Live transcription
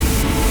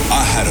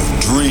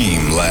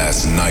dream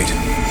last night.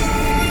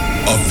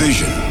 A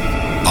vision.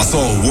 I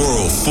saw a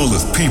world full of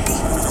people.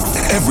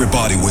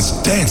 Everybody was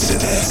dancing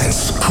and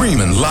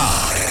screaming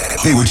loud.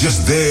 They were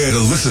just there to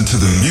listen to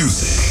the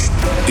music.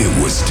 It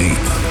was deep.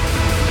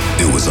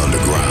 It was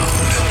underground.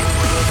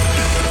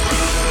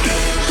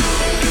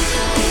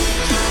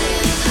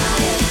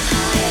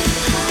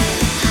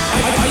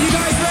 Are you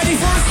guys ready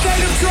for a state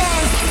of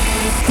trance?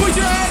 Put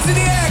your hands in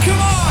the air, come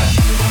on!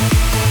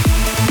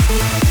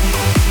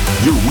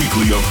 Your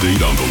weekly update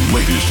on the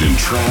latest in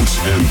trance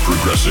and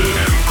progressive.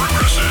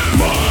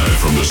 Live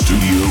from the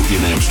studio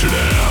in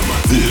Amsterdam.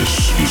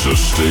 This is A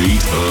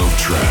State of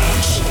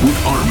Trance with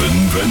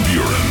Armin van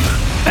Buuren.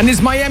 And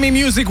it's Miami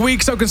Music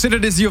Week, so consider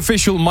this the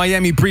official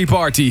Miami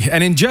pre-party.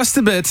 And in just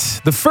a bit,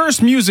 the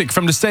first music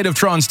from the State of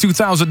Trance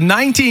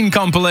 2019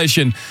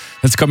 compilation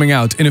that's coming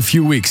out in a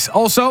few weeks.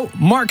 Also,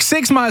 Mark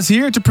Sixma is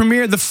here to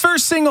premiere the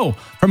first single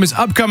from his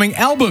upcoming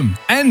album.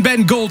 And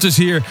Ben Gold is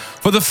here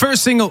for the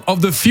first single of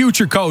the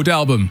Future Code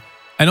album.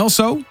 And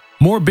also,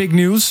 more big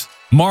news,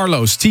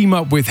 Marlowe's team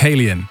up with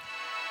Halion.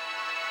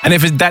 And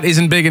if that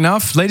isn't big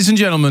enough, ladies and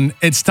gentlemen,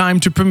 it's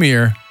time to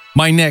premiere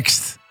my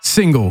next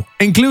single,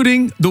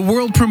 including the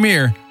world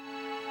premiere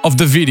of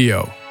the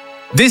video.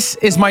 This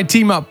is my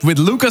team up with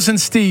Lucas and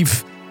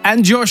Steve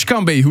and Josh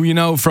Cumby, who you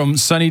know from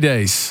Sunny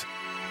Days.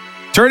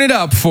 Turn it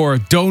up for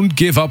Don't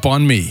Give Up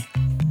On Me.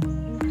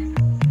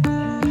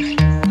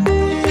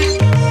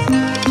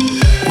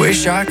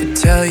 Wish I could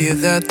tell you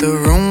that the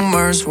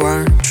rumors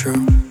weren't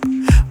true.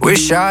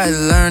 Wish I had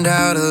learned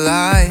how to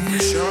lie.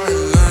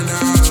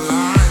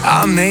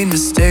 I made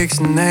mistakes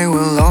and they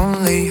will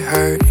only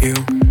hurt you.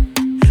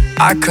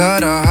 I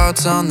cut our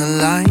hearts on the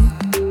line.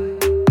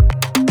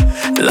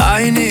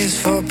 Lying is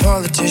for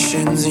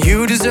politicians.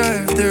 You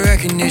deserve the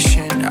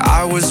recognition.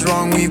 I was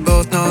wrong, we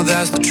both know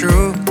that's the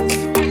truth.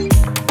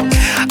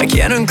 I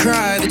can't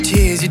uncry the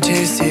tears you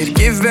tasted.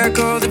 Give back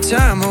all the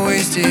time I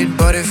wasted.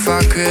 But if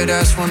I could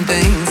ask one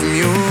thing from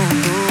you,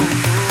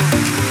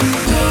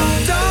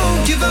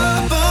 don't give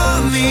up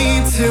on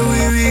me till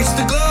we reach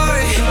the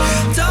glory.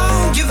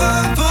 Don't give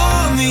up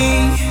on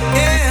me,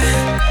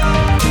 yeah.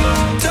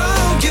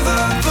 Don't give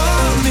up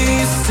on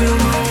me, still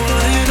my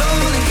one and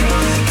only.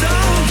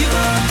 Don't give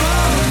up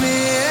on me,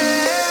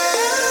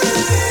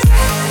 yeah.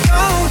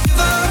 Don't give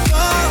up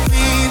on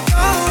me,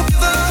 don't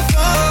give up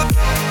on me.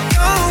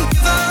 Don't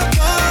give up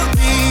on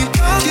me,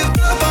 don't give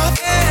up on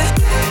me.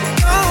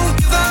 Don't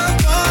give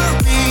up on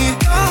me,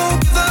 don't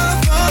give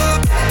up on me.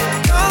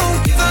 Don't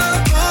give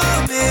up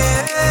on me.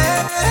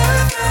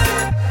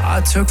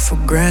 I took for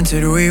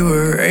granted we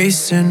were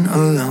racing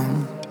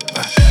alone.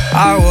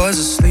 I was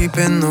asleep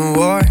in the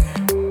war.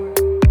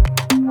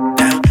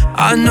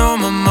 I know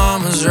my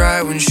mom was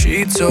right when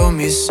she told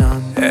me,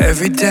 son,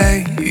 every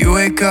day you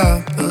wake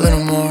up a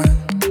little more.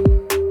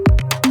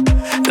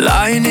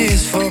 Lying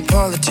is for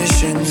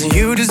politicians.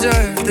 You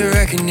deserve the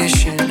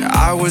recognition.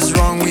 I was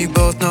wrong, we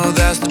both know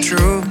that's the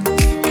truth.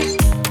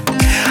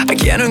 I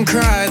can't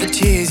uncry the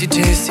tears you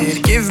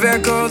tasted. Give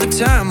back all the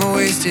time I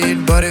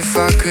wasted. But if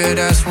I could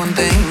ask one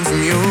thing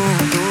from you,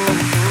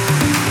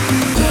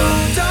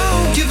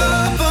 don't give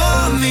up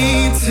on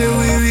me till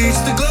we reach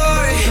the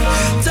glory.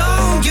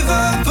 Don't give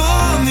up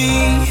on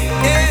me,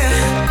 yeah.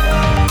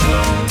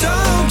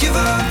 Don't give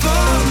up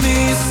on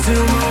me,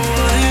 still my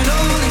one and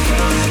only.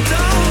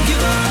 Don't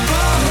give up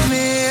on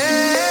me,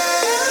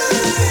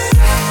 yeah.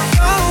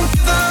 Don't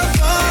give up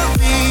on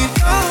me,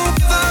 don't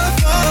give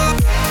up on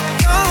me.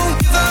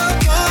 Don't give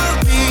up on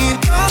me,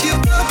 don't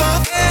give up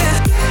on me.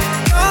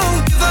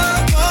 Don't give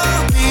up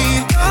on me,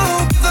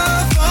 don't give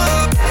up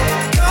on me.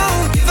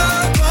 Don't give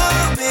up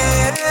on me,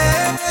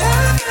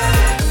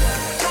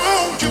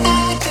 don't give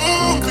up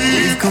on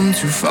me. We've come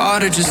too far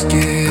to just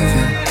give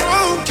in.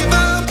 Don't give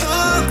up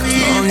on me.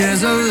 As long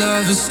as our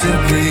love is still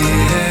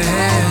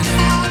breathing.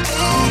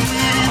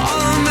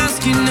 All I'm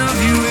asking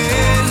of you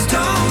is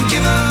don't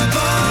give up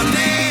on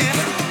me.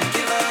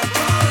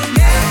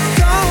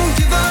 Don't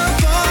give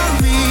up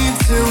on me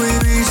till we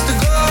reach the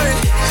glory.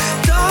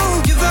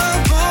 Don't give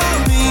up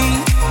on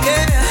me,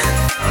 yeah.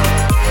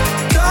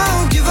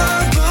 Don't give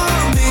up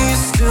on me,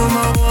 still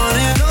my one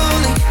and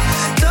only.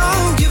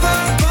 Don't give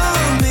up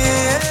on me,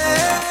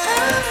 yeah.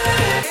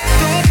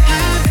 Don't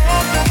give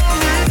up on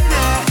me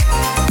now,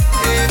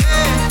 yeah.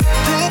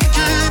 Don't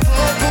give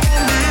up on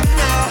me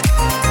now.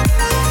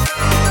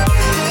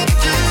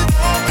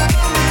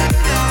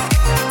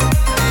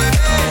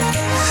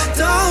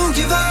 Don't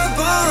give up on me now, yeah. Don't give up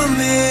on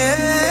me,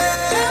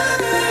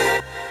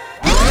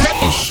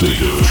 yeah. A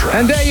State of Trance.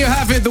 And there you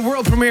have it, the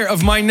world premiere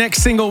of my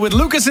next single with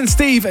Lucas and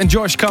Steve and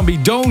Josh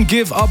Cumby, Don't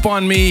Give Up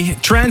On Me.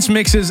 Trance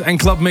mixes and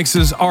club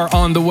mixes are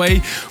on the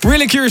way.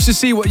 Really curious to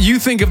see what you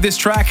think of this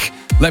track.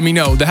 Let me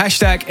know. The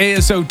hashtag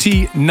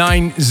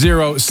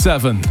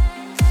ASOT907.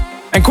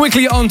 And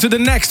quickly on to the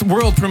next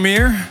world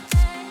premiere.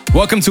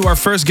 Welcome to our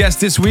first guest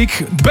this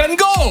week, Ben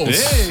Gold.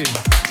 Hey.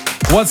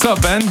 What's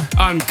up, Ben?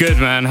 I'm good,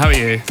 man. How are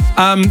you?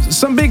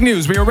 Some big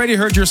news. We already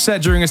heard your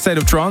set during A State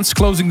of Trance,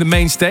 closing the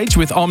main stage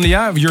with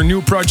Omnia of your new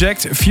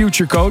project,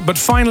 Future Code, but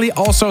finally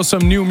also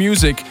some new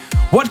music.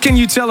 What can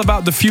you tell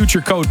about the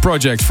Future Code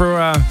project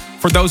for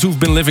those who've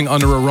been living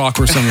under a rock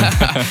or something?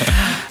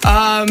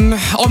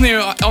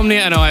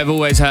 Omnia and I have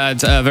always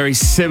had a very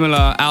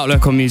similar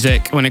outlook on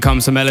music when it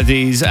comes to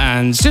melodies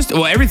and just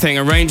everything,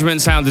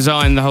 arrangement, sound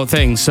design, the whole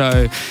thing.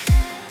 So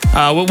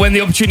when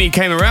the opportunity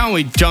came around,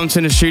 we jumped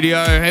in the studio.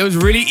 It was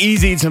really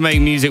easy to make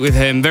music with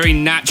him, very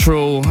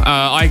natural.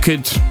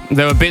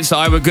 There were bits that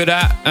I were good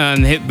at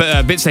and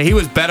bits that he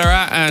was better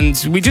at,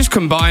 and we just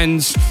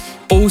combined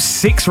all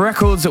 6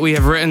 records that we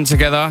have written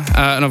together.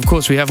 And of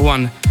course, we have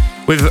one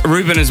with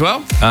Ruben as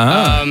well.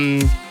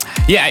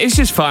 Yeah, it's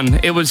just fun.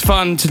 It was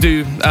fun to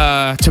do,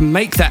 to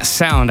make that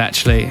sound,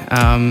 actually.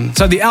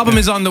 So the album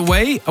is on the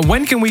way.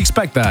 When can we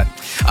expect that?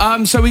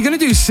 So we're going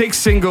to do 6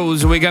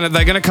 singles. They're going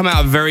to come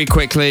out very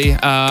quickly.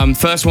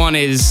 First one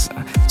is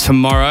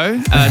tomorrow,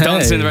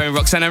 Dancing in the Rain,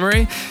 Roxanne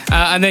Emery.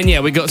 And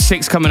then, we got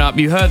 6 coming up.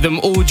 You heard them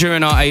all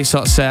during our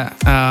ASOT set.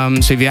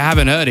 So if you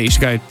haven't heard it, you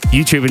should go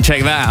YouTube and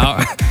check that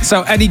out.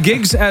 So any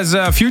gigs as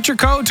Future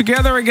Code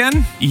together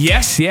again?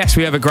 Yes.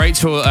 We have a great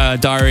tour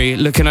diary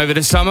looking over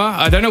the summer.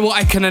 I don't know what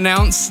I can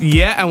announce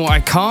yet and what I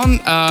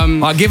can't.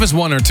 Give us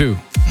 1 or 2.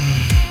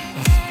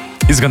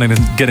 He's gonna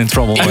get in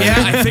trouble. Yeah,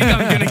 I think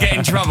I'm gonna get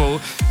in trouble.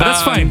 But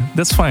that's fine.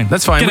 That's fine.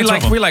 That's fine.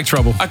 We like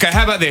trouble. Okay,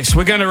 how about this?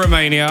 We're going to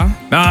Romania.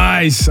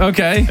 Nice.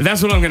 Okay.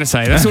 That's what I'm going to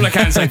say. That's all I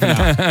can say for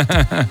now.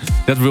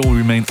 That will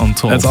remain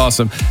untold. That's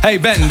awesome. Hey,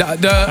 Ben,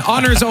 the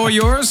honor is all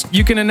yours.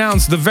 You can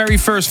announce the very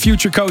first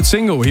Future Code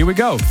single. Here we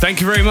go.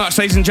 Thank you very much,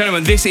 ladies and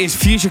gentlemen. This is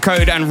Future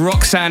Code and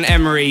Roxanne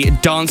Emery,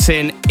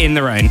 Dancing in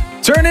the Rain.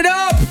 Turn it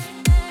up!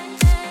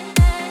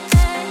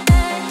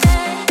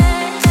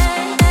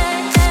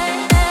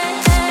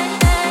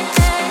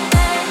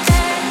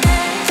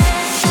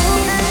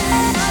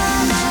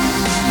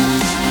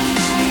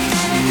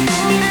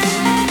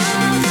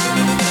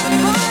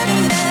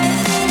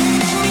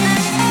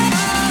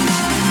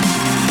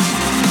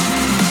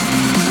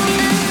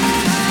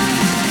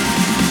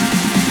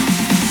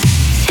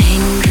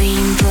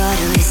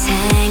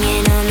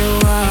 Hanging on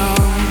the wall,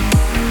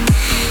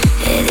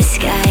 the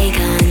sky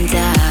gone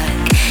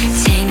dark.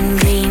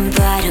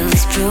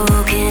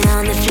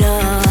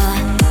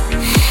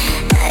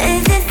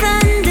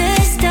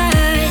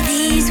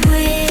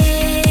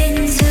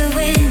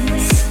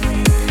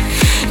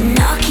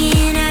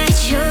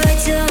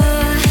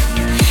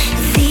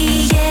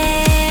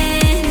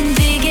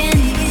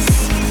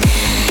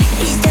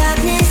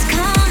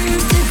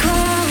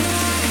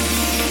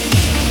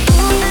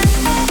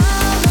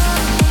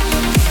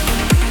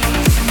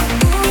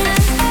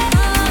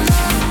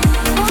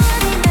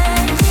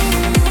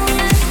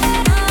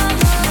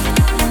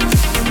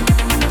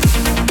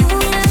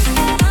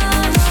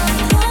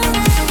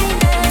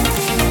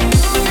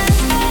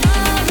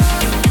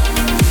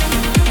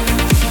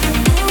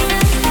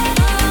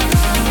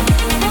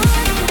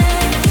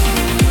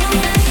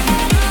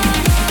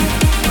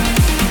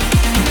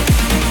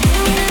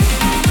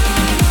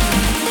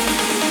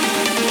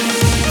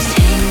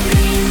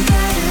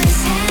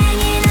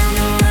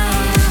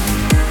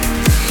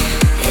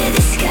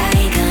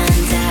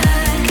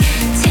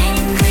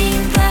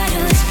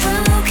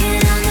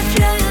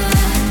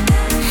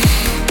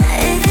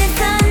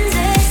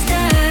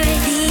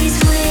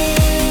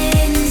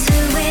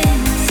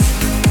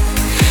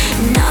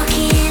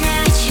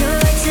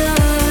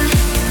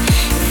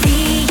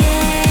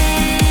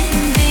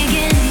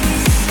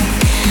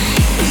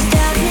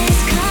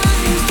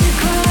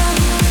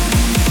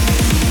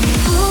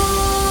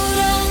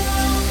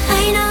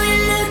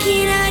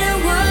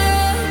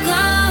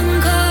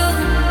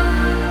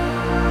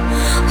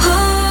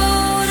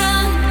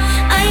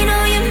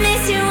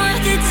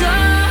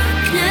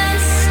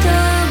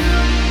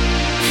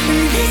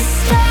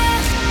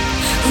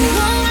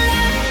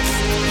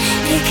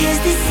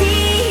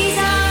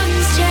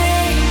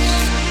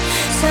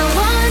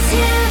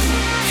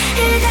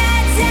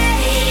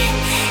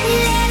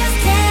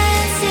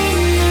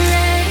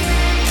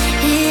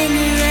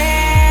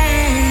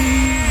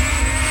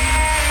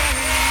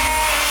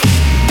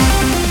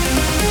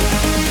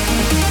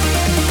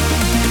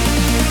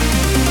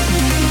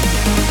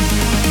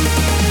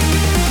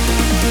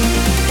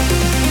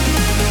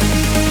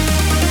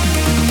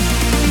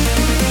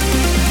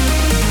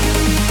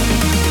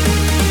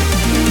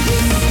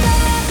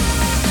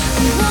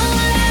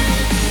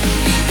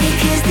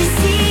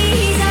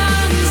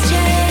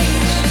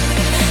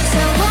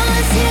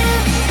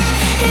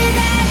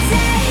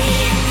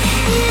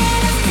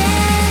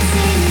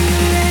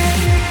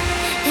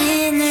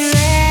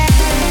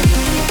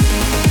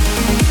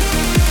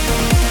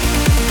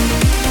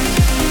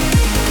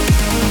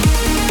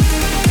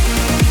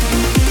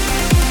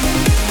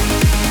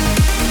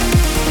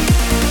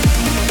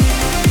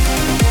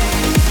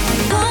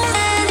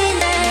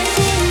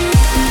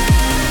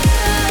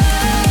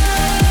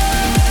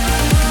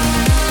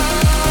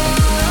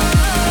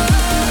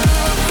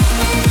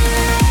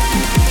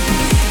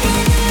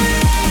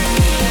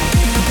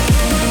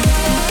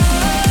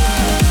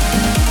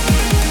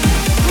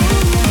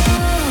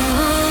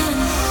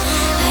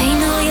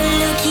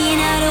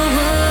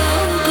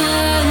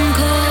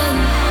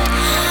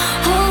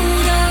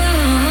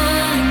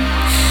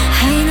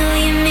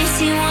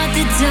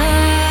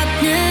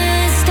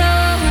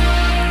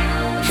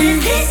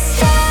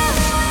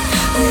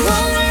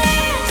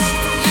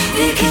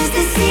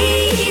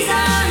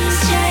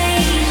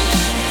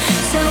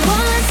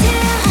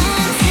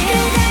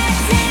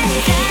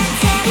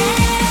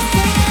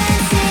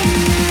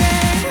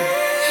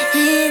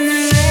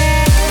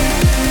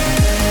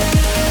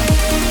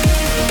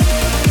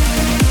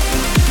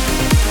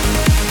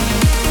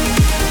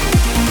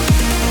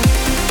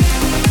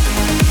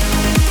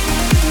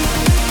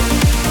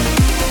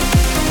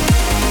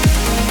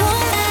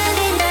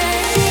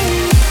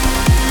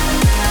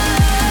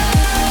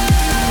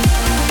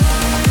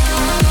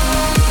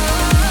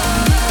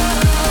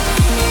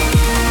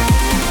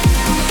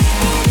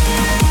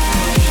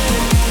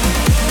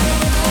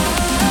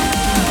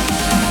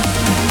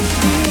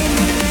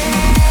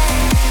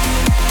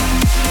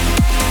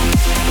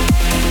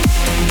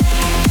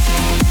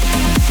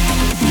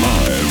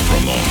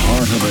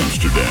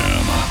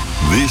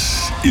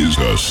 This is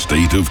A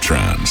State of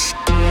Trance.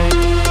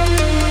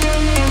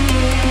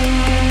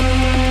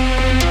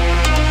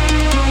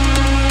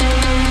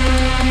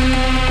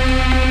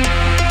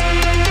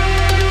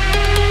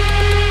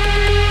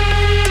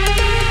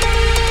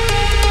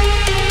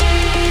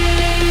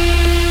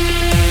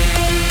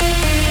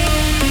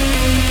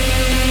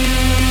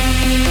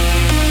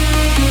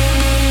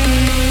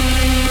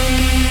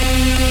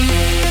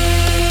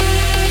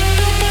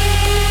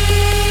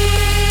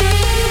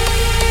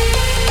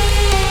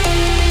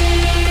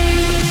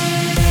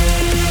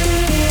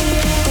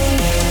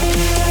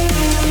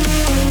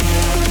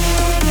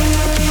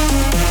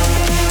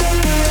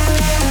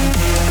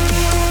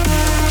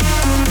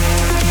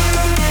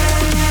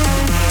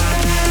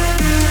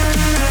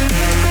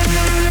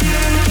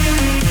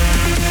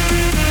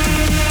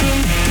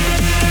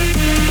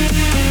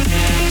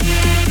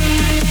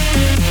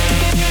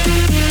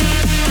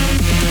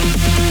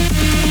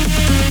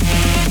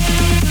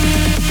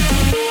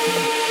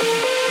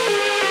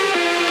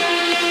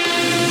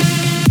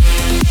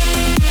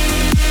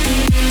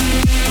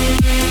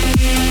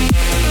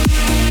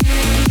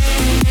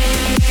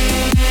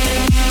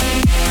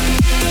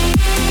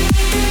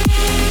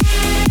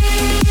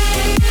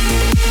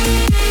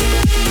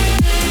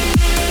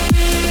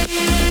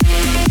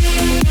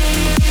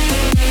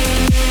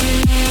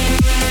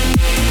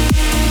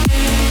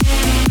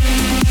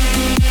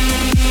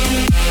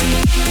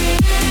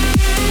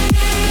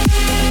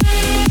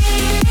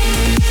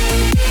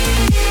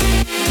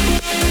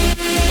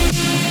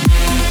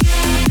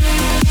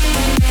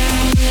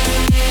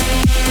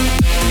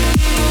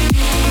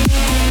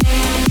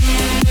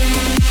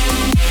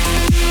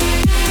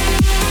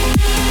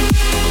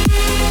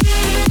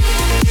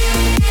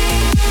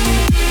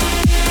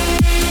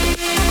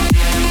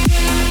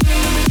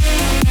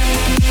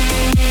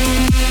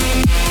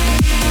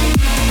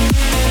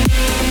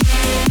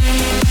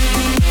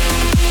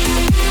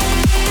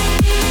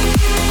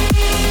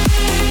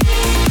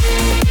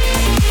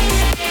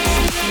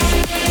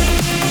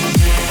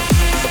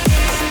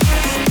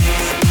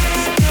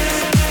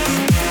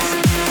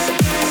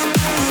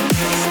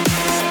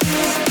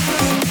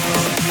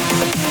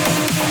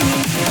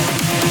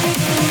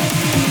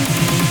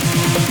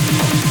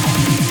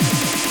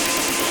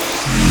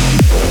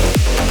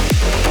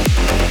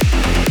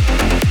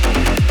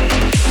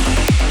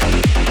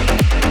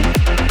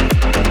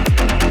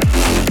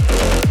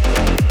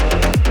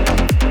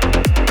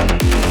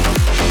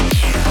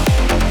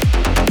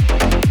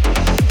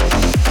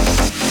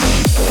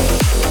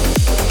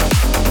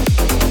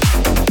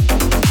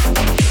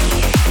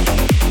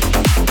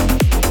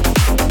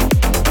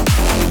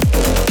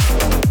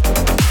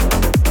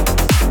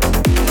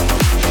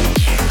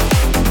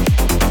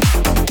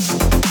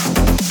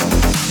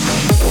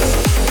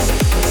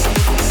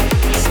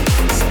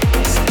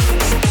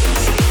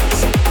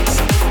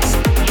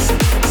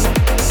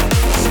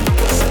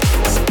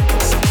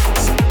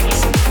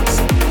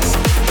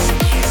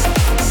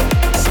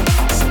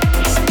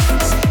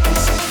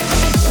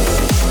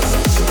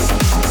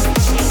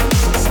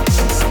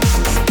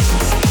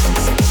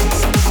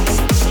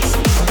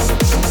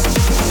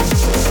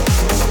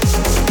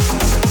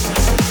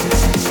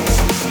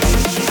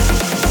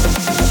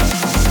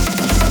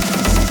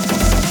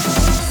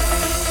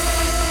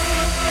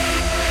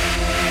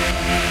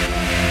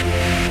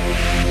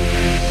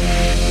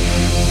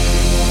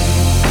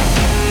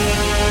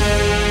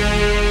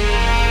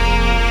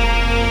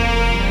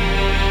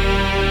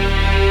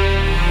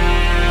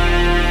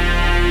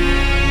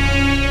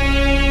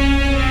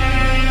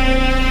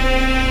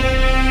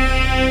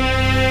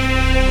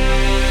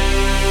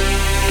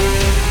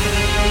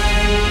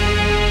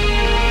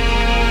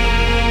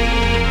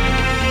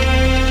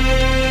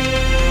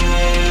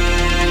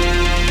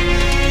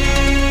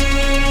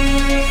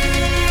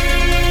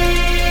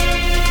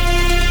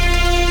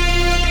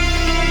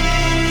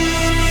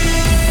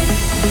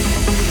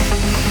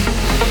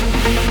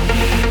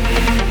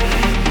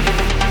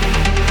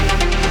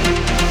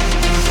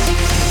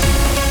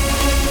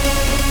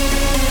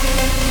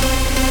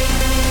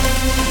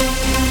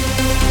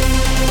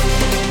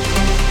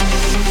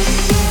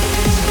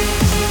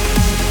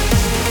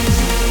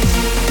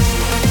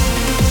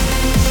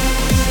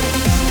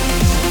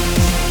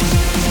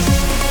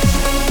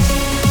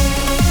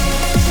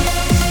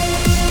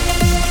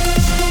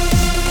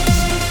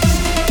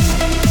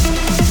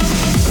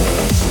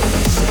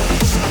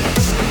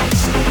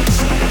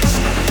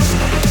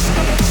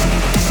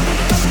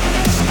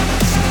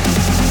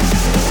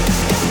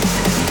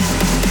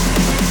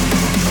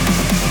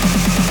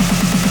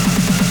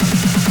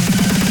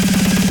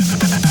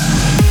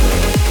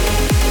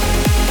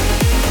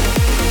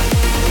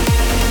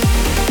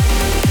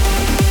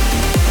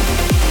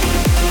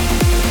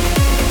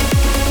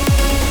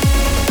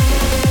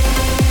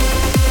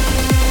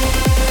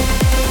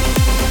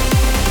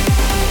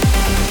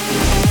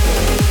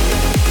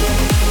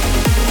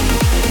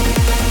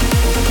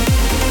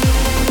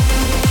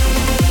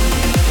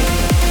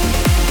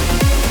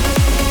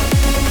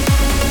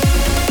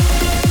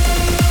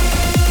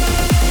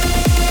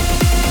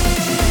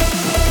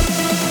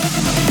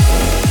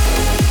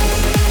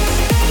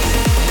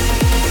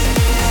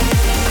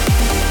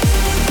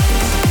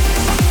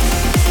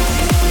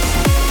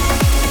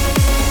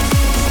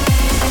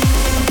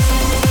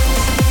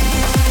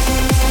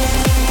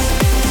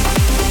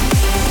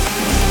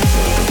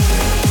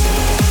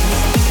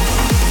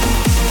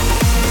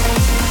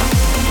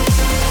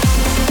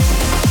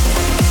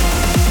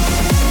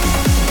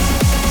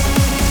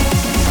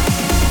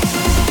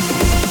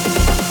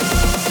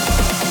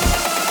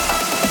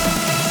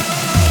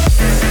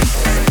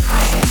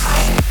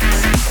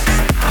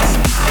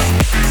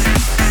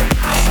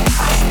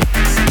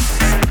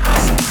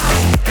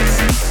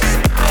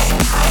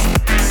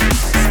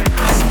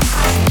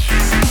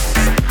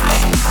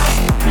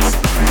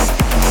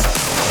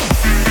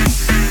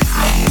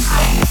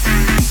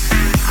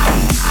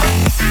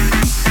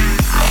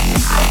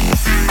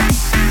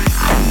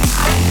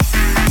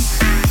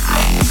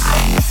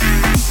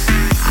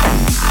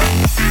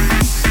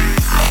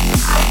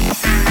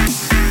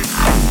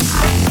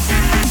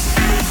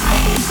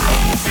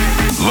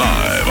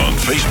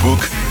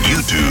 Facebook,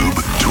 YouTube,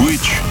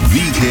 Twitch,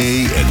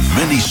 VK, and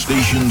many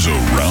stations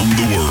around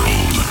the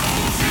world.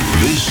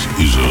 This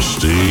is a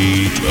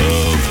state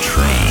of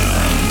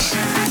trance.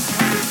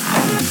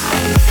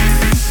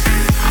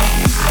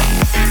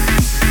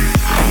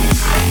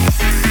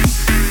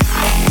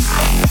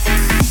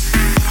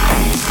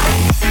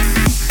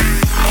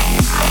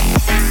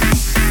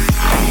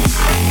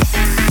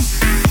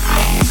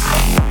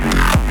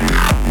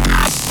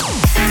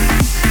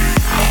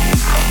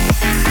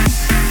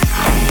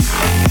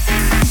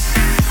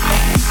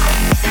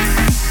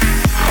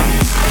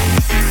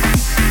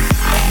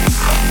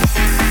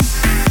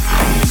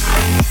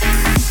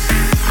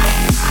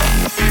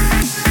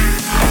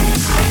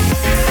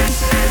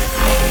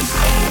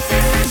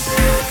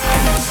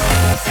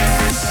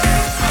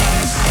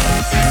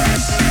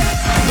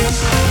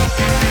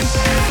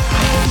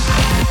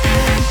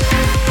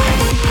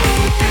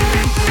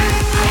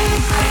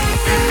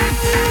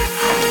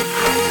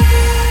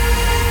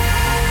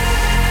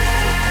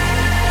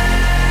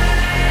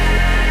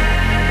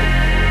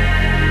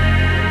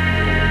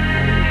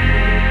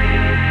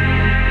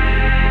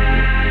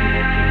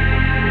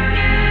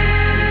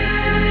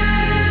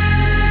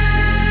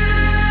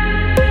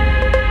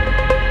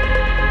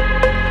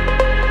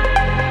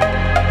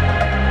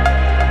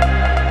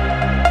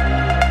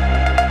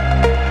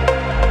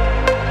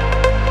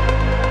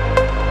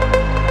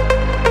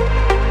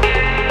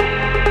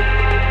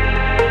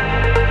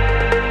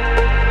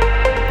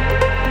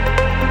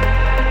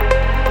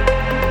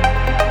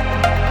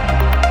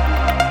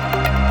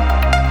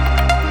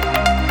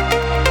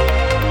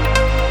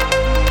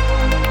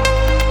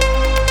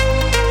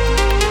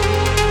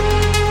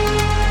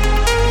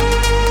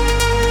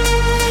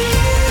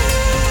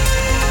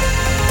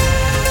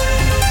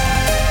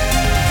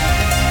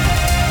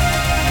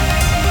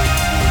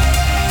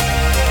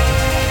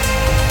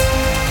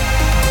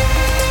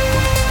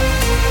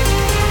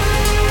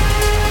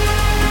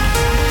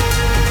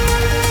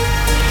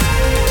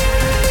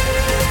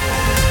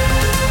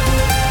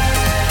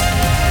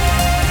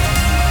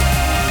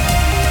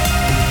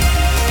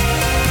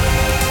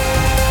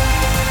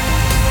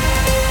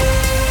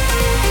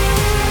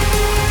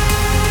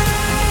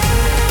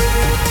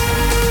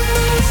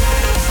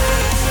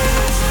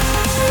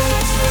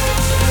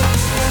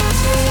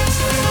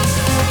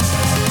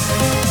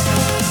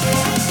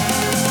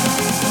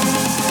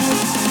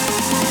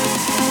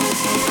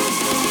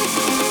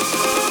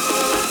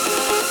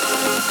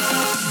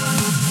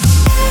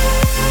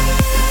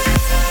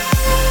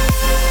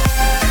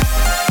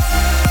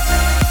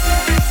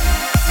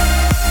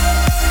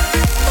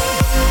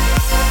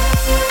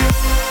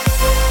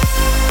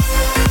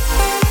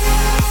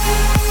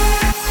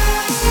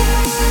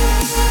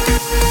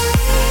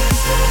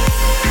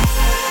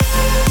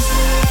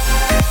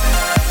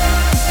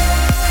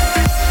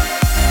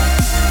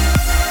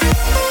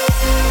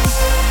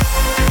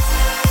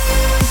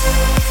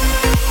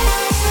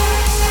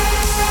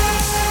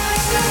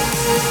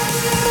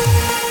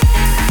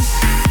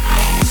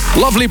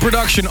 Lovely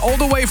production all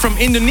the way from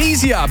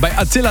Indonesia by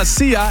Attila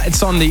Sia.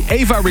 It's on the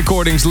Ava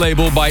Recordings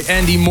label by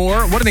Andy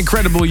Moore. What an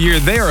incredible year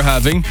they are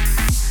having.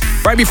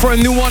 Right before a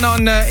new one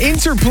on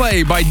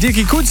Interplay by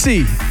Dickie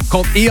Kutsi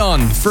called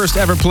Eon. First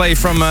ever play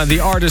from the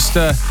artist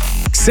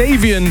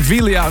Xavian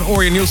Vilia on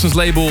Orjan Nilsen's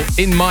label,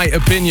 in my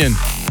opinion.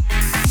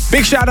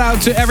 Big shout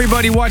out to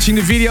everybody watching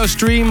the video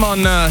stream on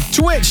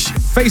Twitch,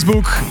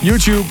 Facebook,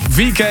 YouTube,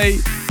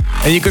 VK.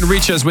 And you can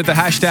reach us with the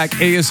hashtag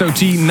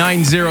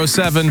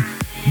ASOT907.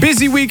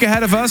 Busy week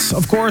ahead of us.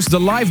 Of course, the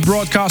live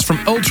broadcast from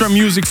Ultra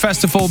Music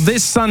Festival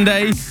this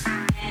Sunday.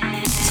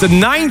 It's the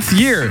 9th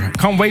year.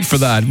 Can't wait for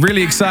that.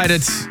 Really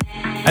excited.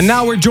 And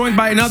now we're joined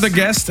by another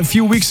guest. A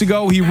few weeks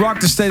ago, he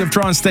rocked the State of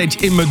Trance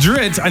stage in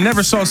Madrid. I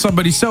never saw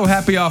somebody so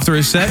happy after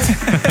his set.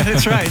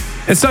 That's right.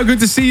 It's so good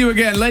to see you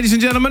again. Ladies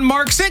and gentlemen,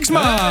 Mark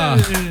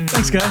Sixma.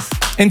 Thanks, guys.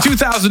 In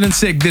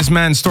 2006, this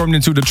man stormed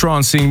into the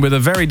trance scene with a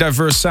very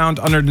diverse sound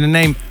under the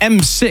name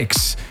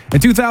M6. In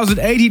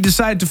 2008, he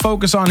decided to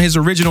focus on his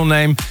original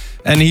name,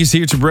 and he's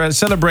here to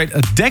celebrate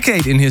a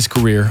decade in his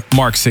career,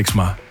 Mark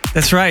Sixma.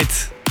 That's right.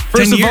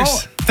 First 10 of years. all,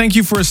 thank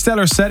you for a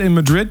stellar set in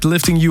Madrid,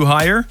 lifting you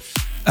higher.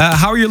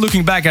 How are you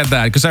looking back at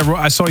that? Because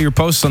I saw your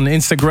posts on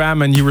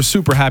Instagram and you were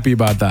super happy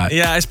about that.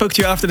 Yeah, I spoke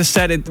to you after the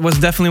set. It was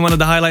definitely one of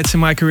the highlights in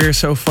my career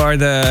so far.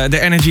 The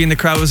energy in the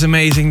crowd was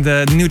amazing.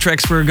 The new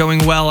tracks were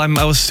going well. I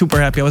was super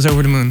happy. I was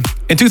over the moon.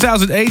 In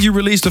 2008, you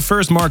released the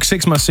first Mark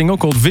Sixma single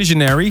called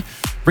Visionary,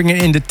 bringing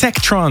in the tech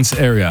trance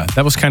area.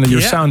 That was kind of your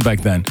sound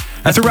back then.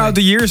 And throughout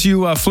the years,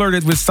 you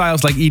flirted with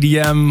styles like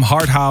EDM,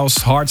 hard house,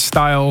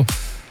 hardstyle.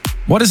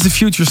 What does the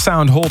future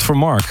sound hold for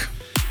Mark?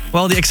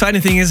 Well, the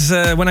exciting thing is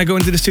when I go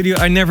into the studio,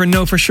 I never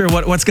know for sure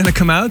what's going to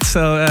come out.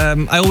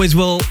 So I always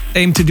will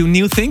aim to do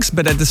new things.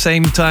 But at the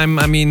same time,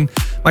 I mean,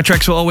 my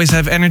tracks will always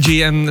have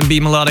energy and be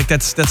melodic.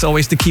 That's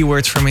always the key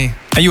words for me.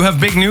 And you have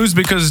big news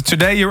because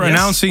today you're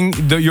announcing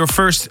your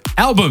first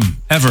album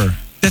ever.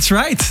 That's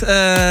right.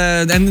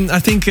 And I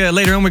think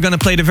later on we're going to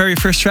play the very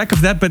first track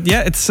of that. But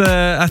yeah, it's.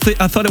 I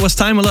thought it was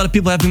time. A lot of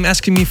people have been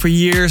asking me for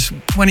years,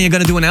 when are you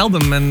going to do an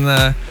album?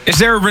 And is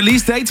there a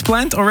release date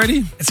planned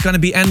already? It's going to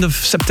be end of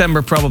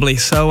September probably.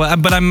 So,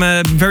 but I'm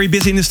very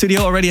busy in the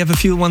studio. Already have a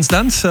few ones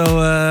done. So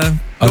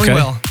going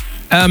well.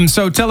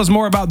 So tell us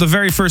more about the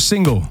very first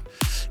single.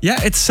 Yeah,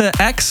 it's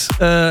X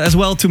as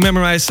well, to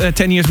memorize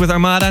 10 years with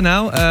Armada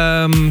now.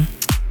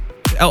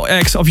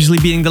 X obviously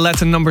being the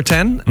Latin number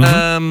 10.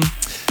 Mm-hmm.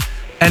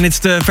 And it's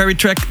the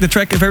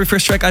very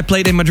first track I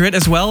played in Madrid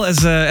as well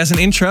as an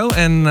intro.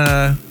 And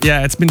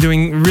yeah, it's been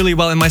doing really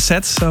well in my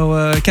sets. So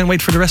I can't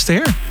wait for the rest to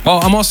hear. Well,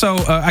 I'm also,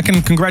 I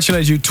can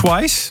congratulate you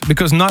twice,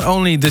 because not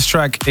only this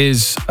track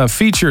is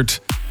featured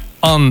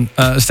on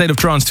State of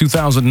Trance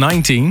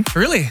 2019.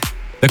 Really?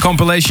 The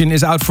compilation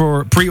is out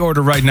for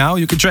pre-order right now.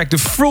 You can track the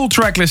full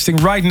track listing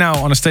right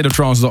now on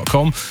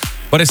stateoftrance.com.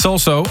 But it's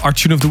also our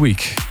tune of the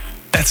week.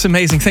 That's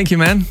amazing. Thank you,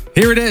 man.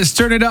 Here it is.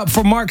 Turn it up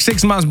for Mark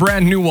Sixma's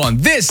brand new one.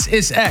 This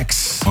is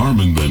X.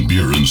 Armin van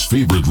Buuren's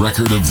favorite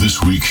record of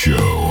this week's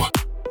show.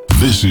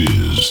 This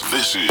is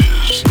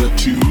the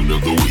tune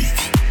of the week.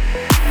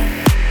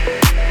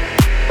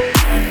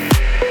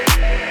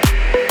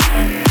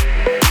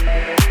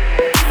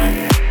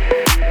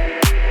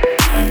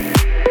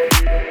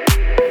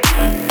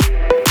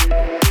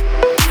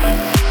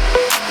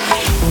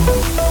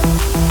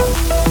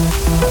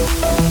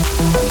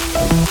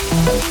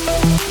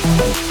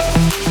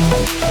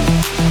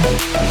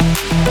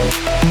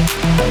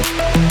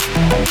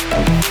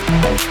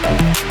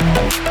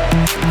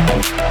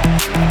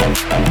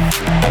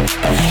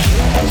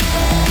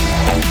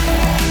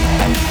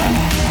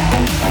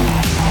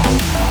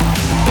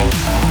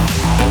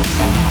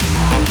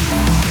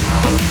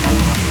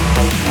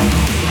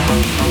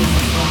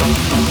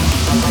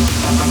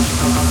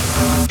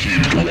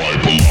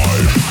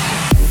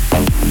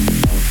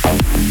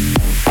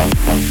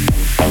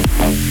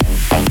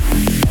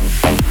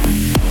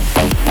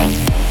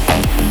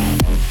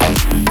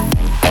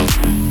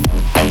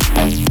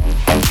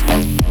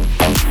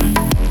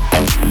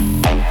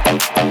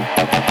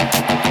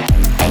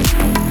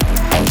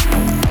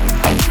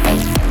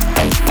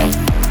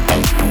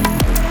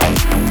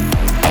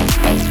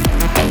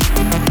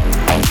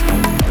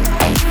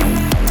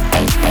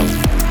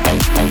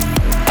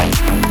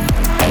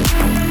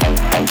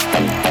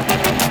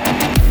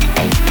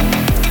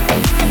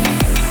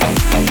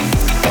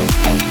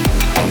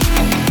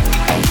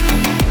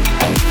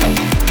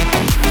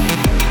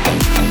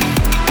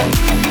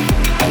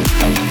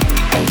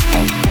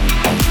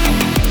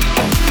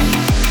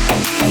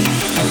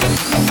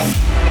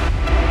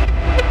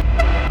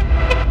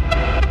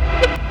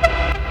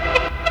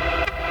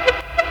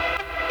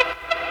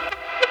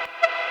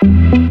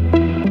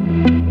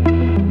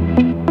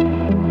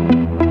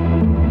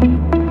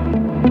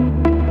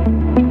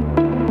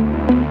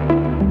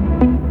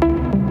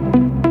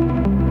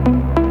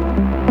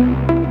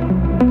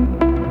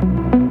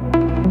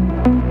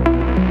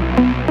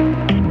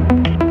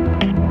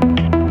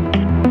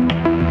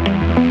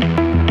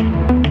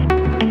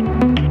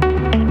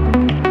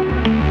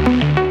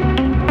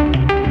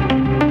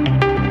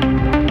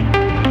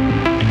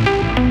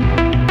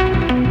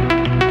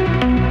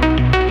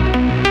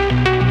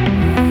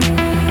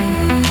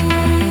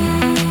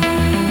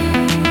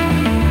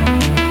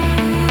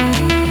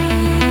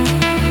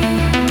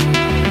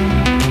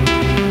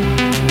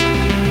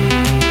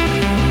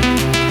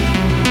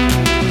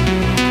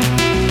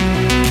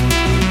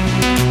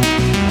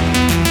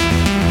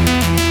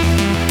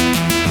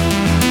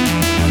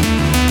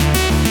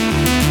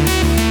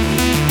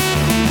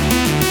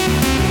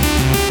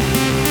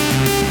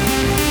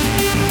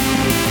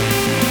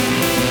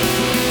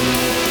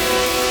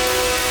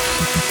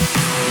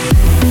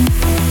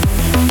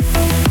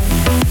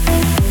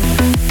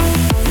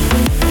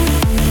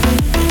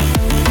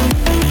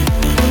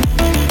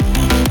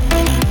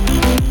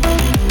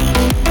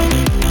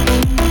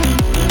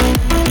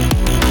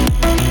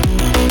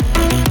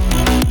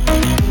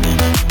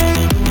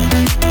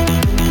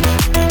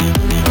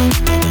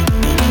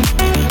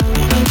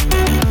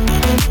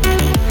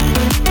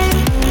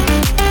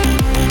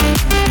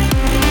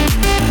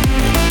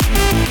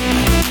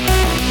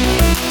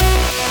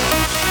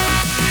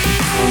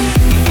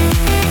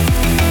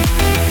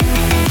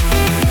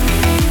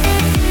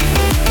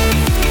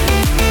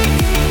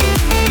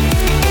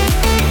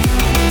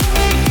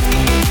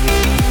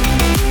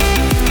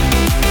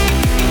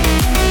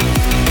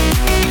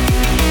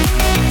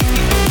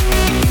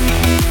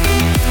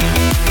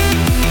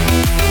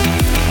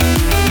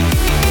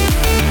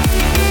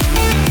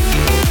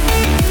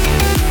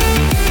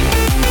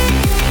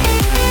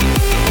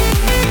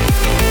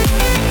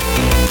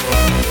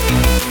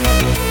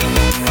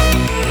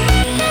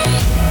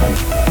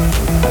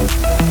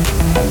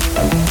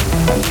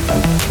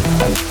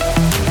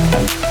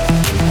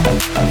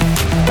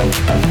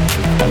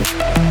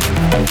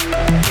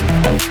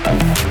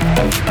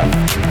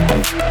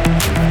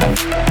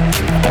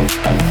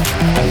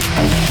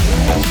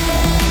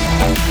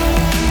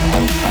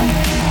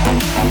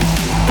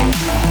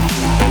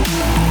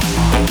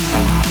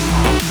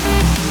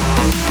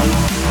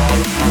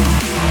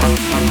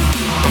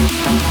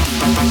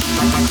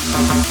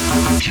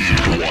 Keep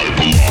the wipe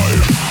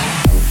alive.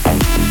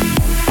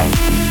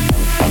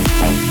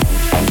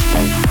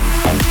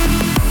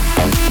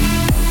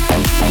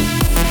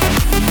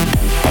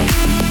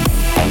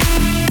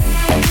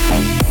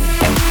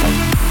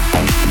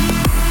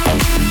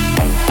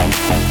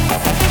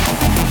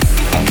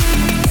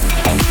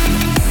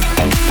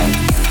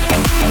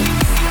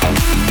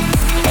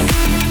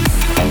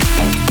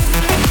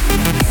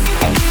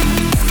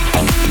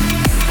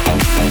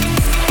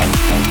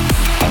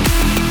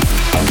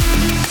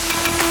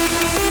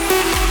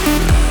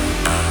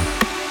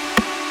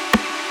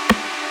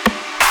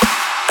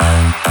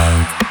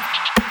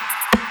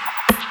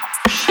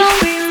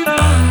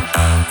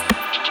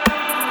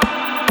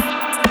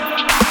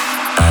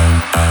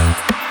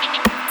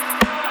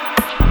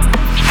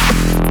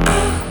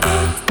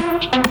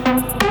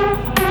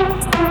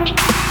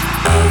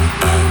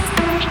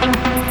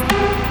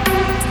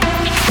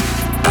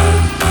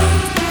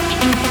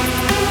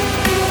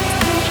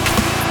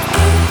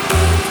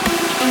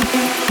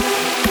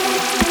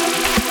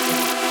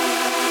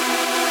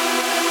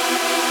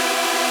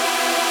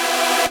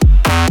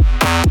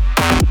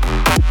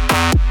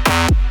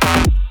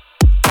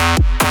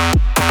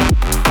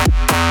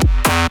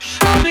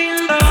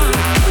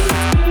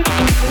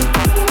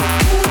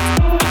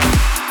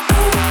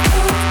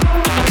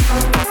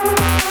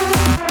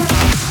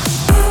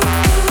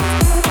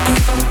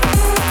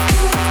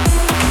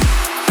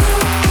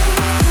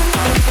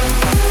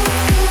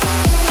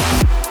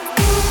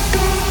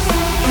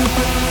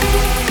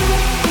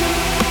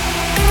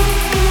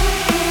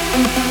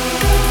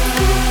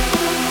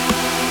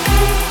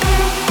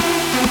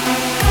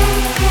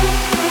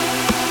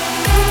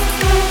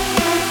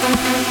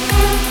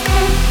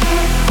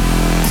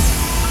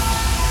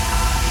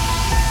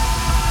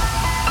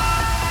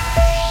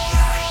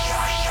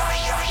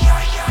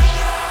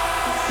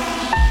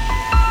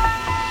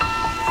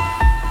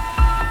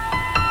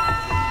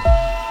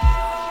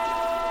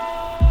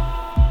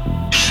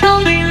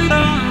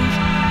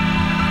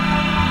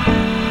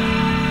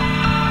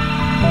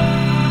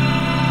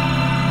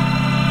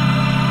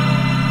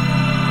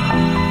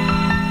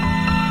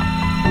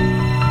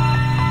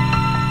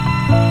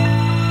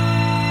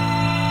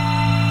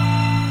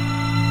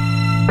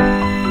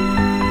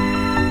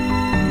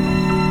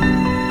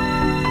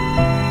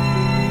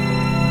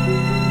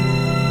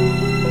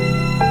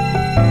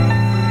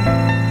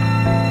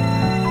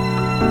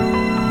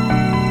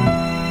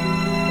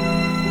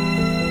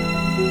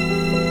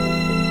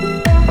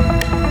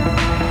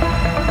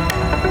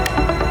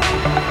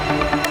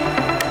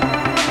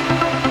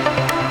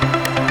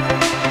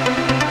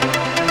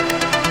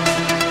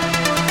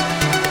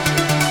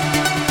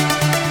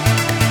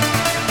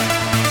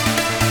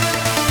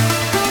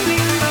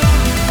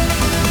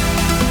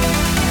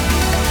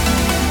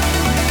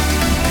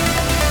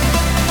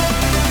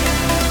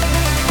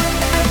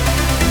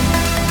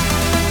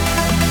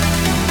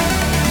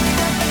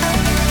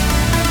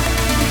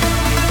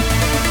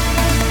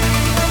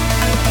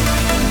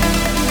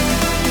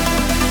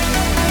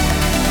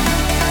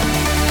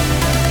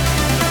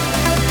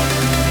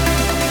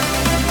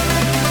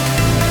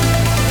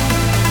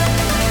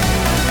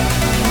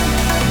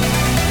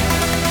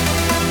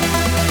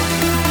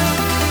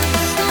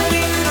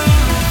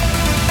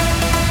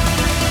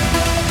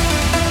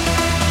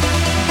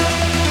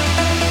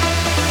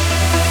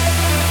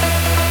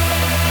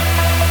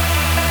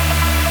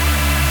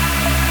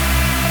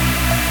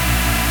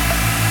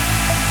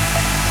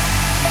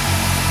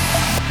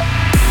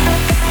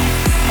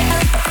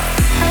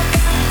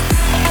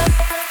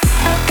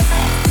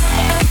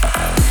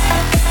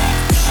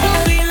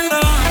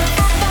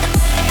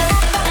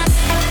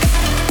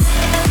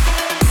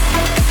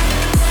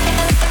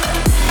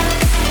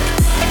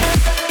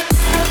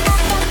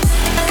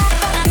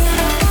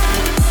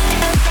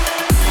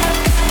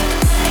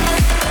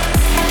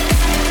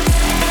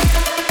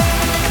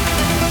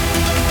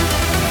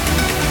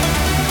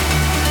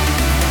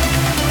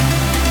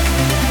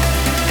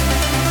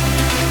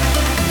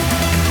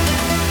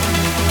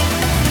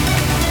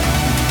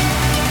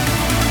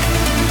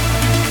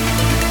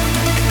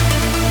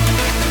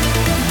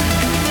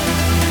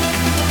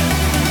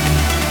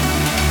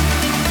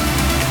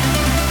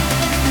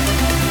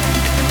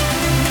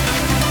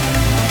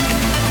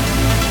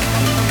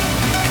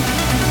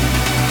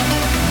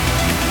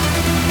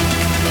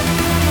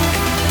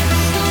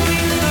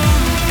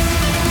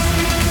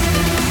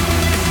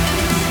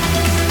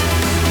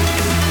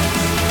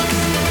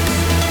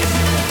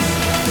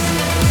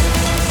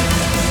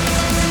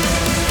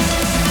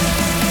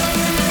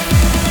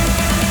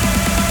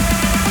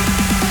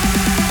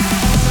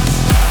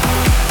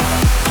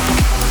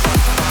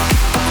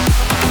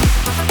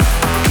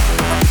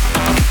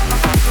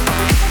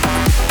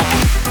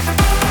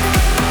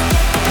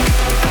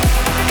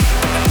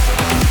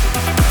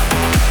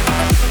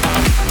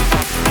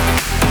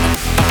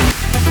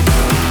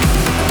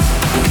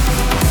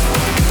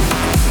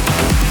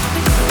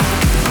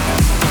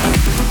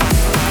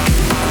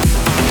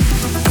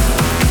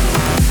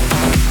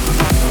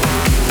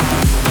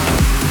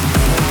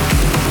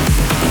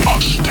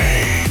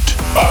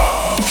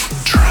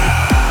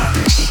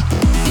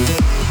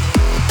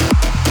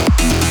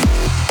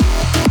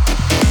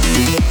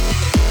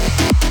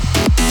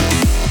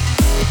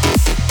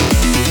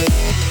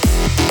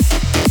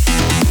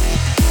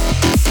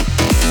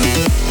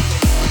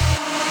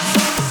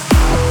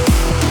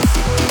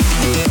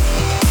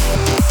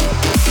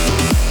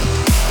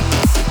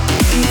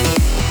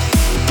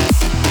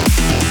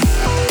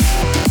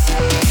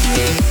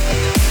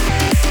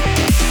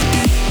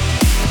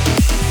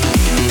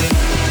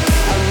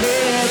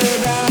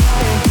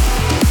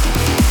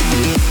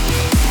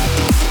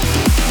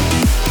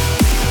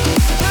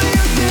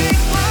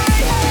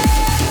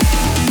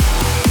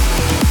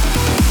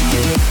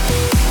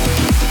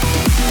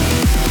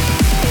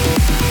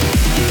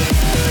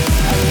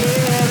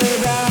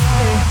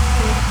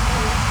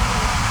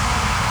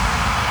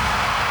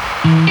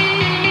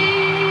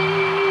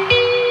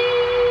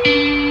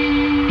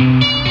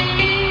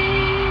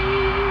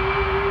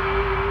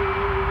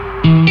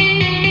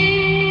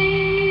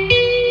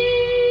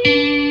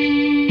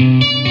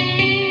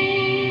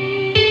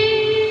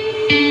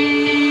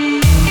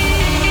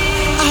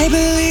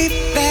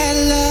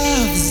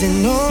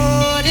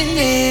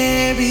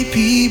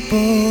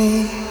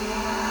 people.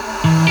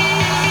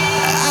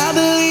 I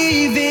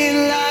believe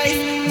in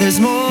life. There's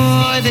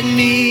more that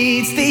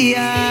meets the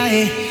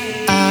eye.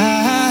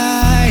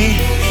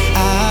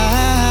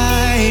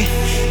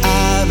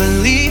 I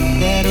believe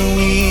that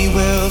we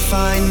will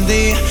find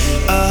the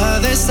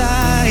other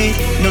side.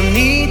 No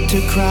need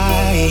to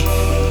cry.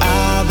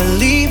 I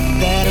believe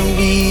that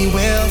we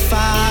will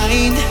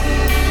find.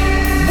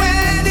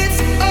 When it's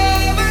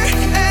over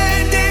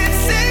and it's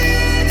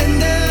said and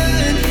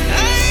done,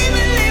 I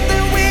believe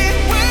that we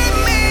were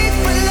made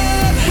for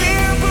love.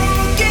 We're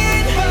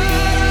broken, but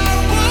our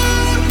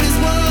war is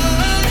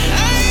won.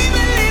 I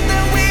believe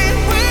that we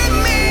were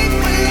made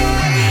for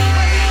love.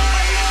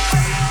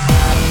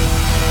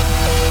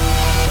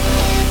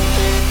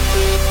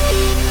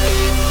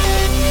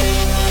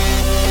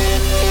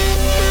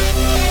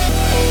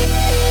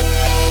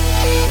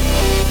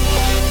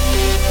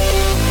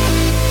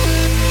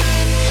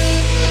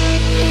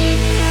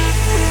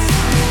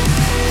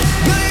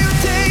 Will you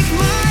take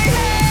my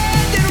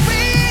hand and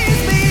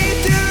raise me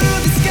to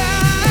the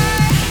sky?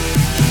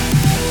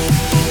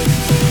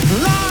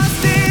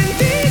 Lost in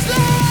these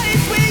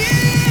lights with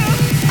you,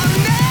 I'll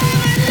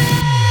never know.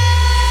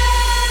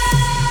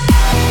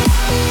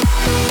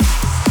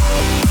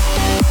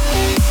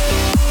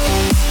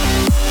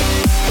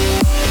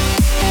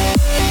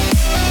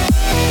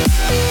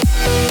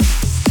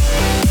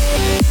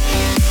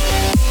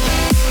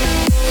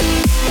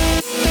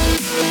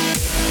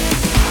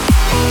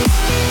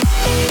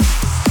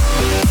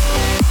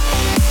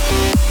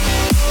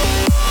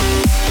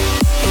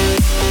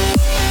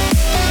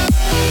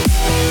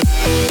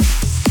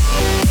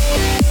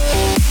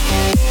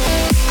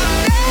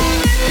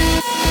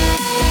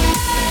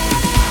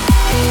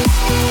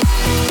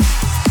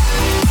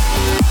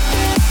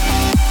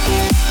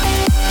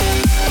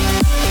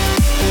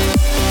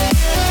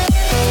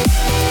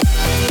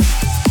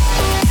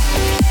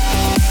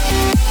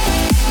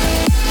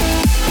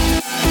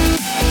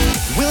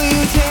 Will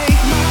you take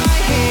my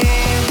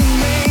hand and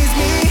raise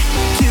me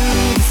to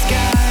the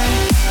sky?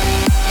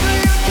 Will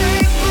you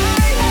take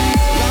my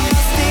hand?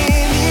 Lost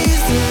in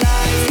these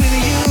lights with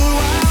you,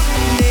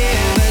 I'll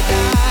never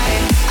die.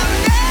 I'll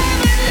never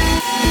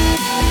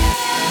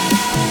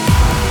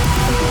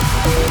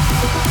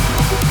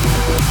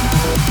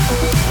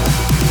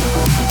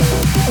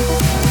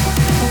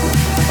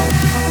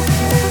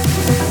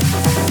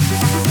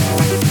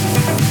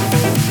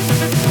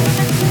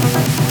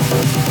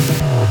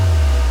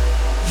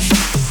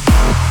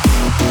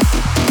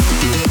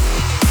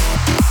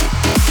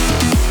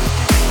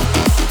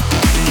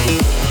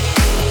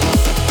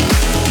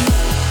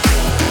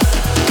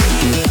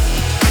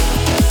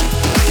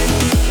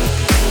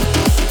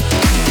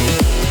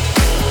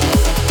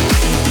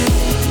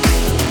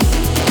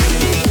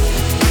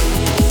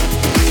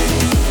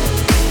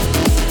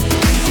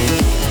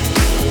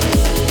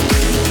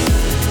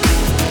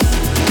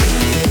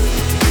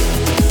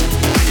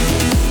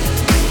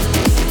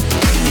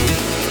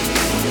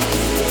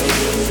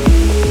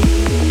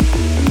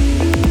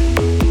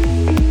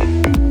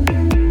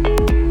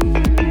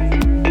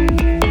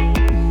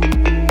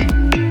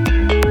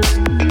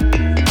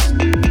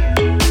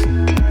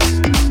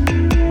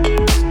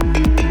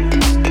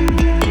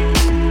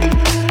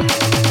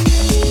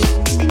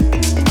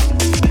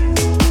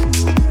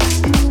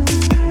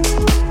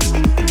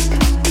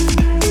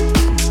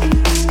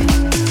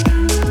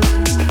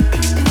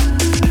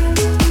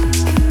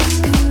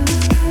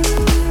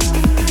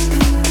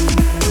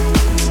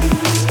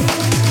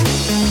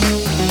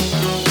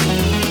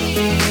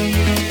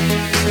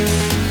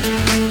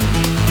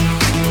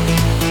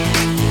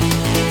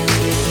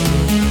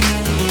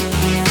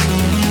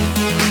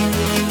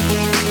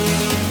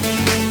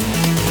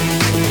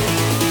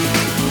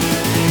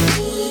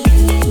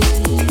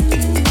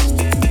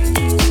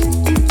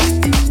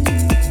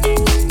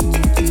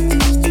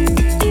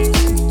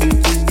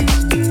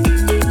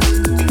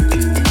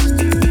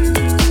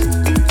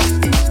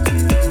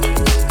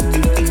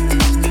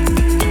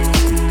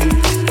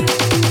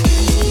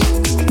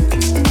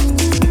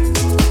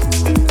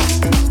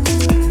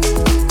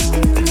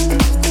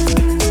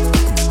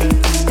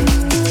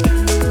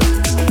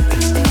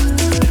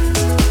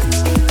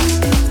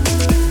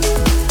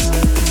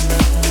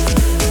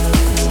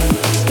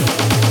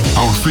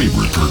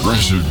Favorite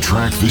progressive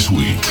track this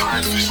week.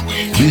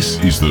 This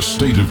is the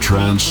State of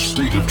Trance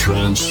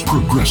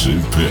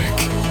Progressive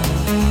Pick.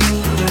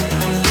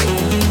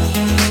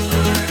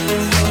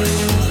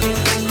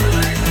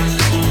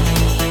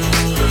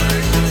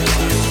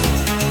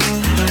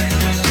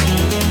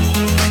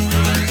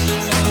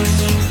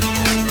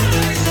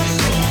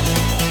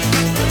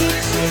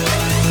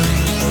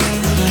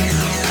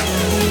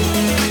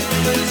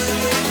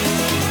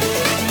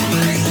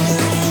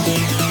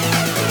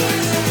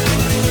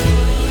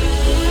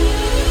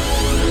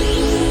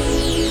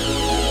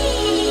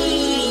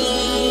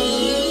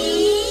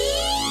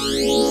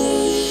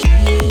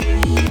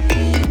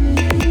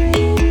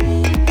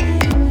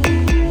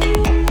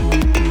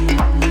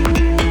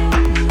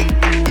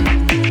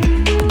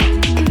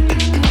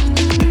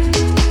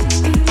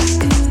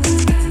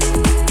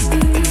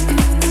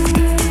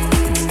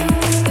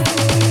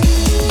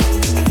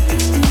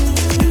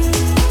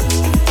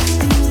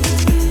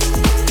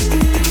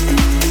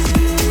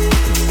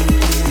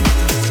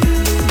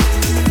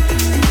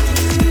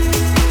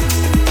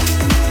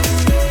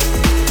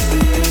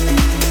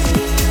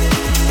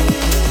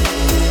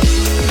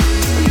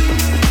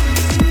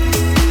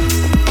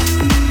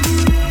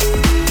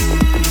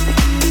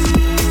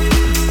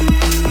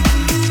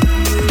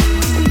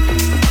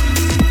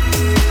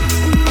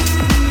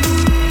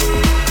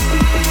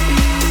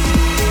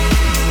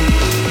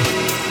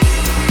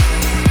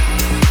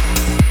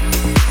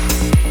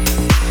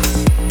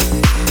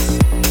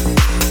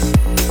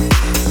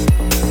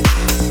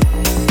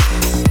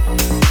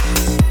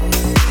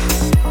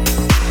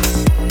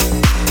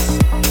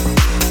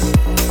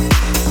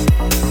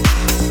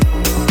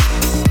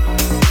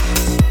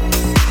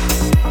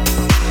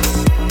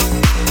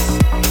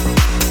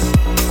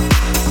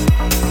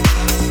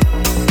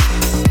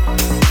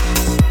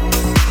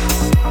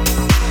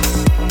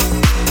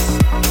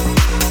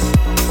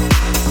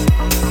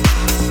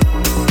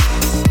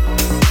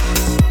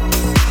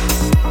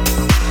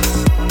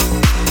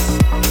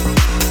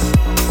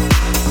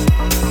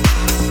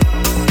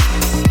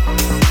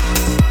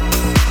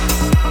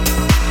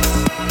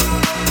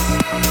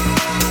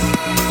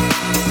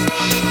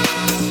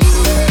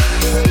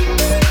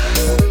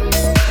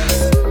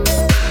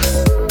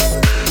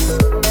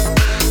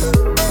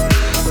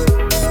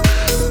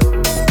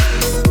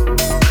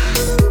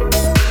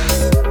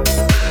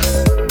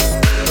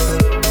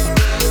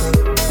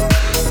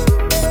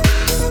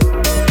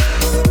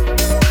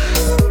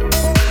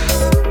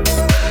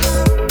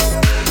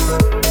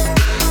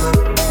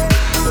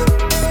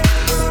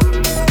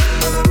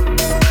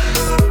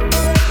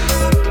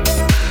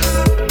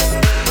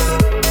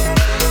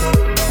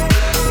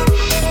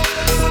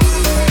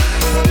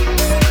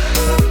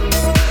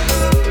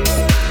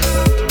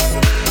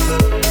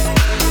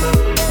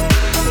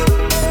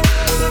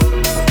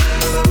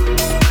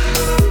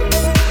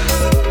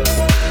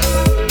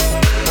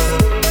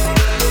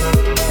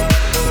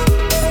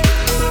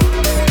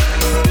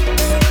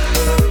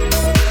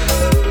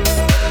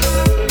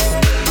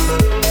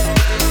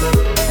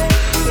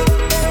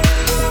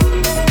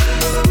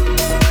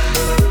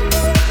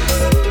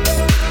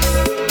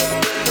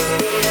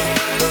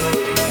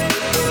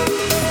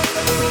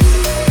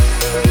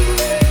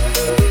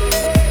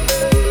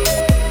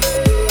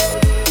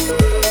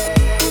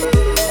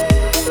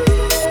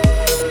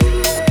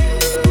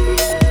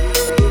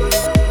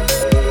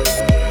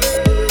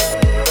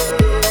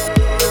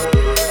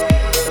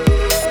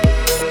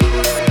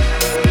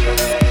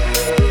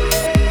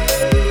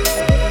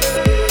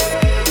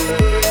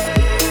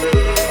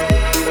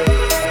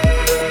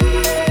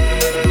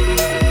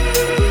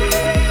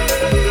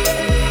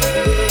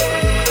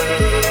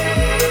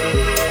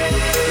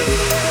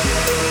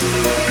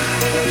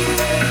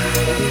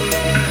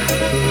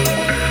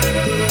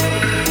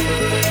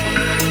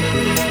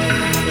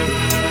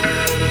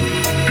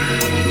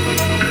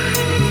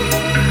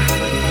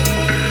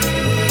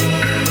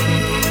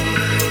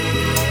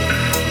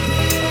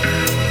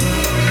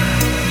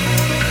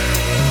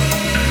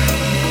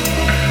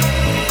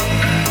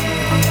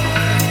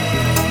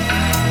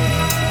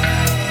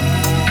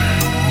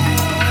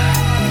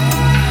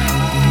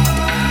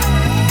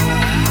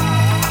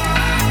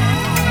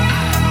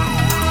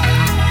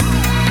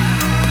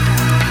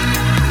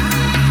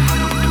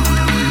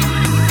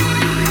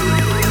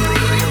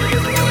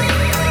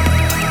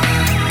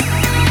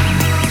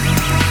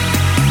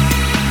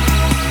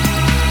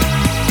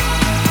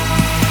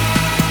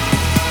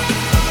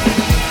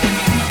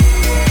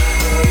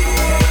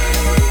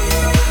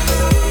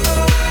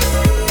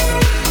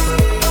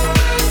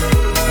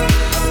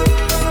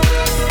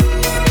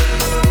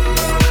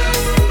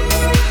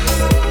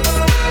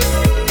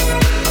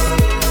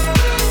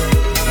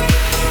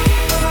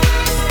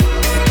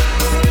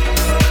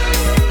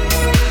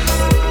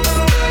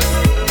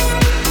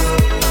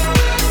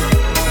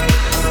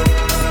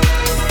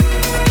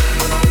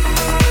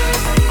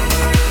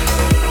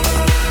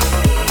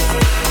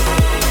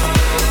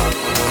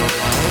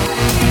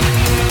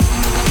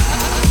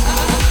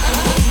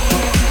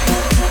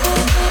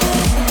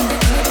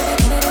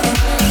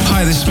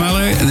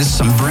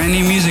 some brand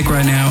new music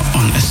right now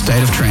on A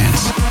State of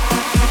Trance.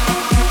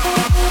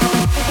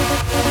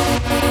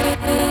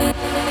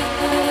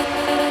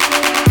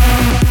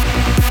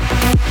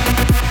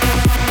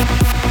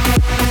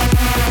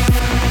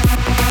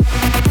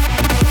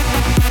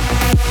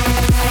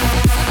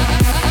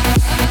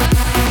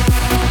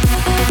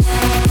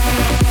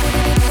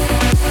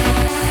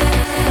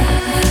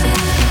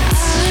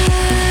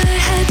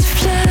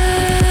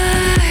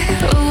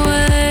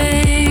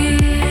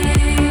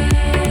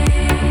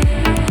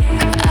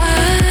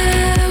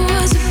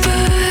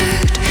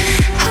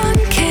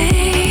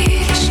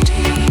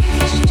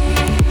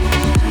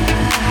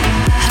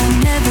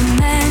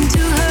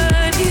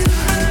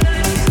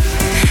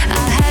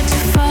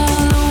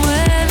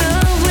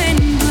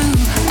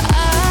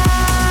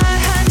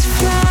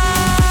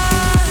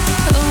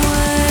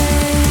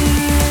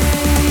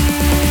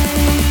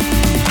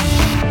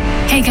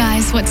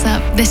 What's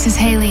up? This is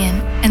Halion,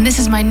 and this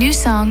is my new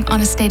song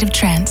on A State of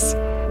Trance.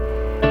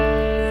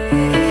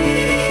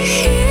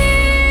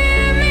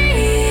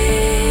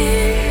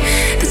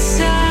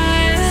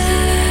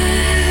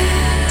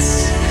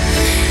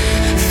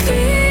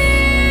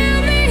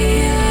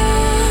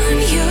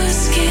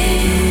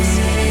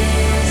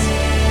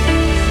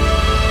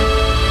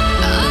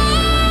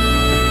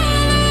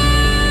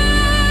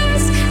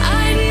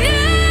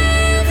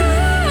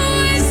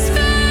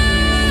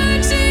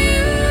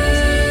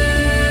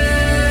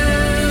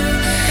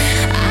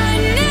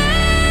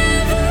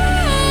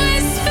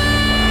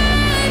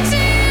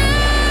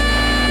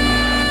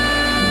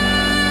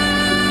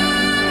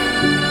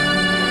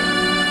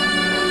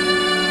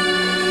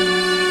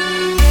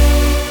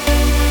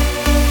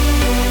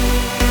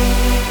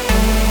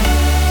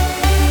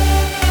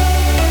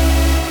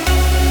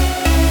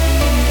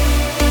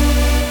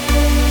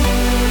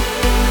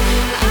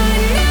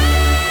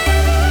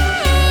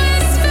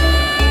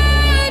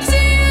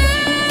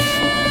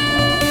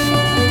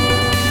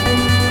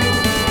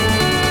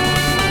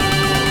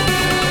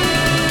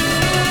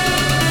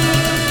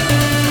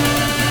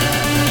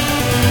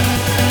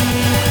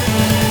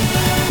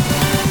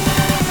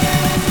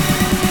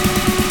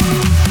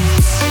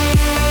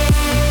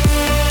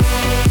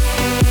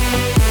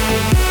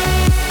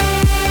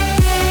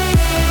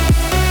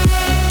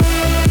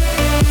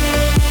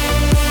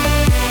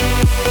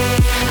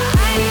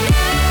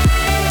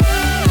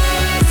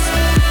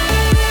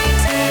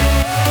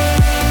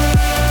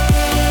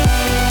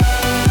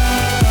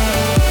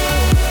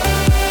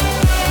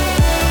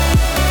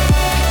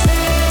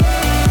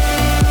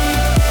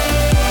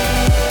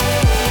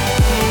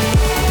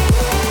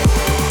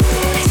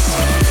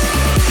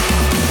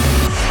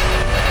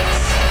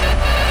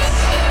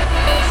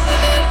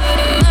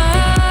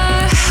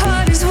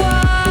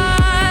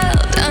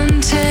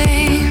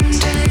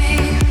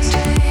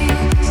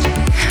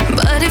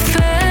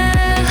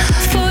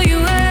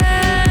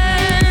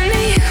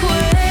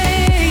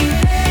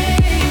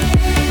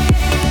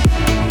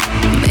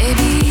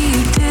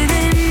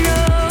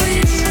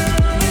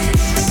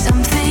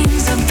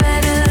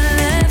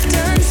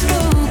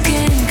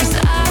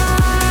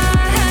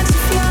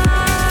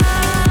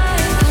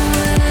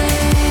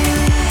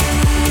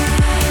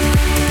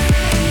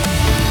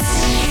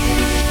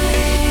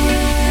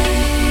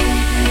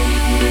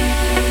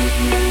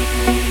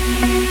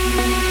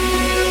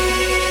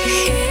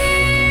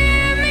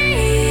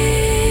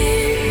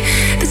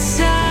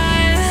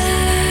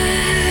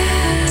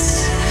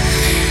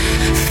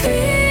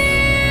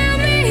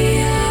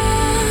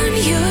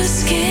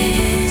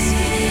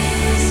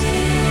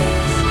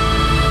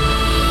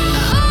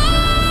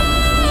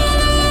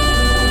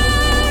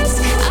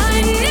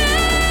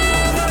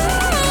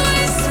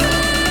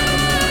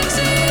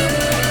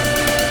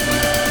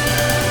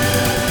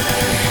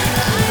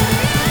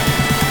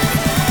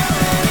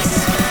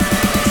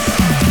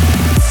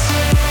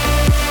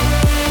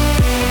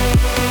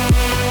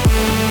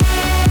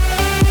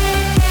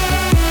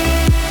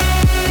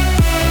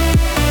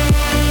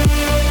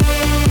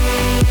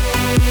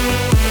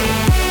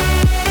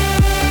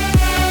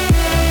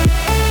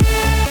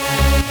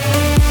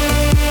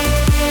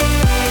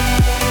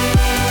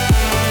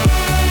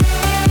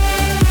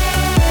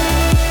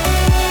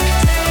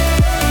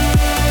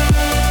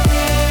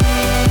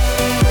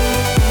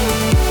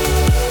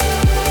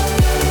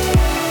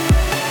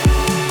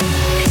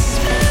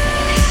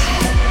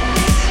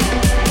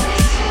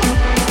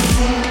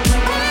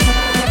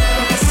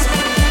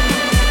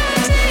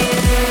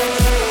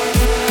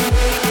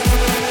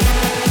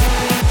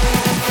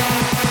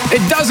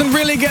 It doesn't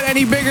really get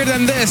any bigger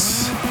than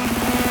this.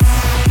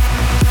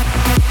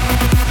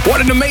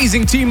 What an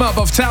amazing team up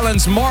of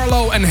talents,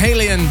 Marlo and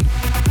Halion.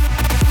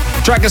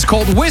 The track is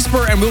called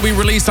Whisper and will be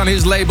released on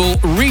his label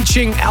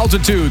Reaching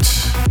Altitude.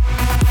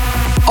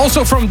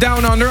 Also from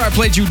Down Under, I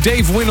played you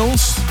Dave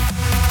Winnels.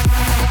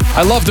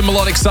 I love the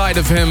melodic side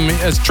of him.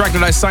 It's a track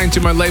that I signed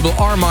to my label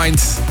Armind.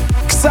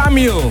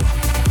 Xamiel.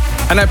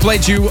 And I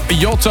played you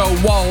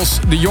Yotto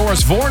Walls, the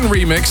Joris Voorn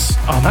remix.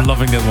 Oh, I'm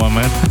loving that one,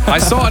 man. I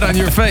saw it on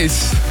your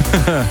face.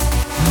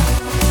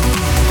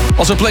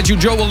 Also played you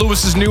Joel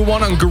Lewis's new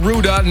one on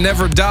Garuda,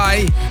 Never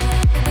Die.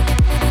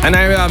 And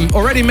I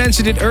already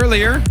mentioned it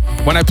earlier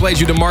when I played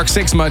you the Mark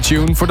Sixma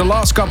tune. For the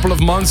last couple of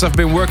months, I've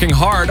been working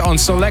hard on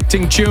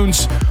selecting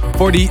tunes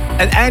for the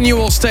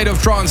annual State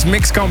of Trance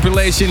mix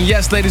compilation.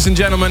 Yes, ladies and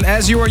gentlemen,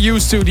 as you are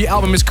used to, the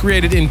album is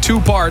created in 2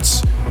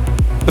 parts.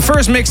 The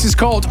first mix is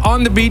called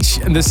On the Beach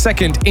and the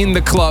second In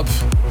the Club.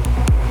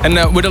 And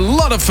with a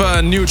lot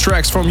of new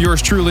tracks from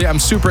yours truly, I'm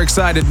super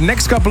excited.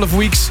 Next couple of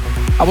weeks,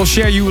 I will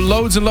share you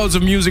loads and loads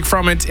of music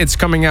from it. It's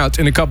coming out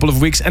in a couple of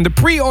weeks. And the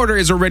pre-order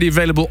is already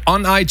available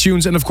on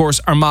iTunes and, of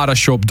course,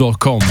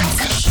 armadashop.com.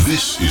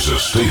 This is a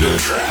State of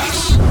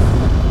Trance.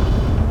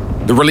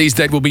 The release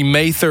date will be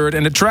May 3rd.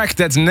 And the track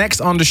that's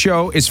next on the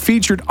show is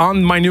featured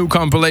on my new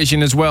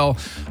compilation as well.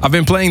 I've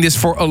been playing this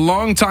for a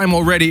long time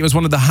already. It was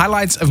one of the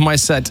highlights of my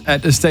set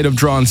at the State of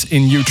Trance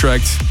in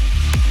Utrecht.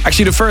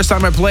 Actually, the first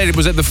time I played it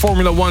was at the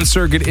Formula 1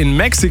 circuit in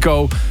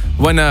Mexico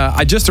when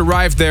I just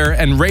arrived there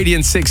and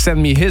Radiant 6 sent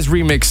me his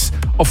remix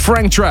of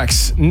Frank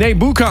Trax,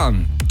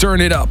 Nebukan, Turn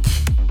It Up.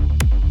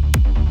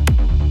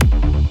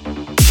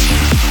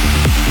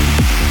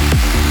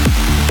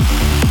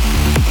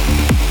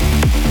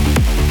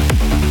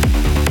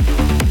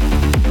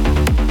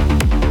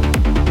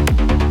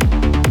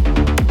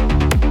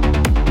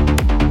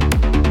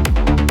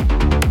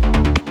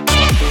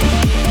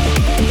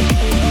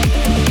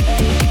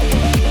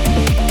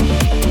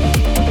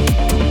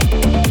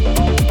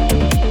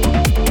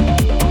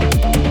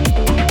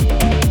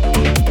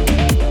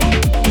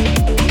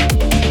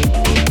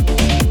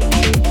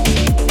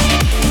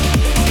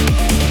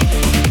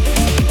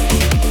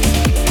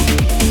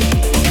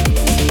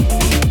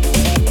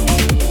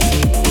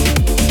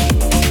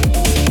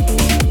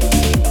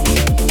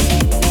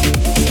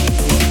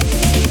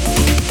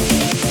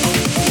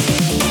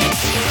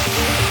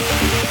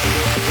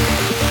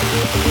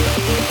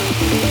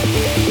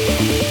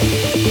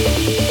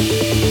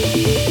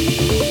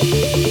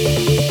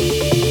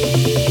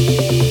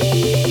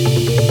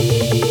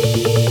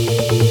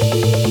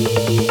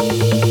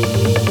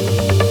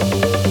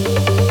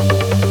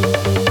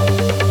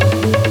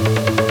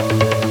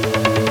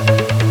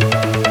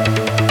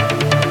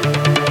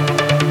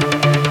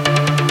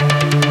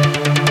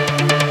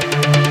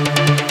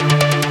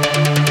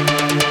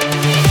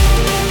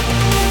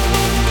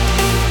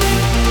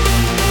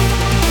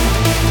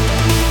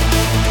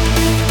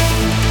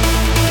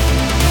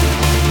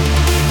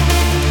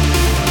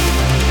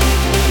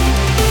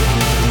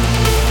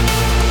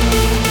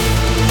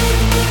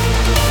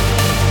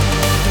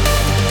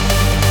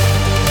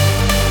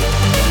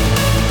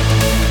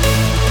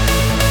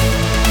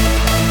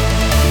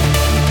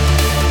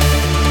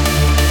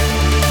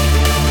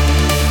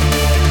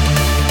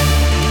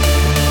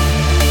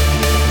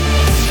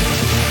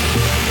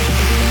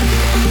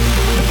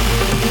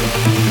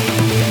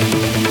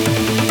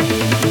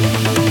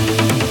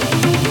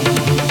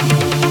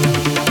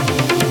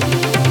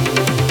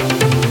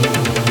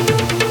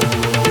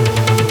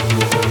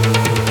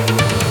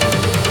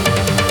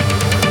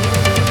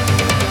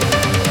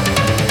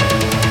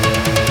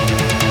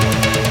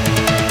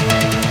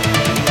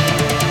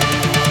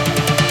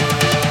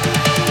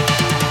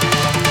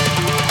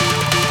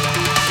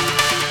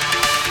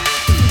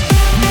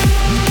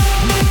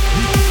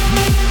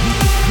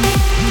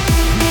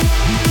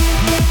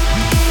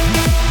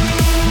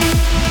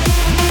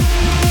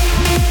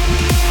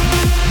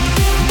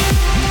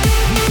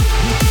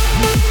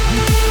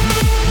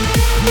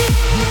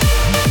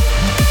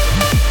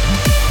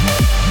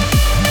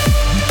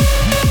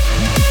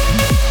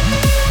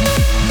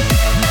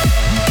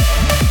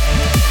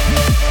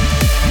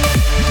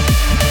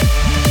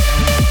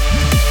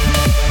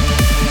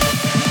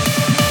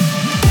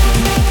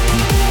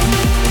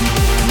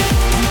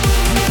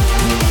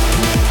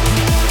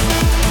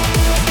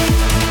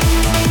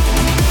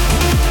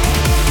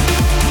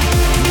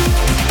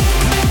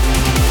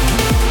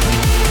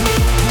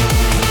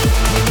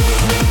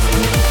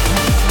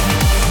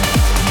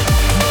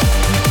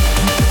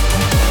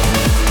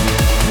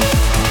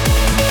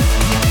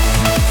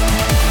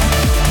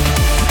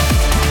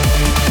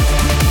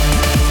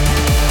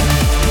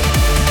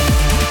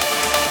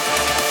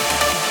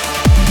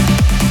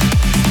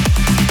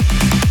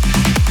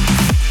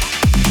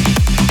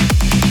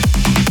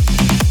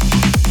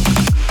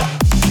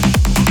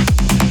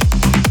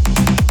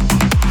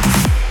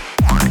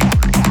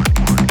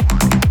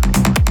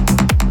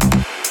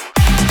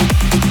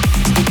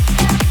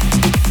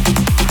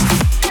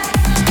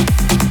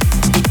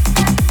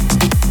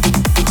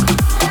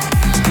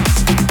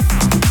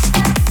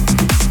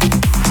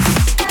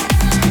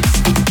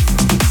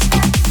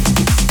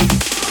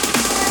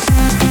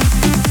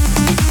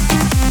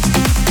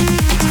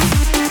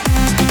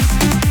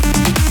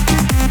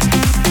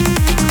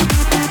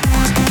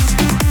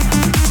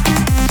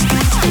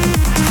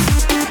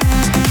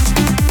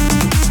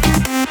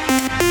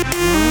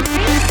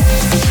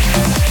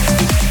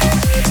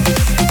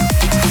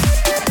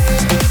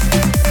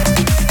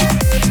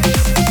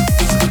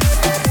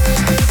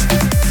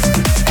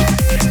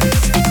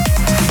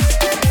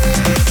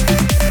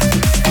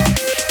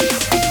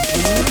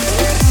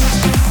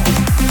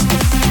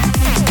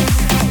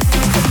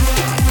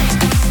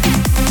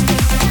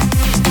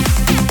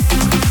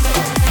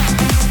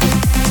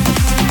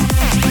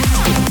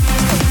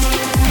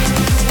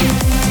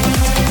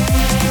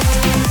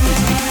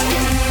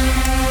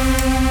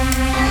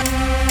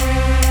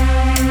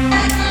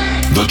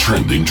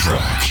 trending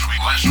track.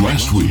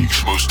 Last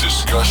week's most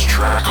discussed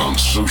track on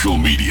social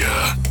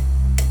media.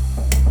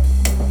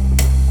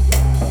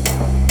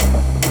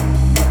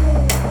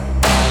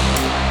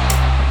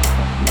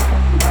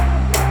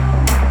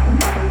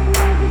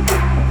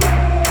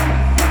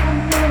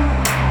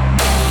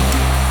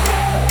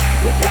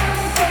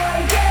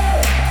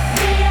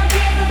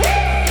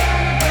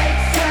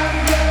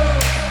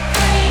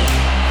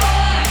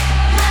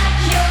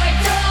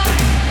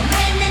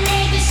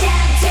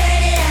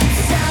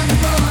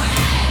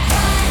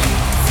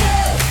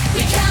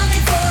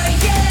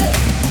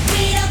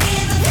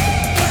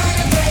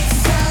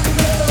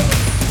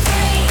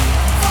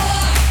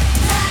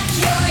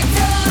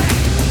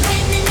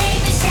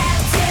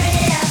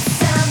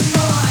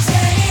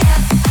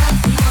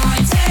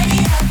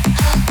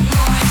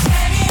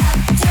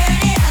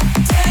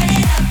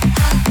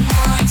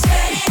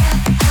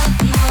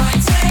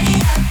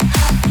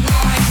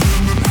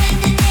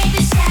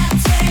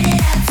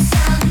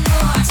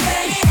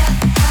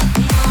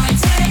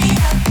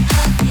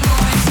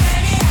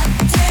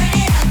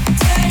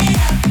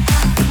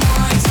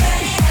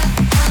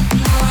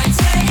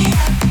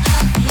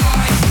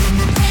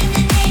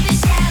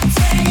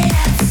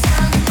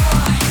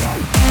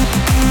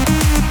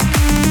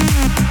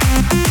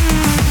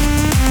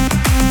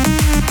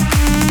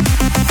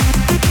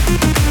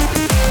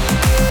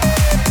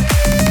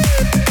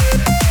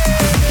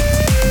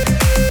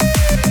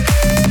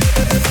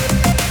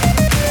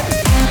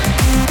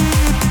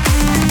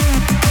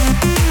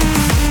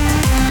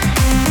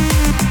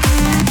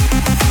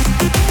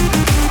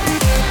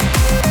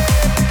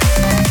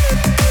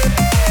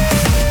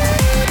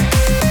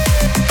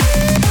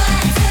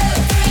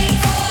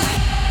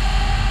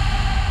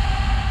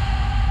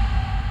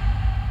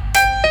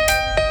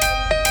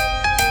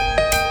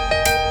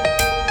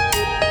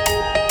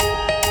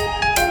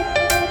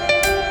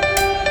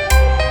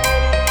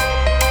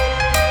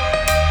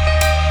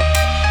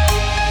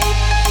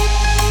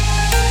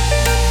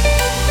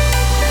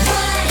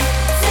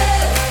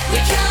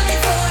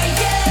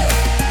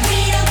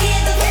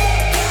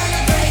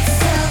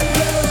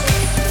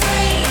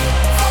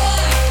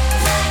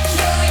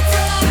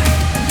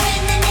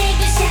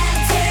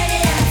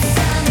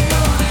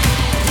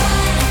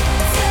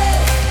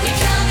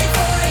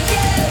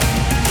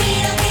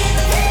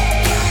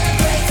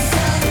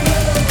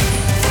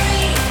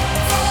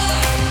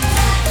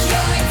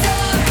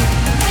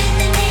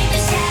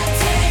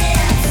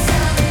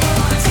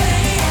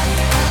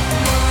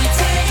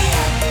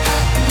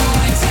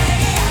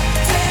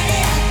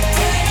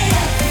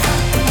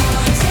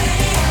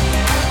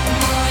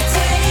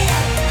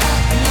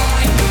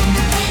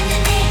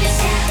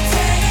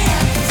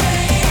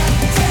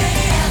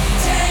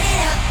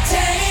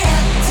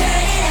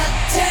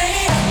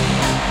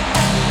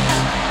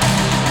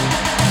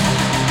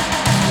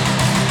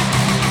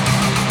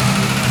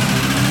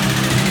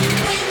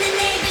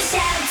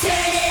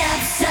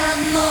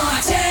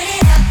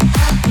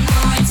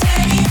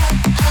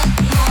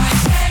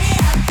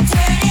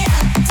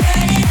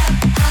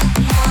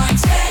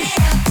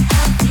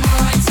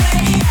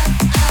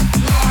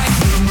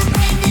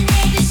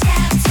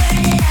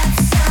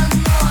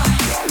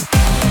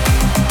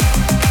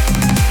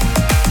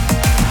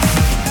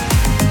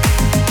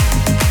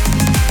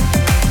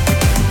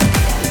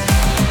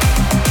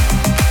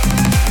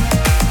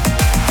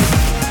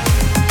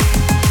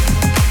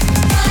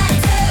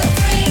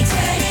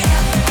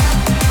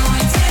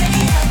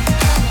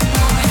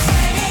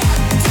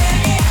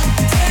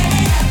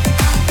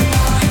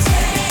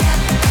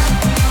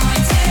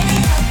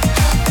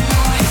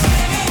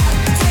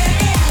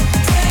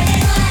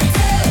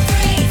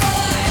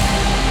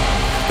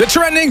 The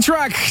trending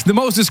track, the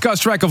most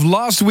discussed track of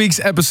last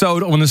week's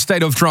episode on the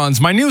State of Trance.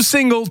 My new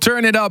single,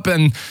 Turn It Up,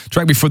 and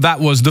track before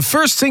that was the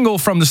first single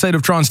from the State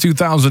of Trance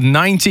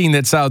 2019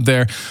 that's out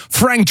there.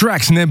 Frank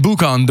Drax,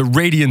 Nebuchadnezzar, the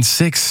Radiant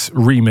 6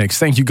 remix.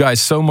 Thank you guys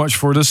so much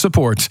for the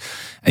support.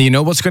 And you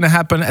know what's going to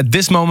happen at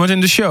this moment in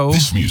the show?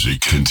 This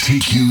music can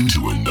take you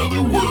to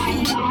another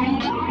world.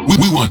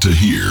 We want to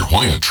hear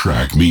why a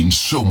track means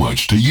so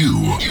much to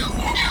you.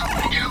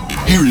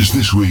 Here is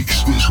this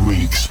week's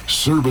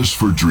Service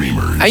for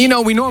Dreamers. And you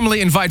know, we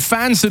normally invite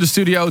fans to the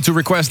studio to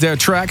request their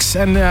tracks.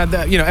 And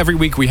every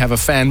week we have a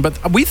fan.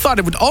 But we thought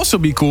it would also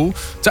be cool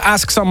to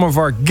ask some of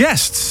our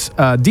guests,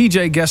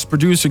 DJ guests,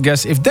 producer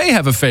guests, if they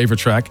have a favorite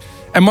track.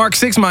 And Mark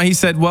Sixma, he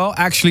said, well,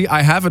 actually,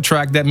 I have a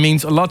track that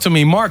means a lot to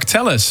me. Mark,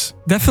 tell us.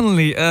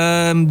 Definitely.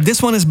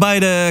 This one is by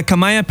the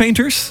Kamaya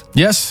Painters.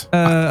 Yes.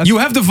 You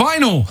have the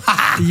vinyl.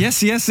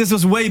 Yes. This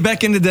was way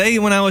back in the day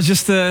when I was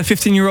just a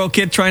 15-year-old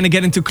kid trying to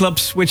get into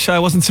clubs which I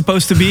wasn't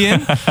supposed to be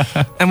in.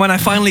 And when I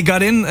finally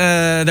got in,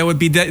 there would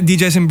be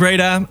DJs in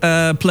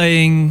Breda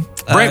playing...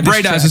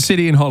 Breda is a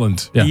city in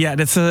Holland. Yeah,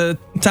 that's a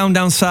town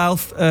down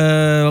south.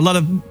 A lot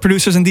of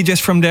producers and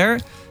DJs from there.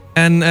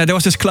 And there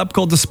was this club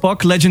called The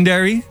Spock,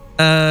 legendary.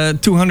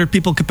 200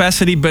 people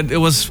capacity, but it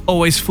was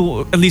always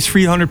full, at least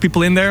 300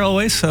 people in there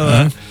always.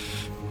 So,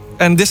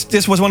 and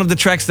this was one of the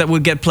tracks that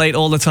would get played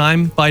all the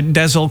time by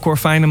Dazzle, Cor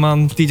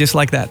Feineman, DJs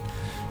like that.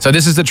 So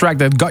this is the track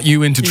that got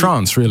you into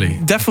trance, really.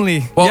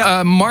 Definitely.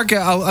 Well, Mark,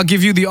 I'll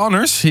give you the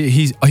honors.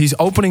 He's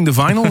opening the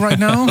vinyl right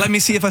now. Let me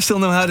see if I still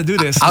know how to do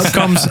this. Out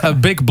comes a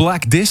big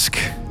black disc,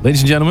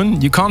 ladies and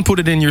gentlemen. You can't put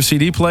it in your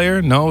CD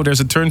player. No, there's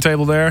a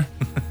turntable there.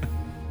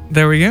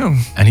 There we go.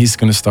 And he's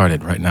going to start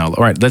it right now.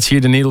 All right, let's hear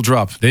the needle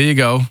drop. There you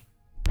go.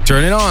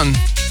 Turn it on.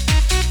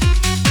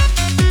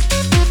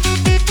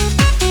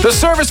 The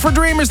service for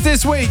dreamers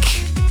this week.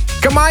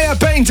 Kamaya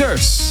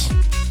Painters.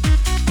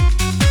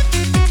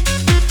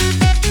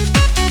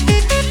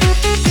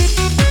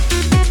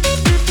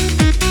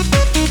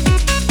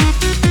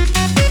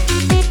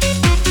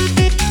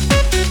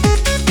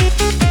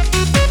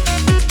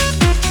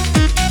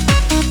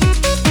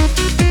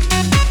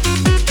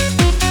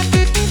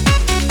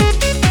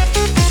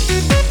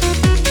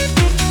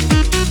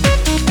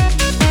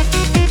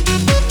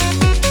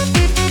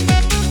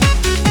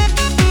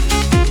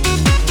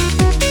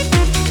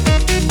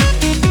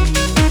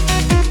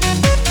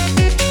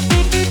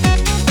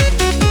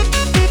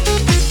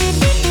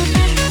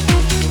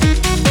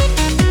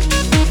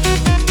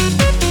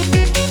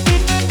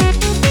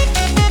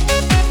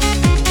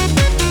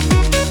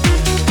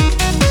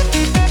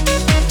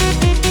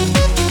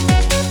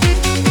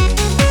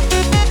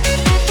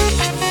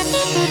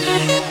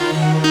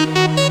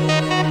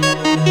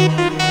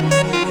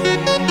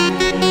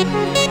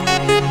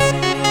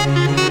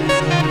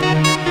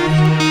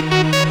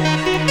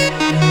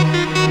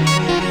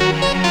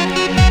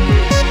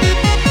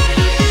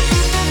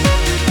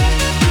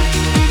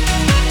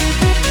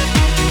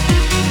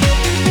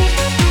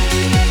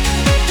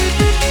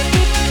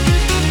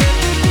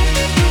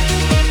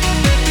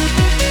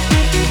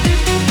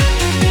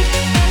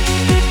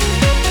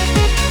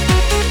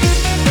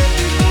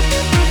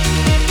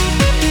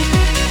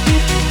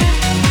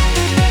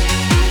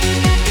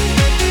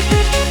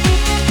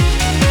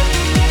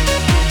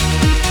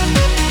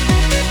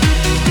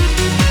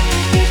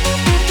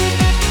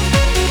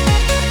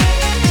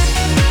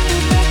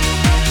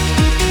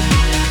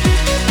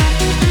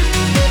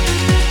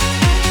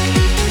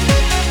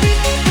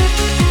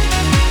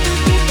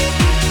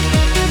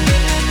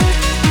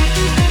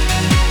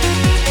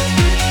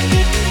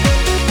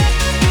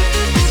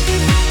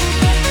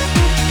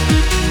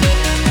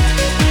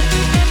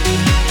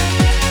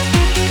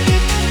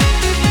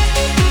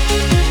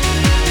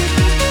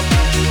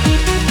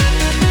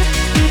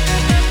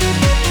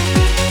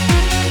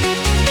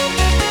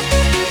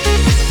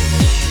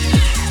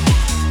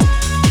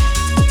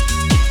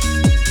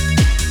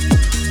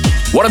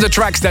 One of the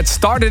tracks that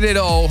started it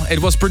all. It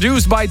was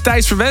produced by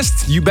Thijs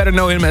Verwest. You better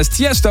know him as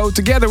Tiesto,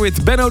 together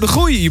with Benno de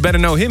Goeie. You better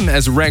know him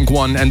as Rank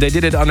One. And they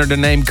did it under the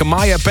name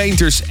Kamaya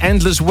Painters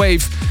Endless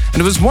Wave.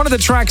 And it was one of the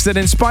tracks that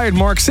inspired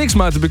Mark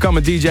Sixma to become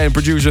a DJ and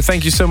producer.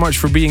 Thank you so much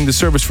for being the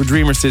service for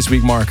dreamers this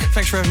week, Mark.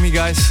 Thanks for having me,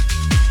 guys.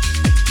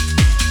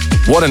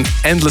 What an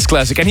endless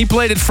classic. And he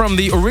played it from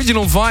the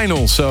original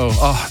vinyl. So,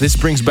 this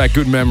brings back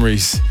good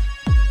memories.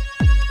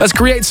 Let's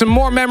create some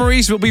more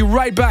memories. We'll be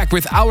right back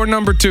with hour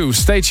number 2.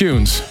 Stay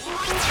tuned.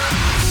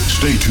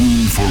 Stay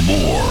tuned for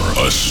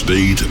more A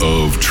State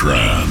of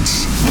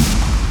Trance.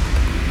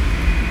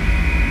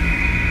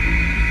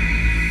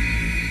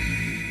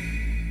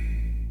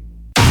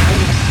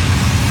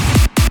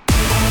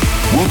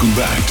 Welcome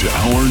back to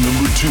hour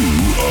number 2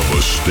 of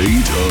A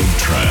State of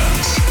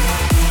Trance.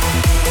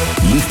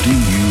 Lifting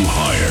you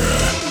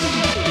higher.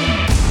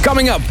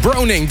 Coming up,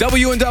 Broning,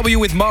 W&W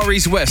with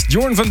Maurice West,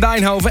 Jorn van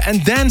Dijnhoven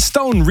and Dan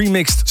Stone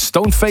remixed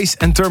Stoneface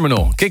and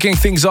Terminal. Kicking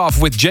things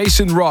off with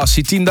Jason Ross.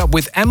 He teamed up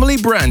with Emily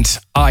Brandt,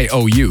 I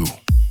Owe You.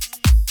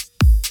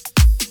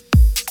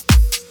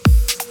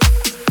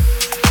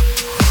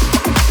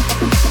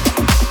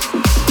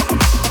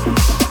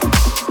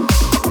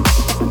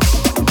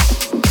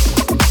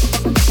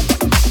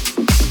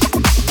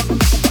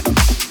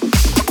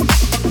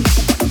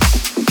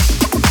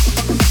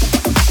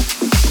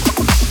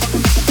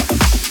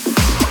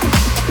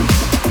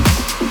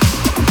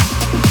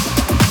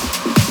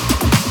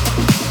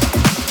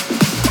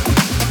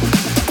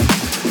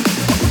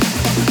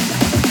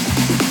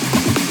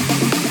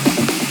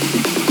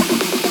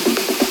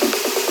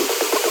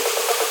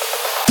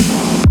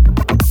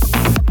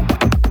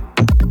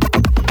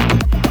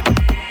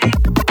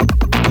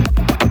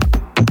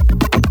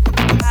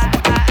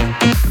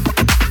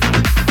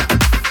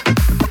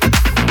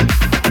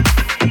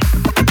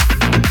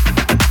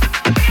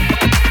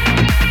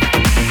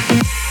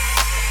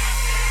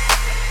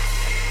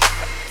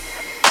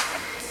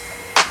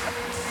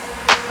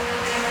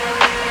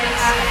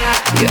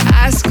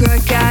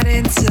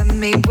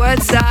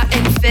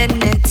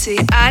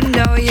 I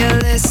know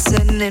you're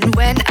listening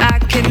when I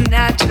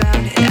cannot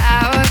drown it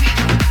out.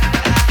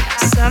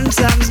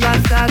 Sometimes my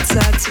thoughts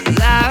are too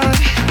loud.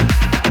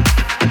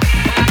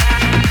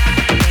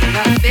 When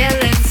I'm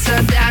feeling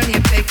so down,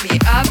 you pick me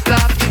up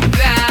off the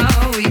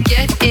ground. We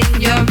get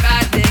in your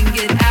ride and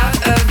get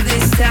out of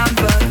this town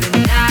for the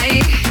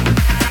night.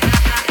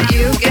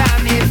 You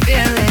got me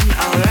feeling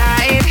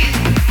alright.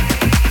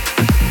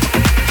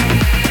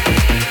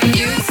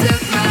 You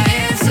took my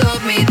hand,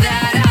 told me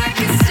that I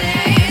could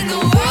stay. The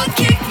world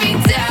kicked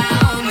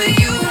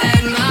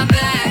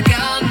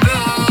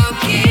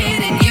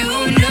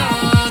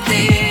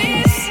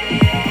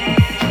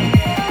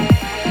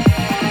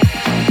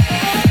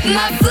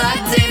Not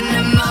flooding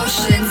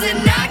emotions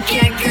and I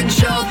can't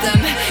control them.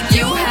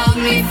 You held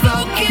me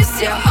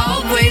focused, you're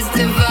always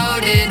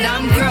devoted.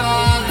 I'm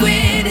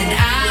growing and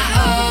I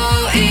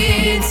owe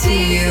it to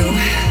you.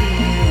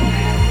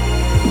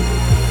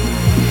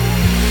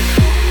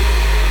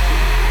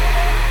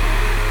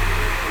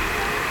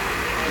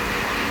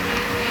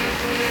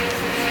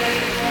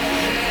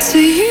 To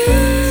you,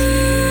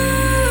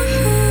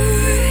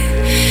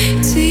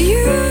 to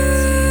you,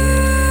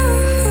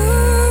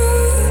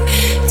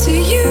 to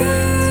you,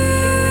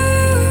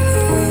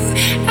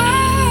 I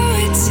owe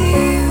it to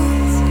you.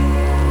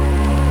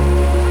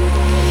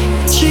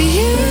 To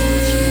you,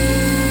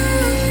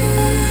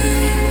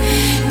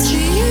 to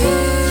you,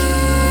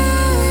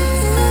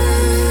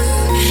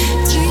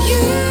 to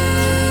you,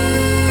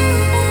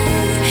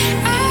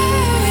 I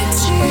owe it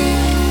to you.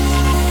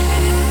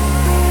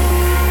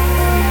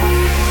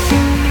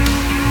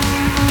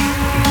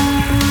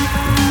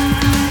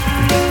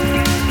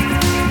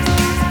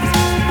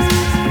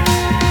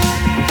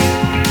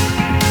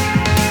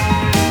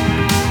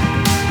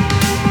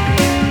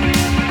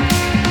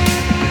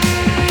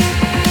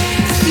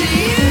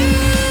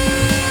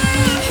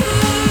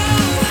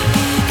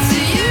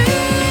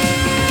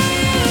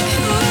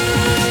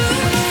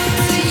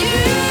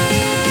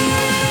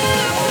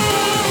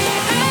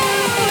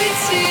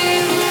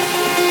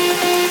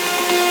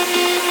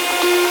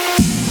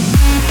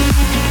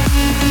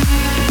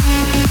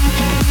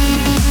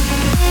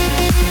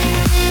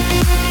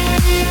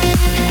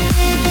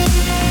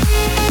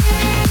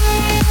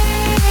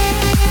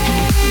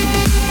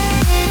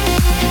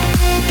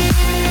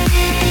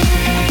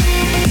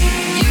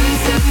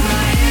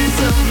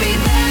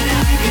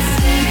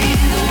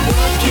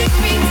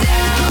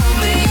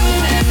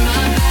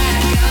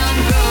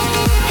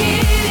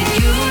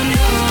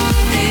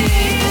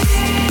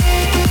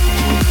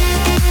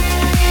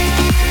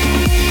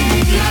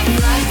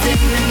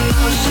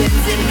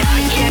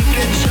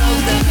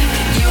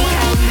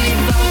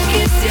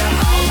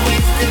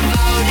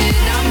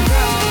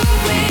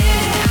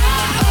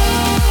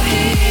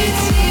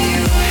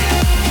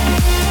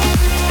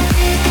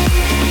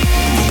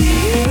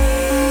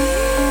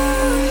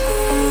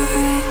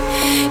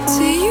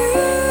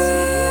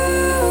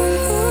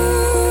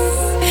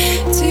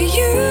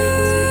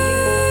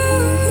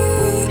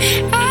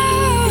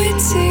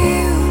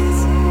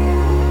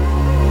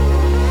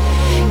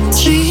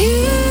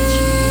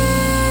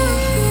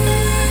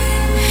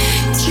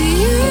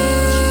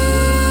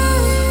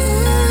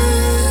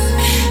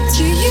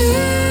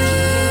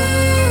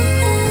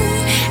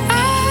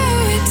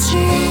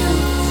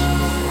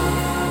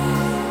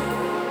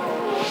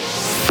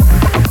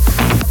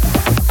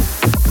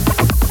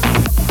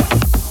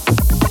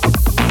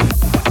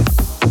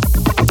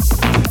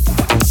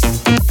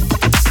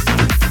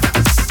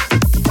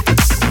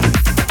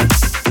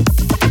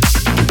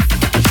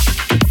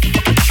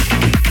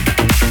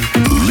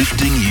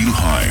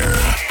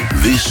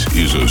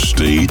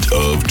 State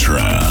of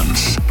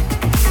Trance.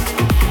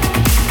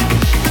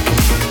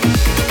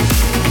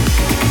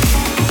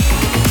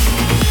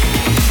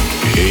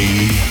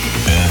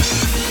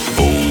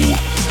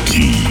 ASOT,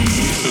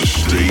 the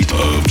State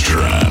of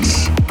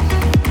Trance.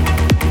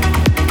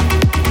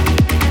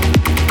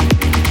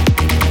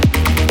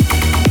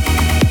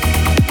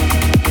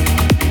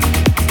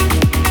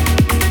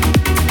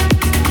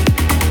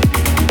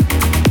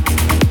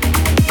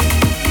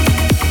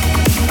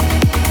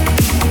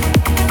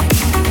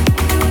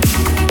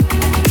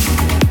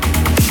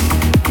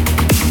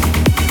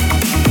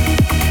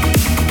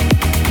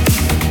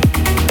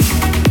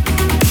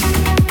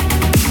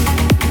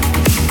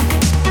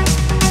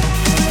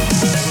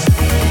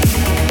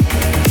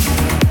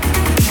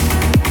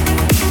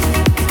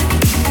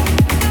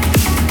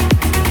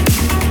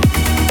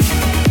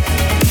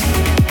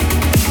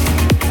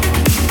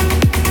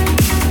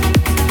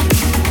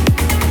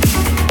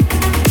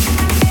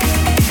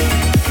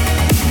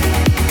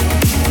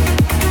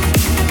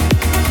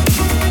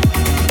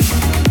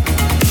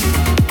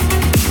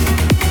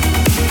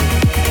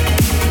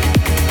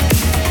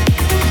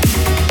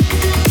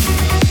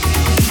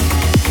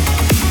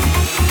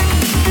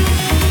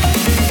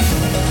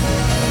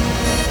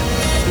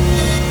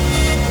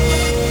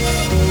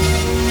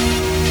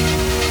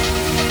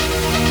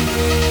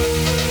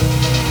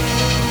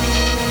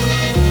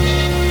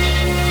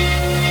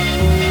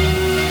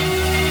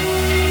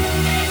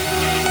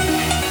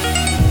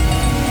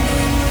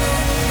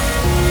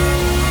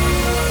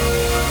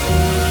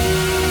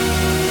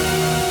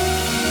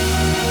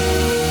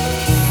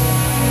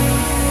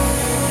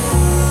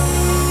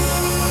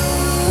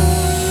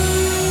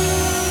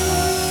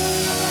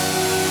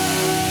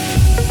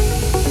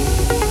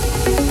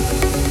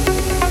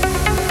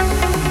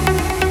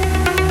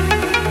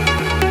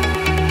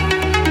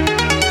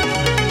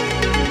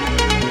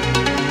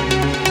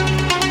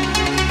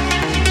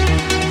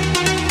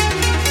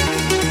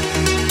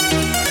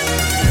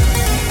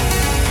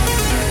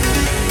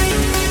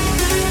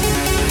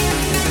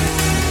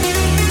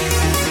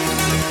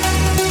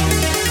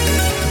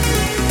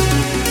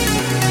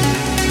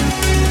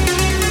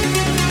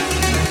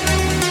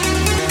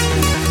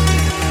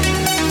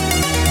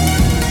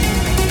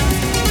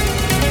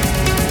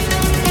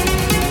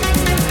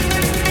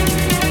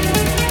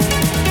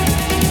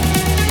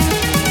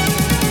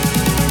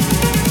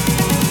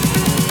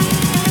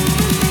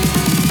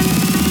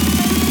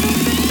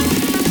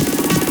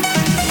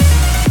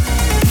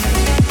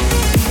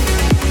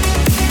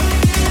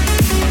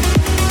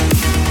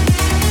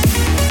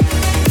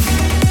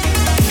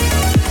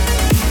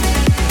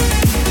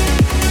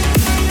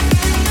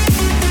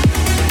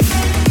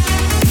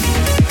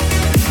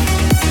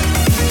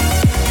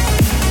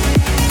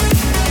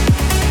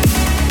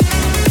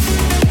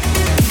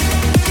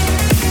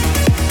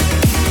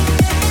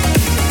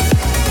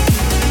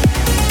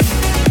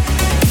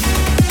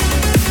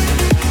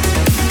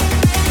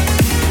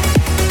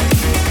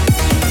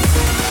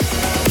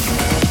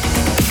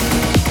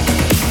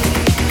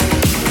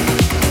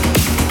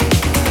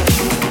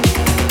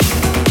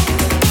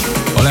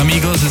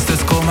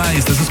 Roma y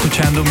estás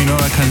escuchando mi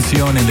nueva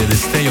canción en el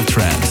State of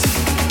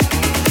Trance.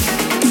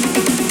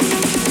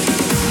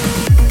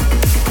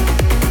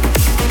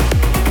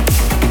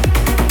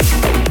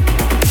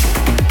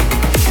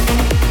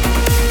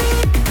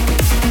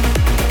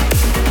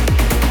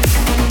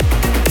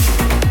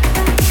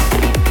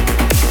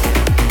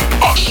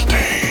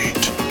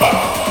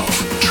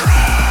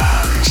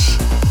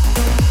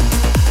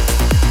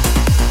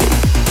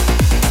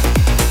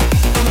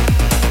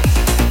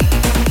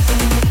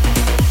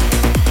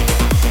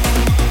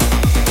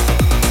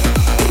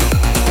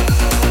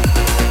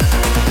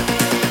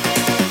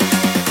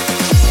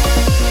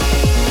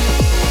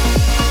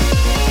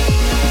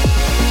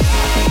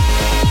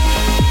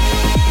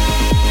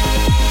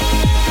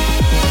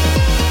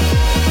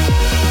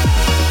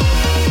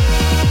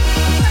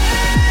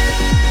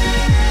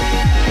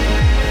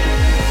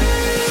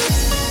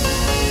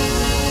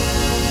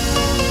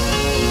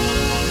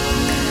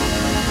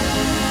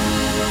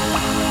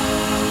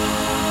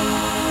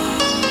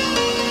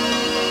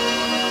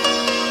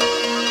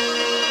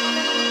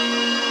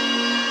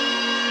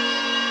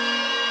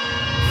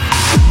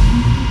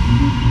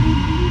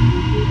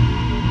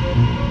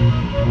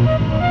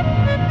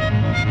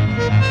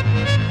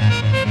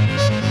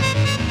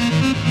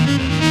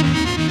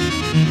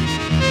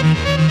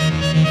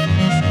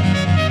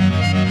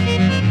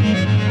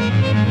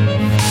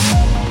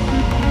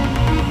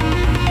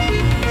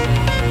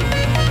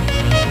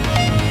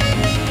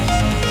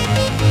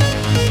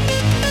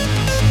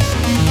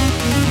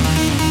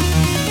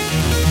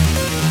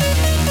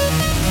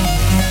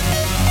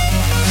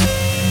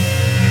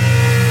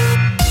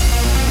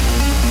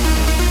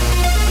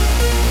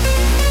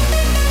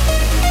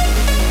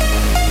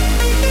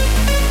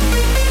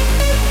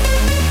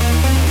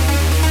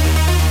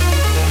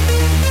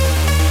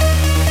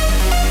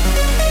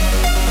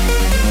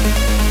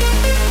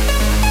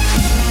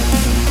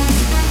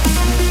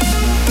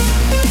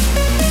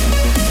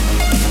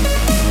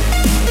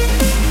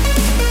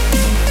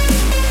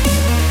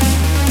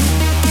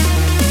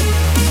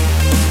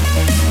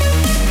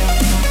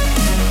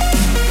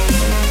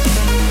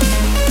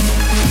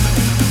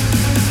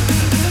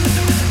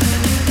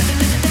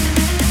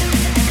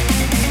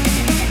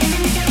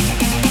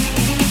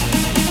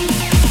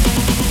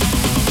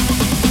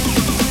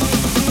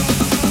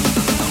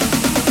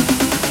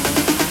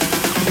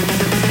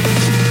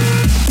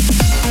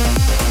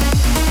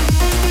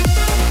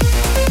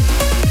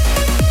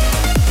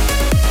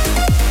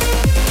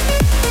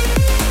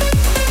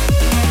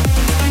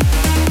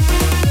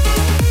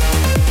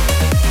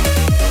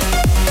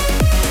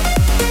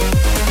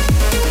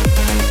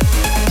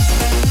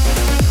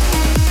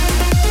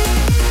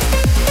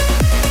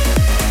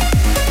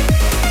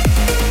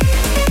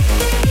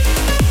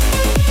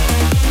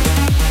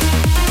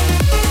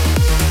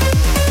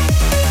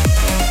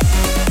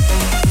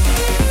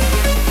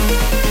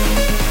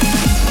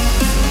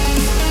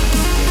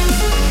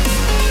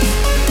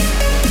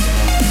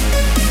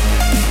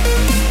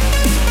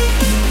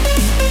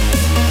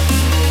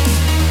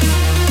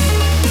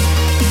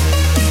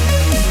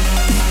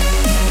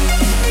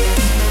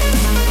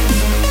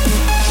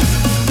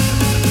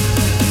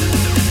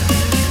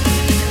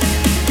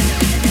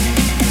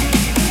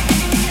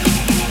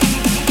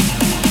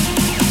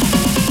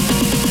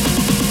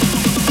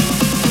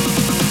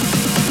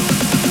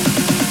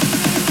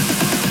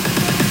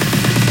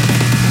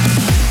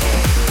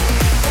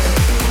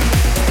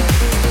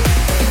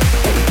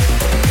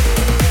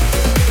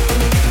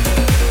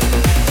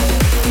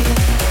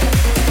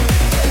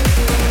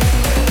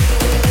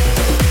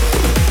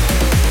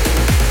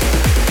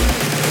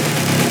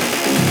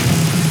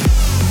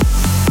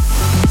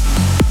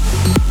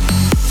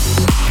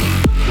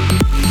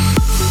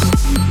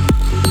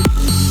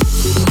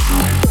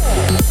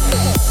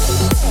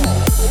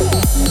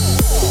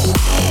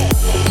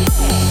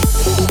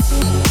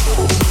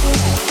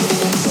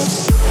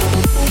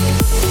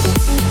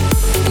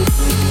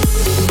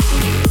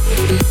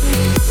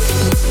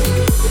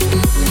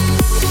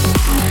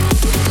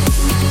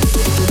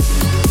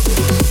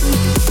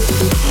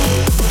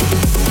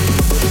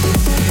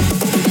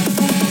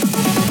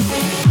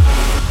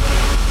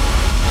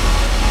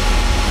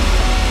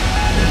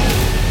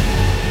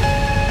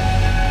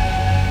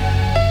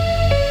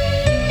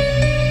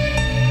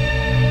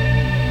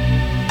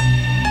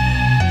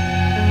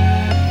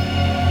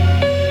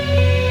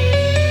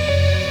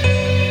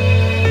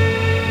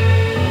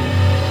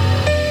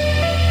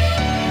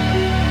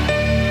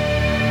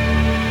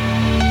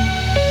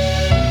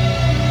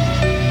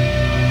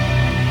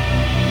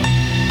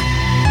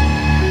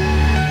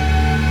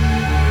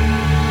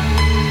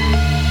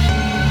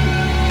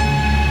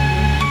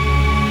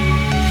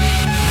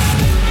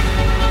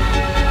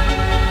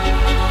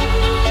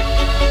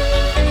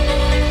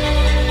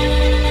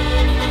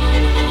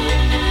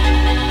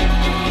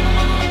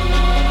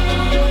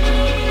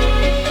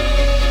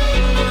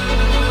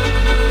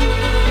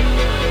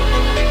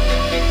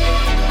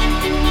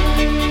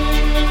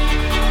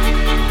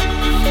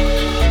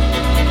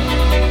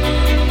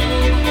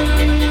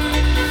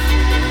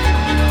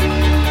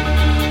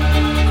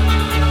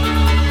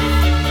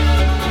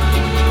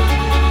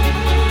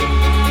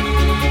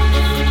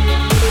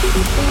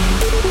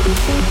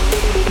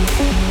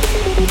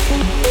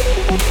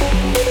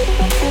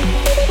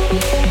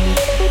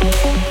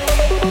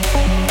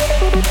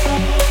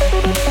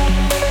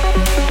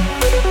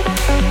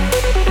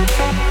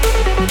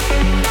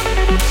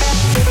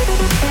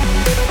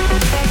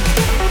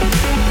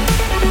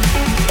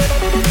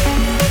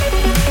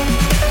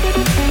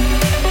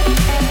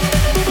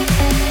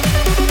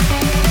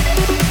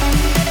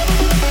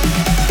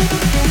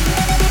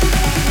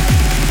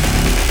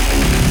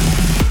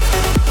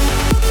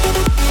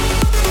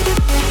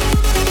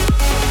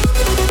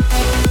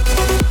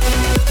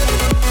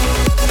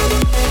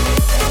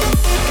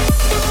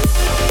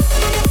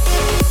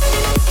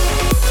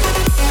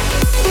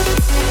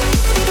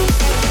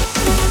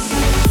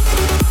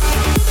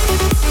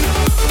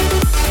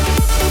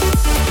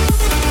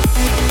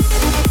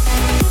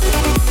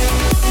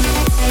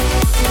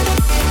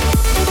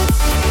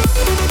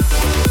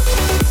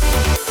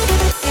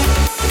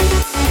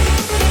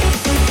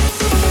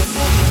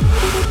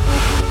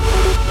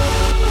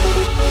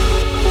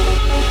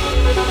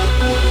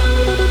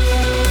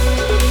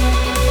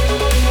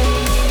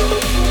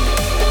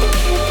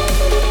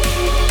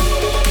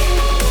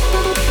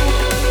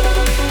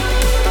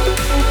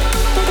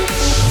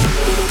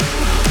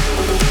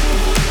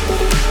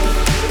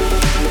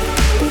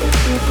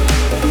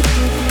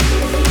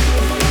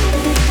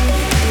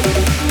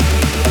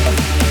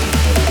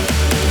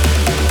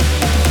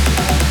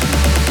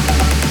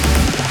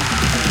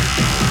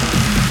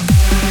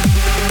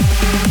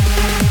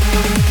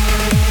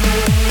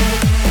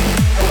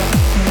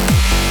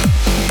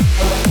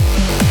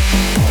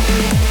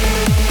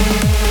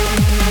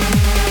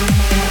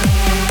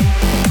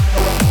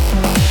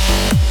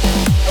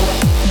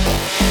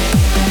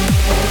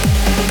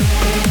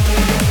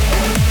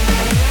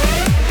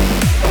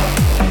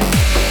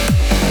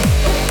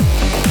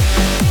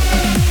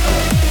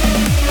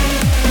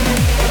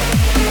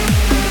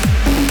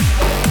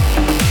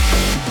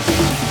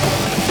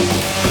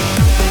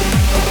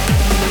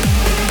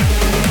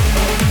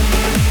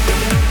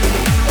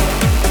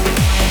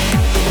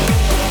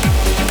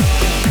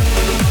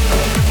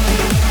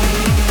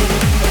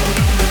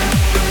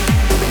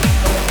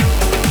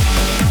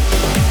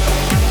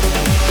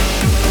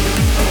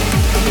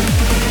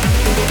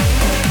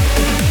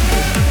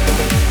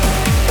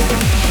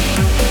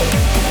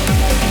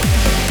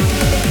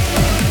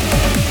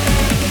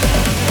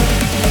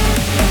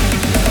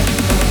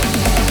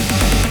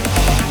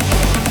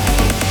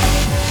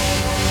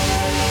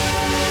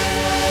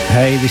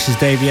 Hey, this is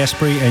Davey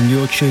Asprey, and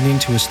you're tuned in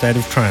to A State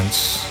of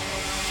Trance.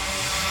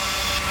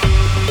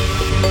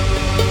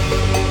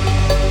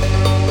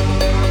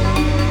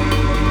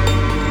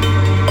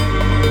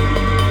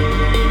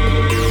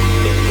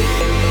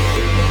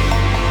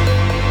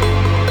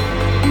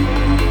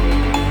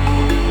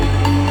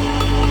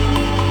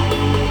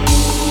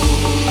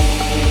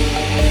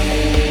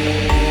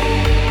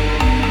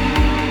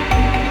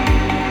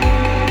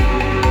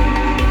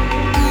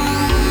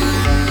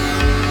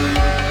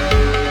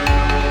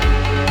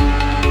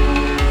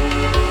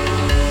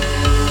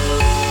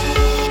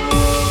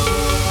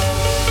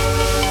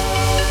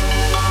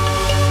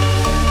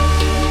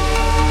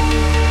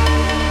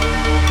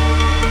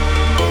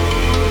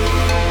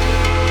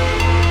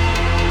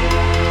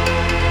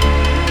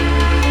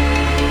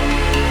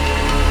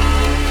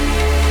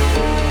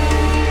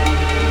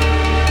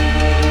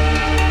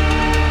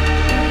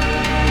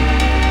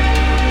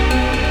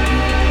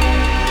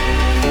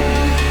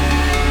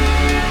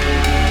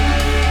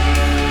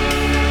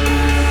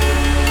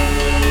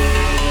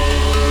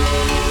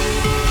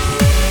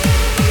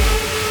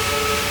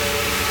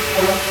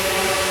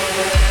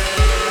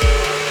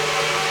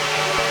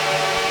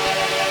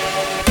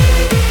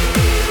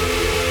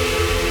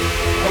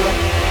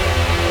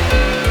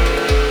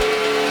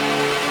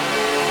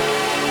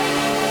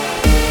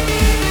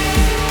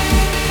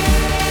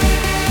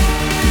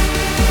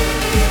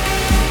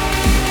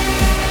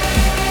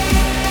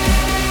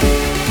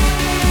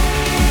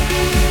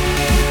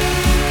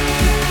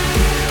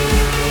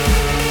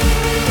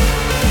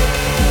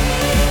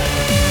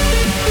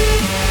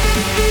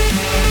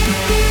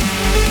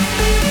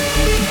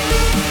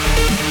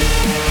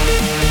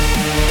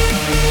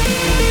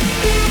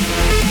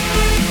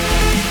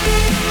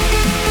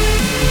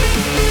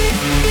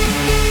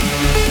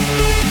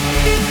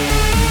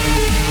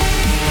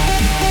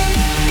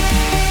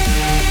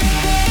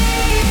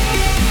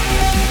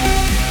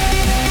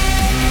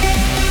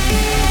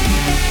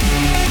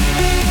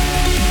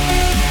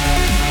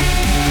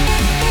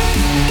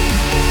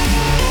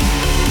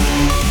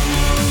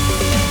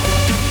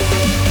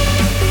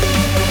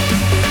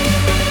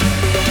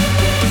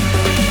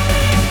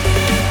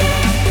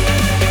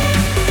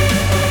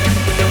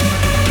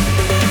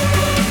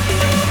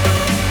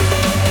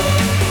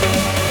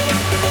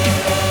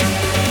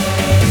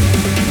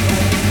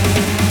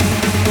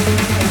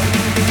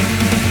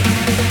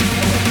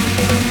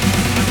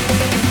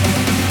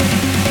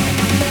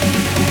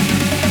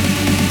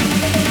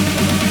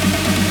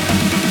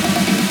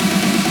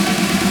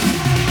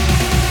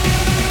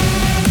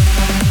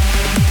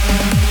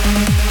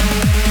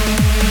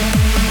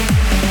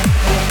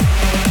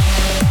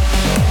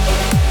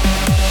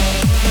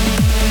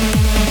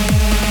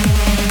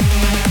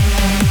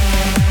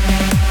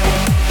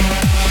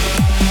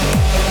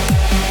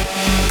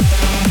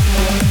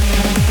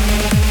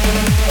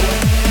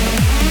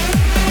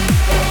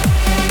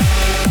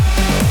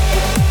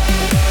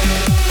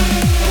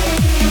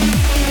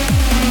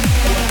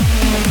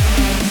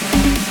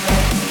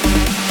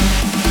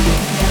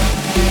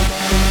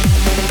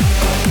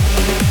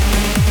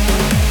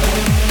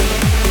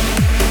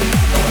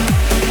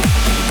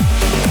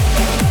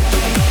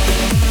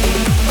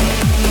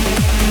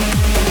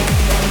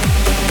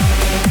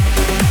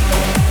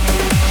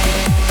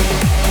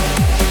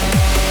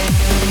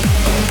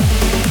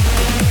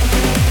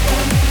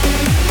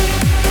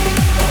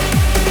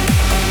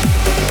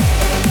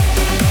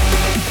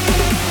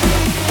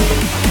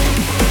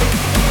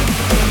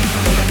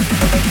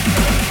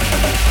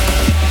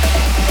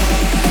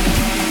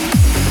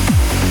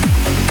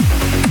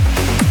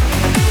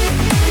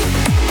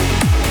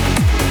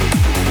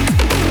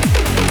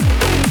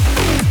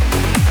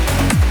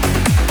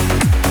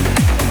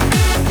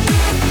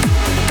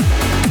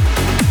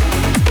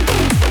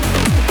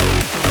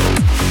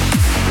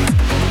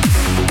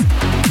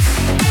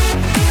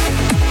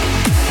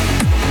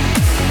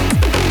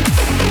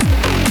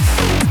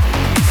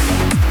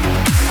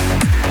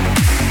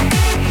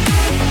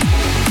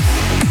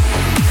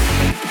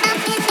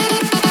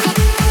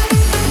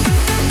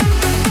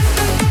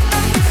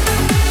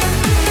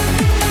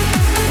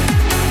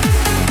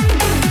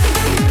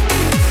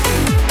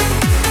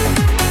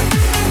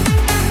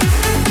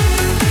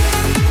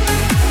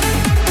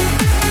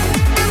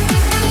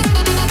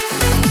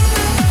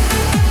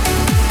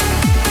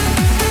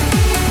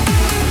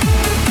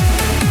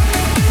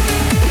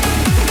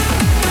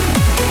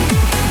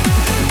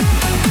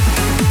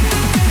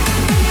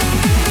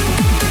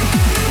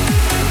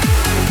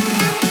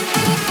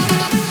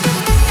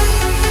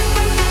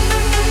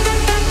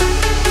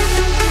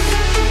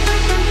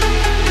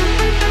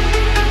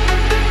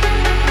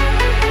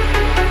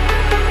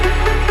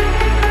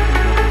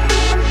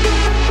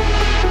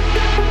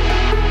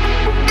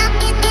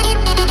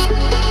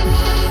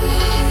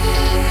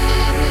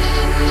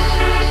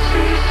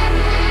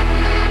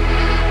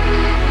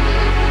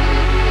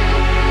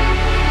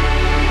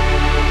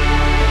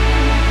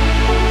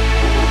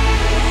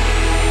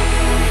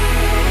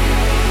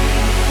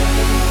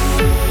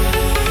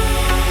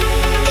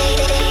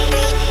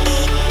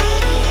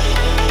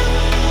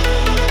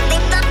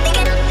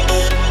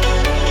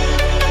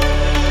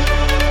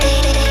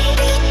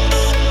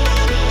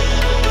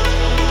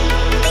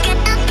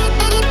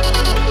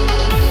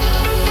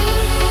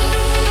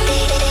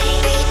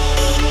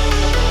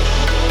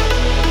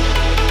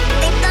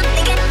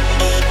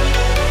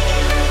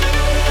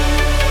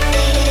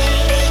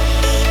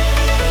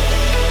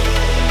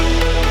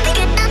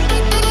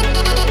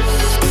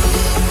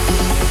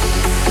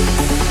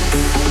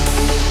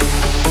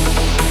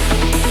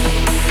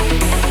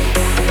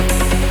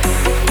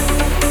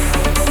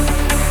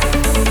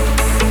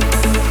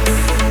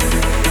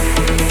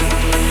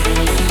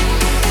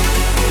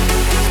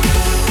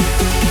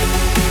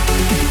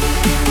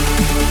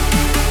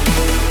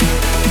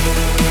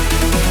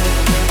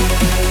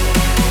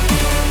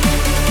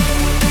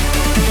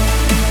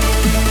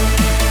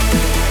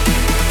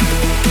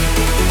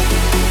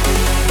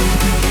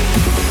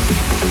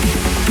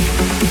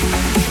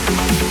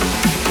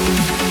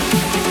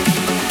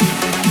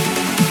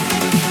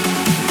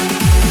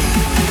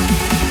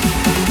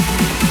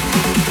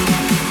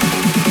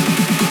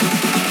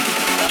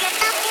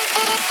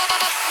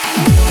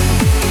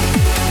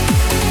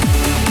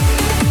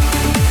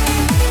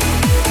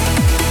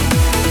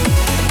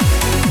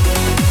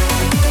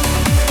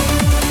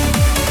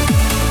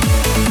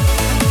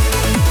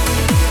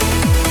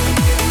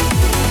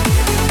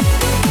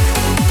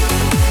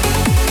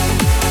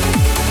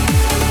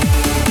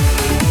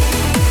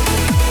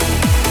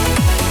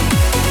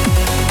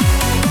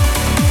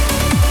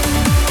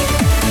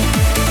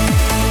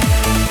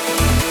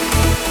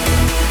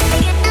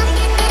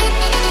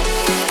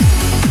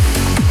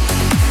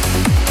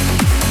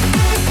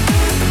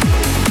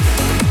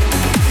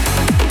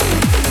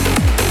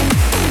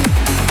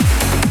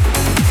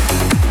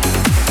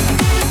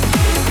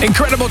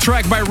 Incredible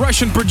track by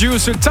Russian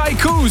producer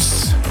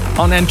Tykoos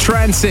on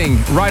Entrancing,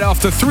 right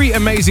after 3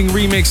 amazing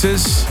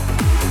remixes.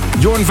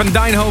 Jorn van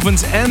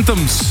Dijnhoven's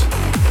Anthems,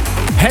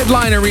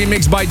 Headliner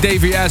remix by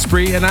Davey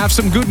Asprey. And I have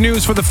some good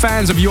news for the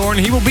fans of Jorn.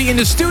 He will be in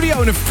the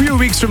studio in a few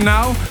weeks from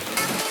now.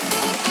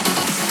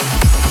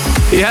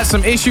 He has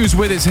some issues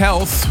with his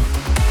health.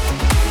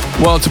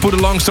 Well, to put a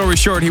long story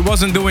short, he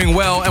wasn't doing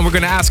well, and we're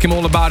going to ask him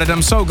all about it.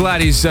 I'm so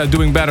glad he's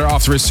doing better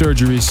after his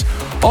surgeries.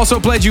 Also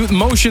played you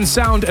Motion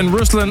Sound and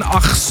Ruslan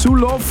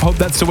Akhsulov, hope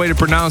that's the way to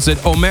pronounce it,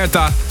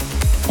 Omerta,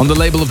 on the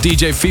label of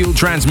DJ Field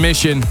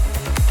Transmission.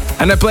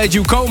 And I played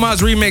you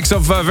Coma's remix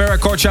of Vera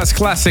Korcha's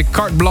classic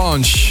Carte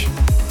Blanche.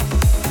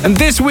 And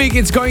this week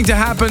it's going to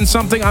happen,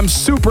 something I'm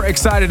super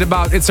excited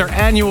about. It's our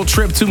annual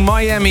trip to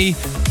Miami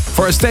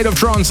for a State of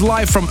Trance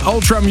live from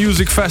Ultra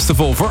Music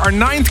Festival for our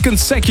 9th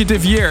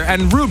consecutive year.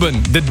 And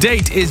Ruben, the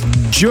date is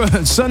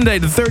Sunday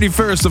the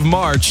 31st of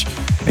March,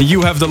 and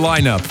you have the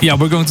lineup. Yeah,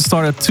 we're going to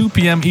start at 2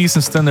 p.m.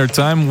 Eastern Standard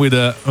Time with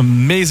an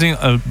amazing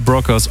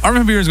broadcast.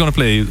 Armin van Buuren is going to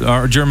play,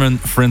 our German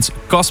friends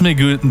Cosmic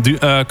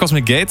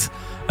Gate.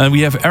 And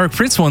we have Eric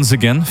Prydz once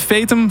again,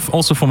 Fatum,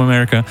 also from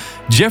America,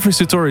 Jeffrey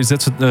Sutoris,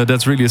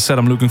 that's really a set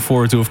I'm looking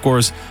forward to, of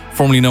course,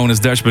 formerly known as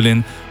Dash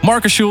Berlin.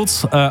 Marcus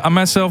Schultz, and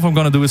myself, I'm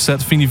going to do a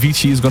set. Vini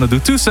Vici is going to do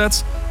 2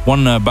 sets,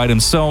 one by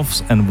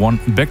themselves and one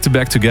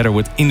back-to-back together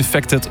with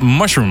Infected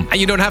Mushroom. And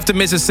you don't have to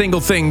miss a single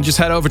thing, just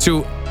head over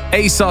to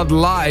ASOD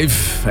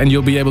Live and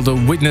you'll be able to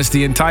witness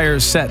the entire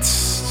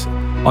sets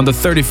on the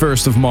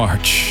 31st of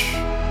March.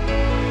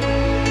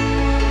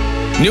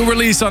 New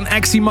release on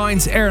Axie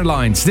Minds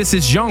Airlines. This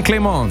is Jean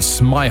Clément's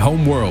My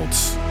Home World.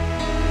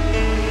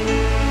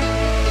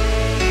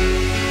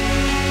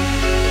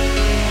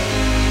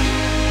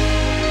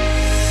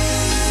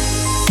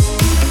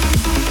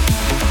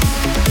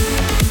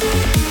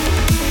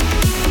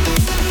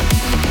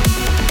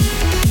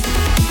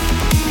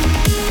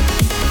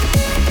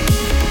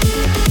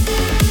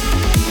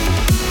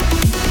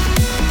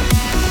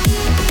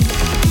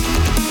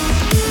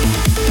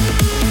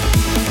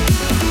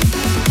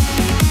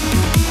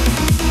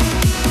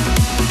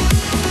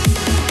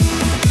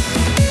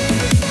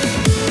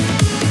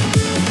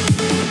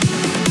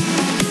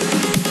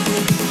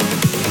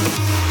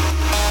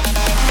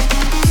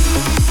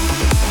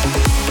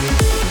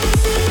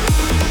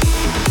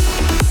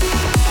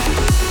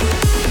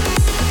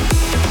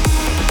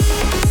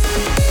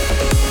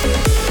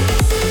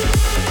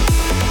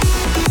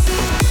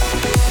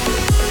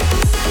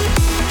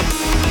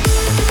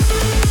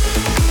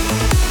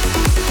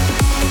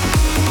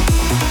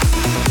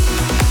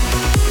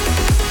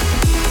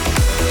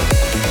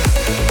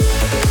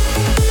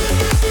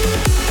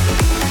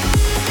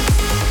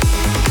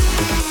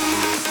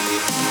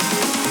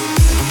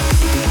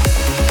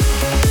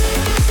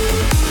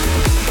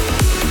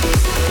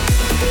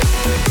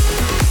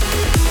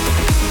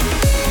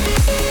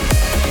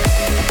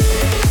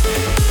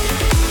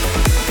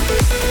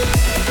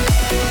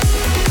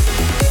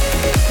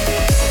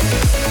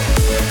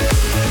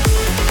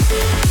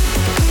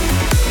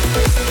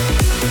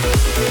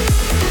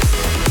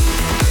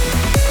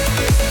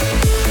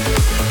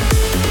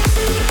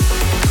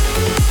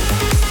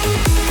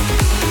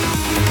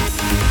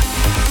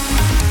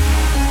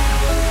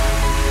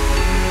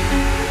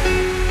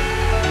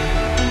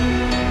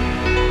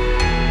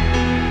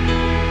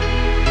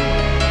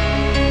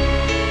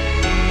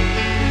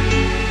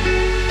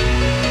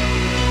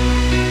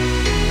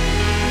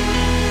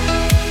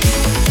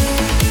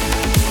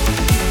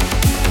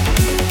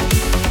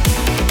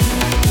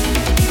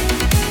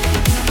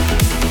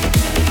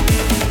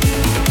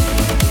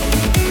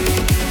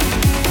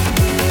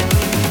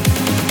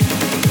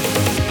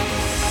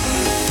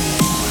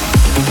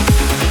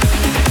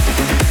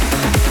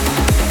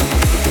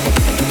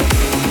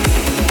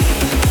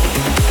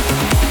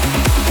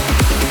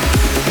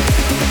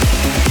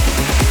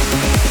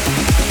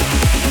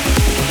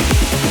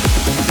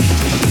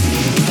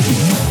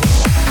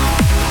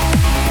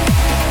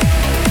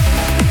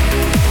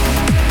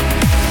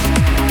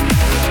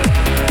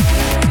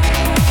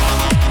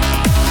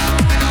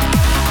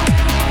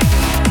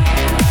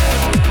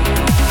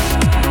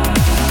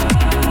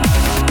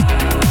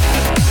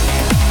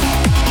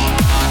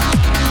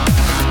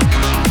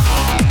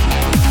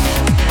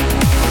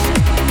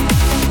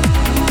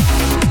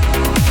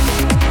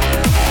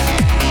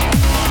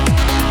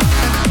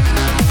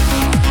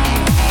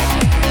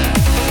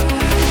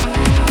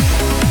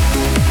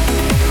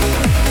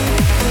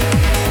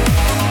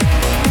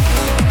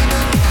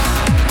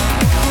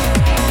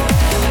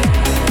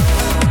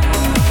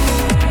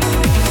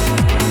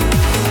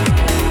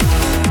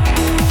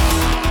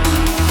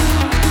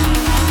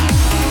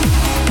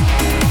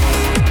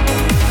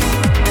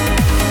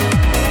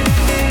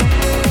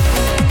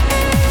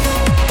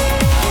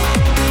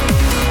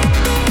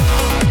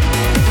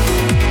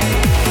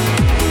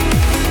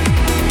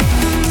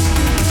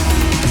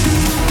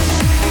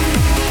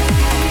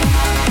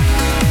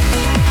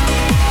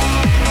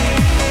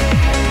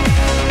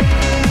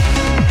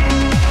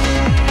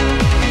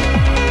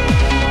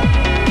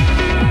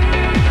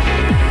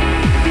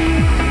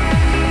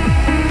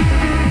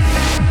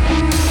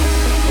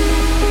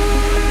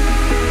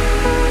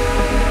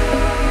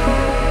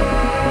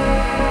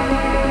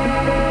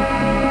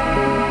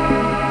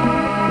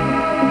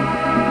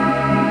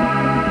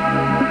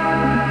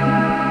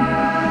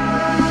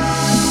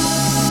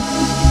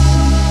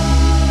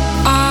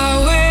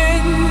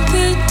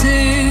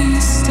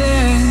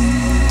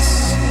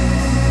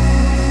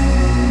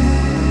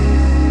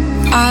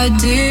 I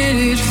did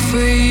it for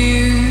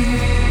you.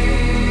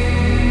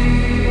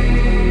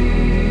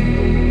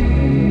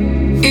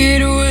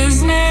 It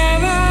was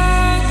never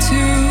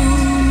too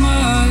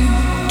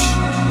much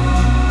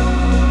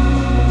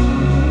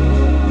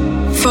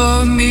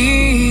for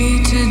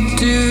me to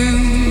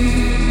do.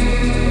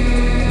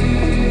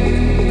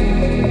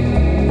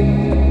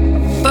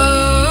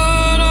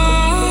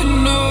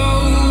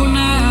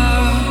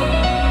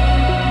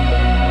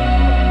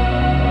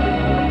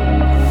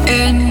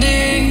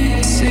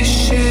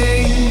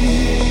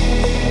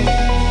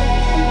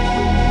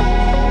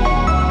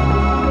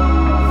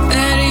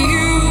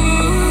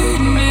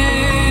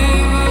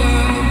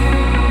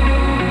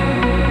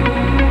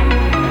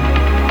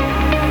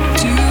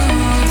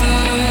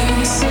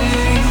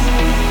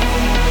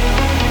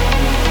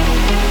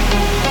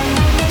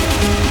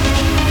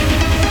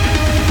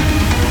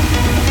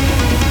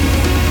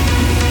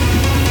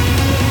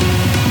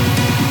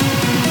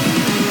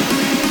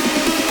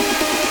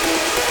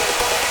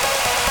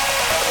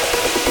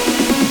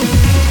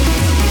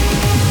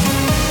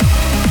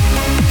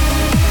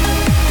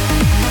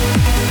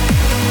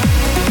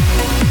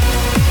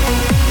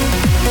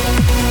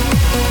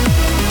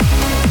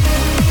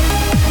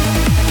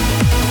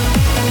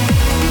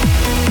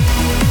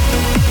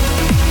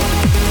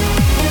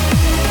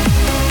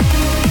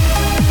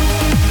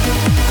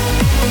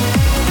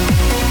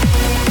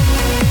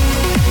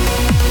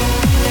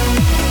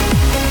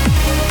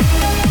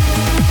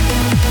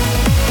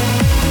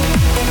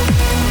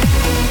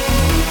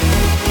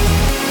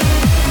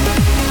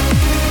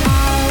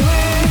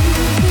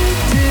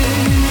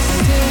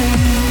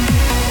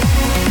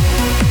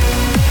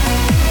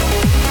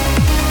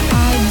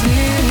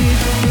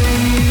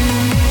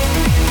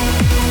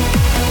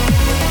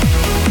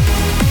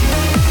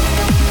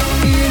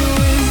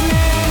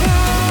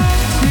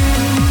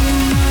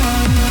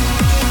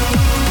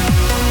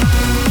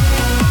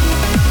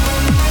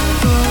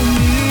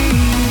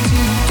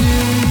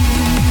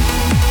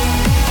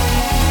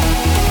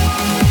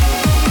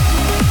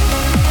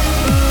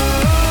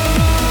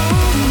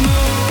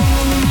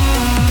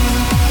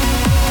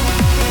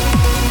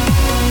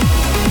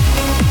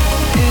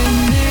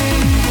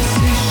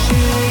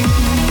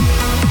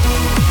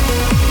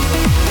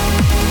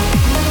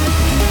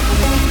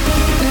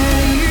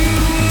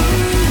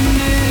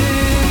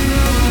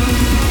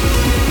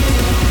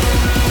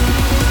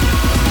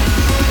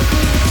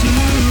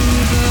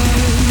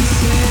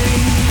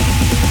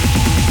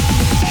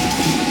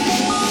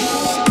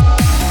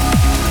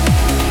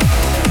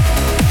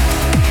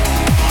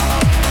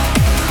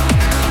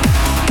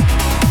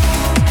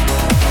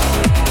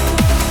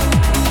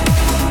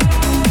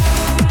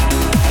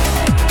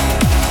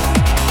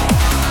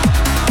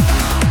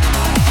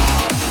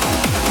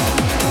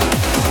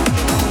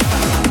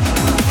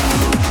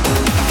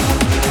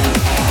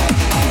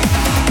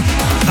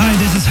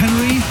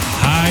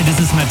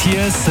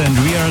 Matthias, and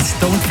we are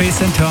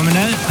Stoneface and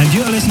Terminal, and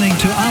you are listening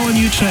to our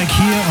new track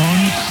here on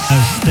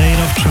A State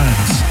of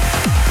Trance.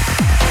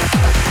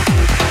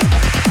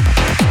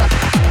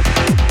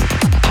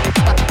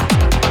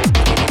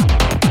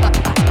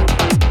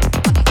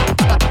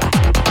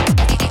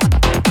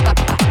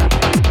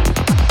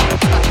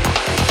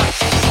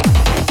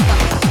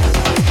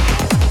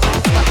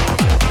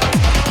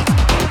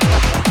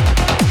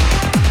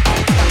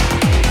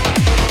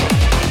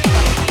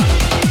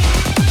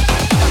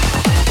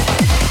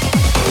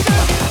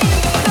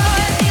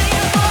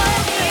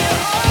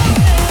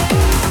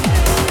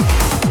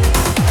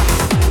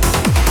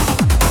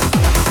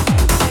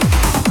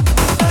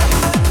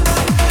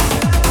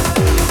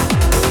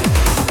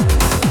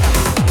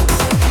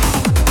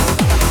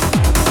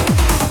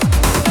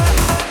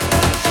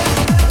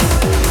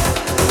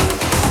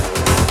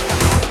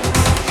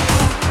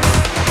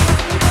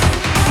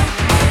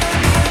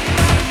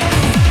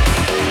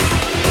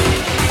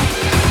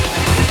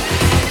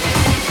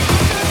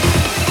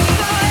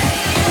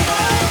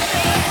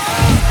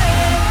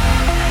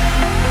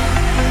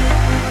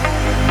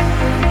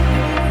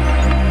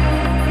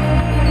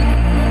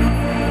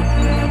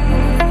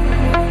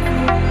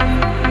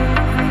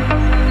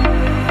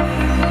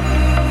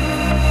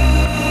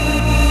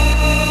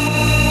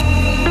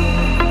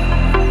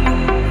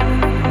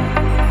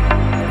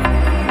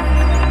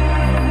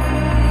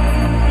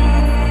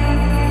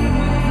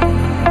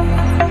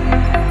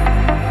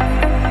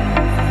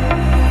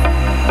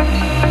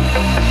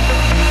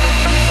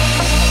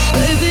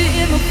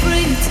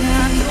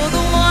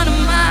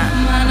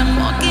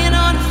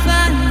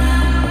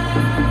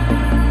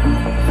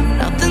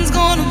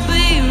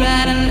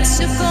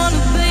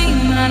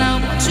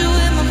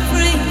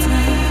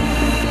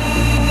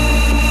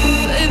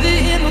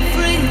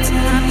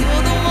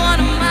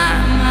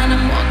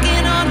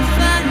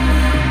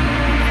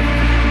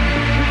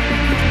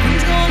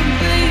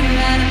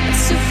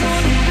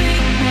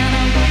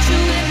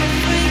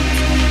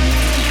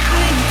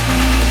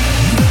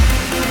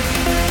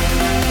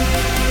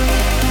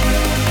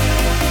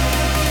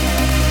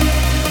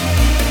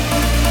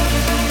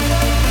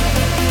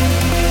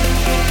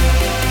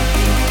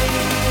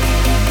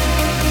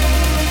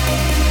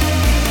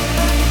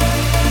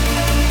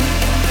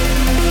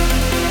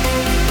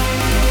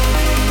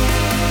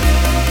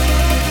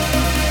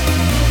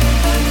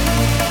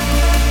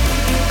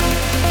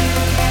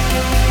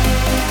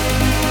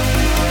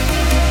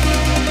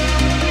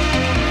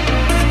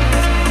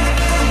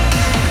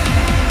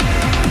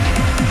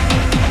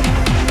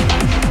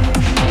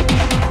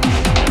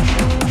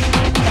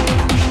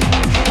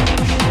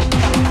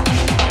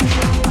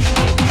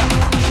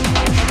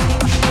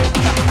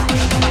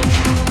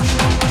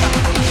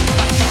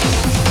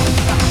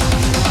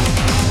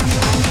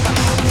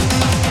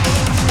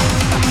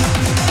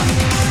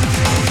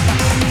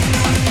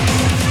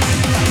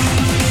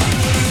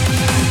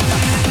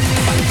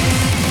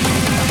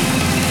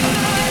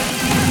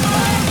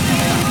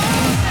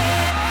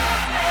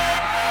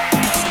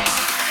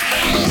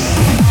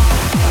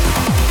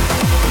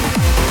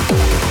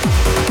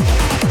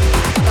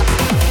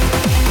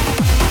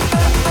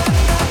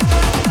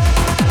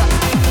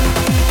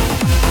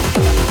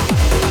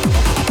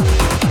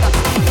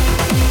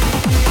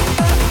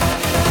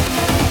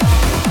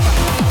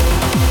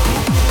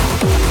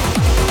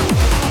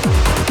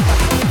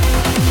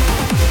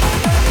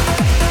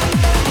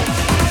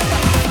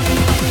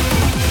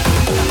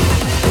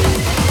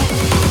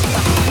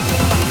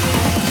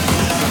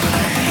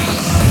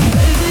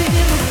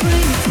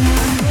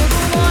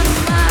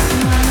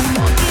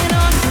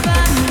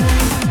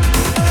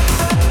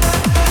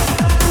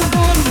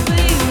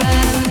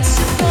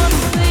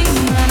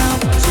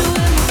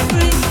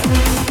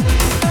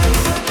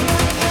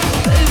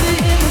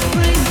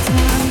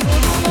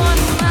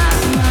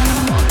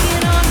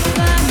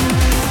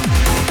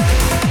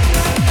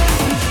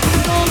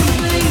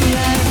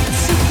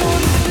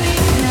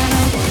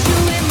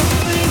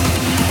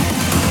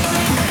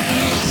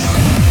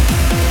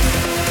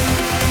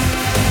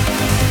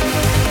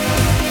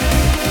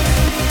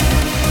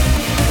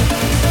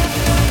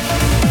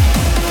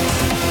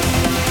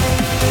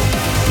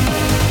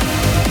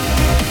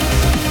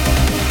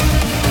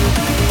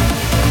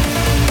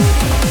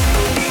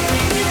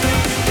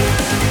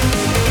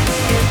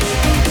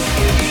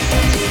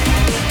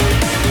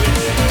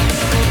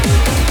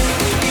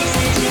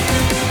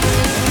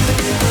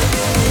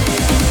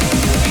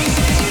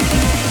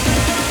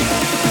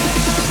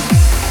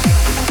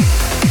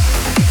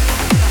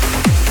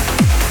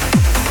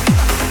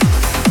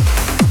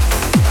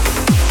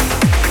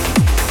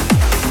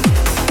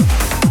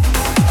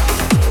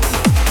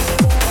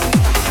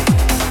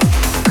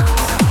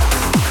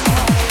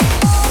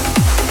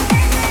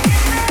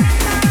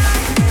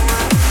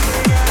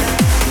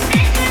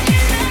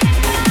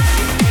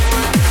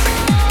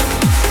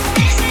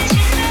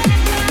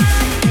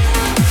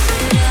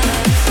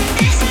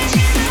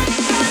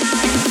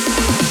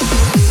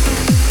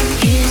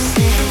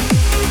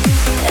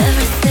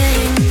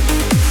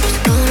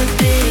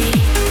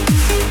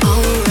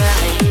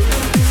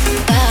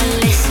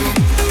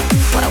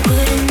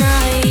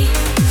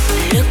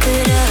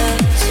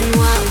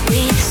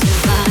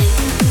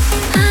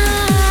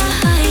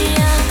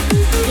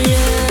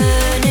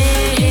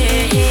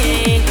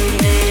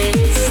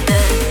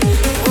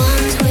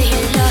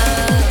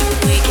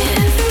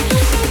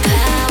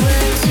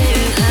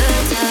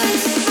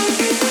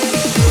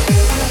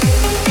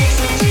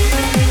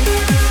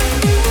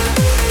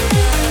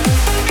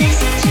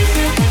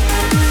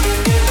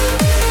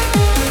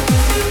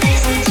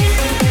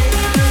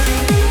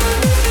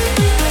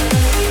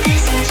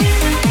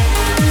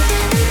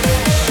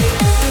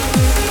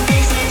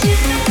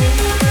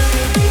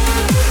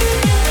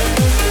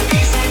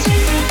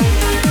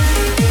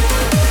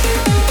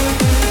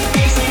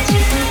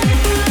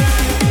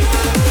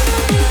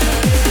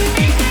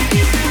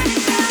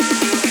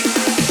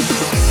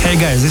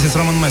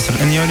 Messer,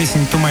 and you're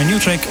listening to my new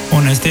track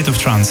on A State of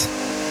Trance.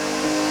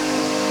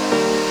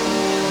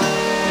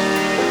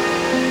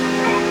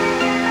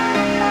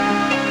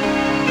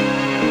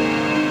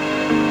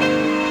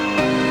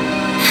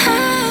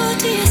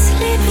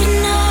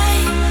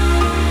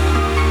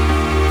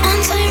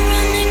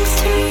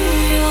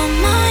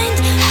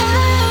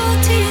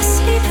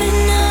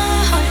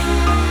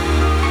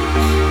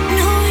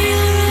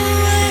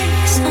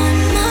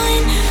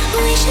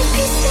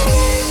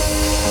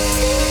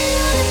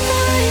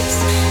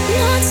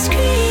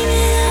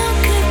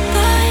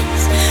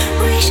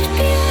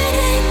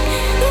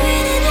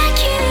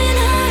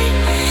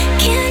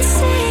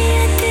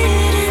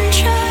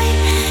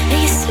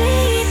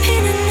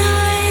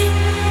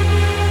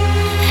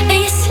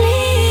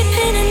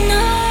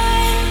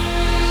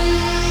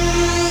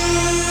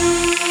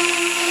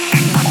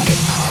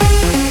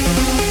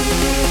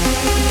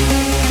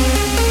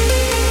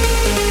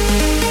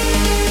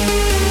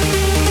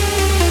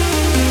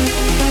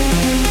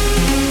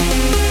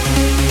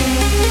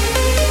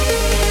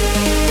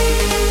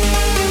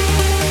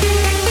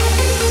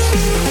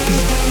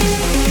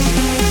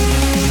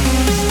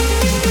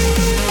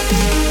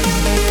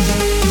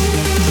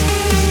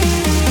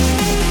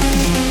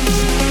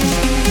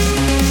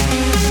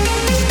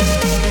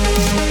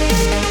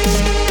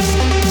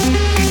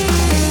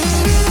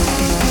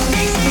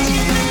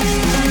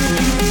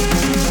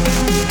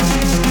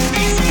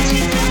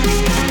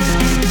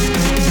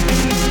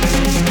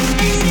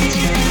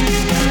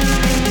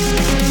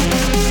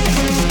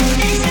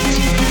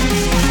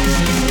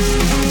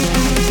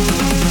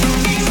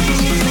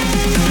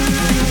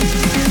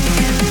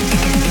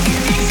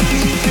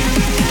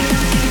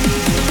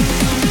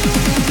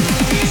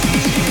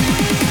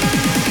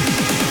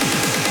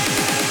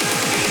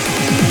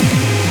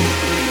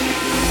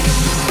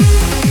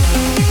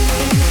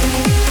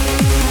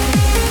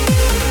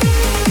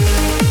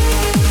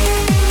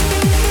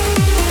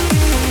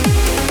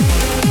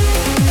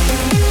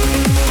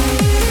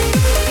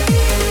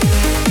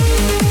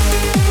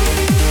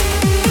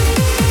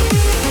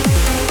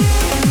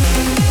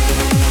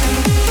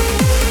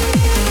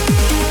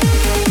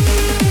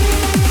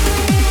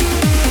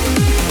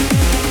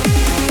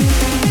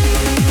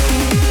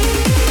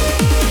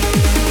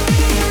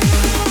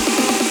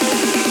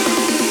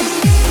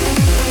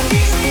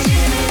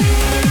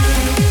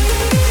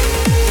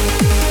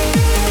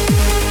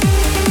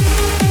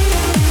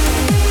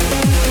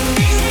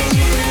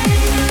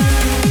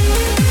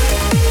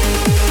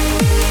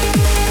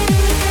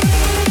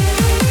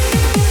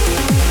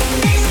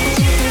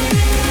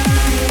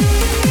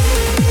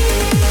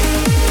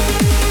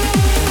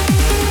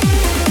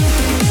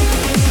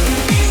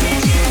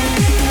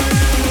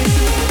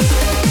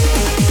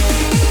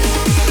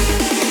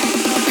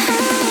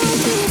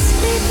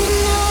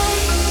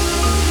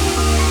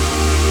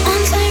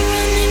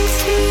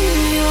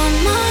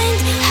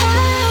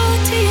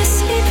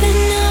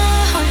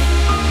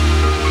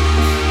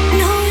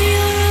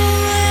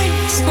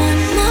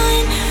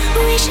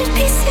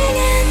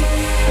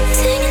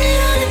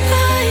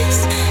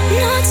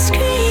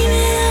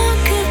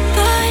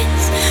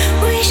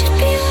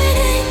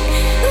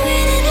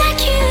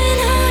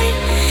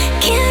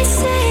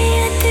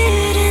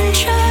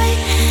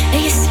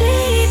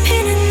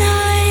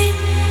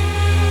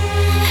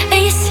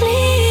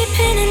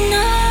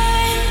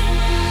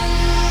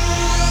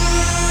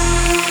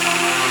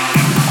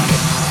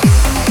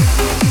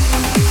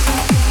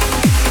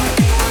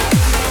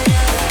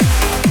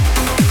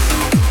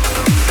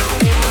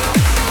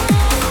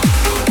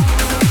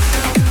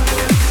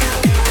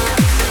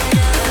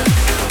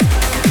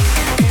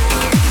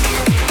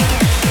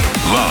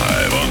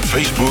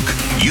 Facebook,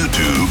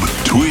 YouTube,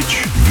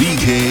 Twitch,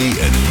 VK,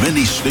 and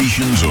many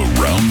stations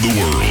around the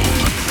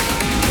world.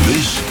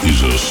 This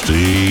is A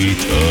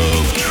State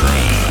of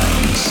Trance.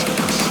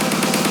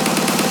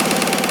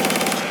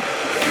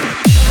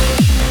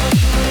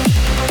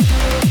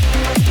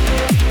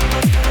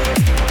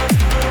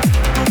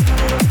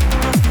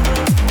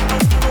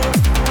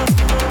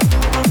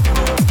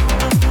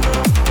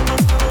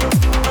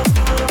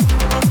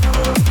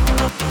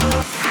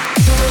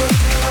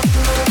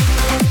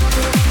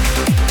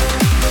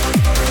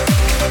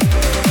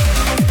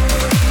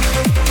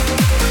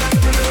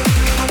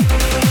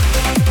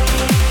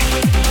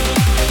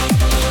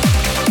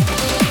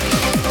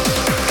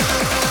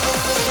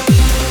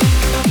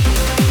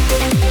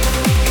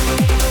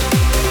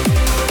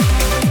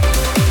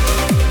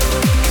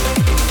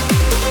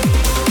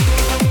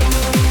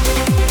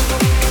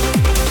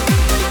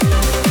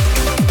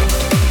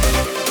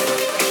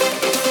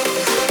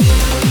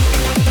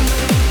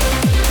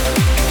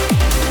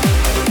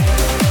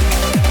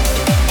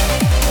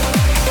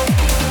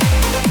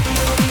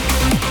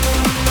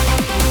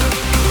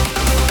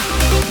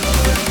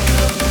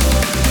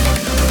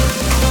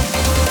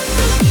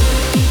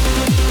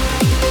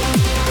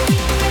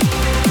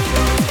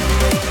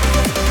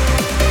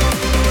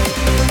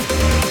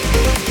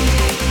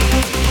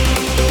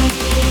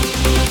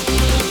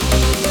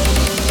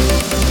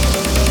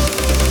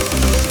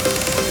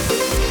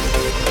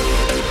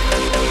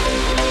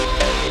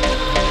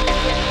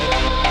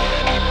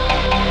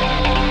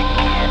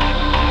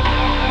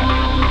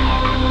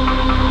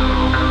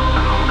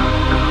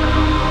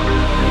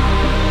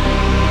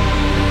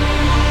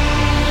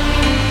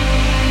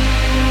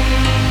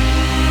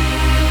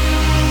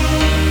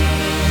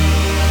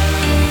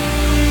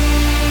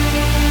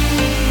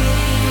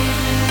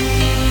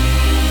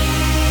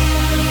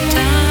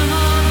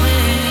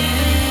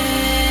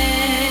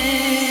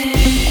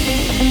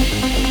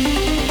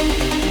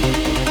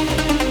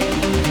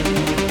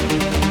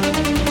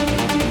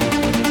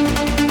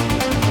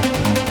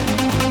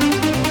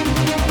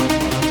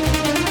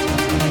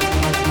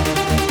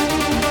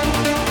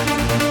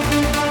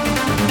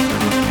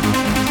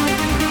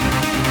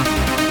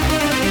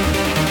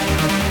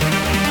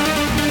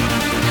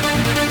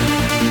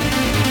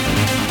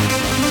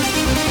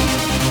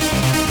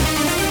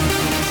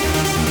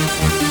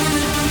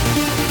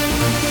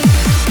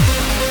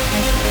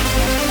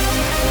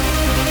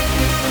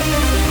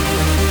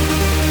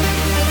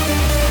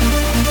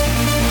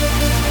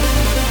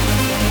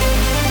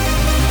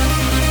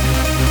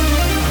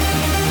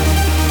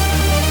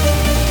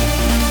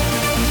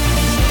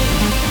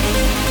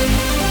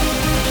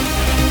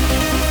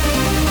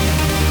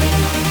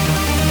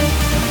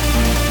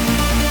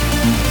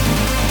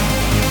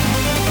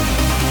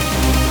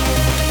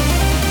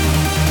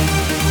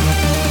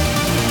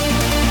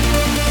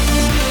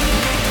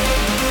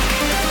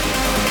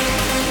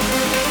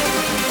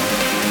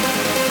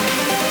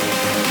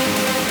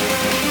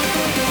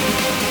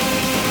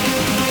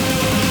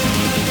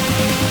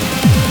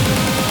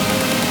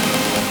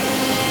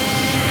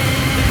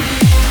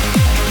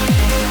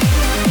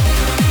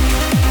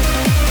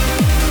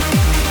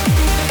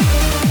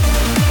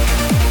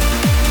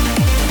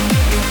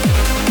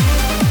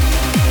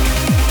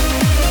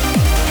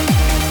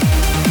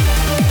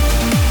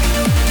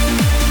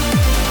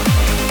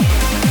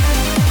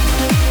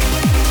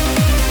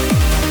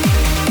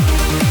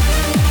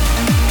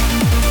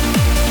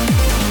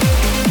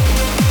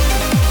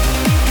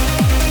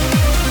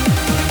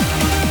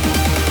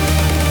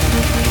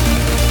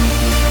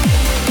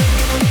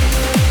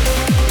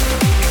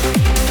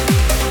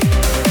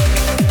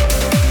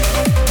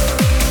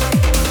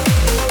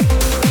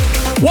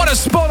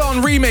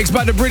 remix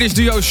by the British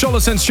duo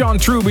Sholas and Sean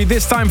Truby,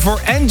 this time for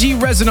NG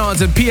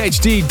Resonance and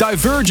PhD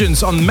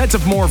Divergence on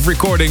Metamorph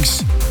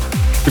Recordings.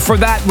 Before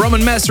that,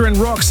 Roman Messer and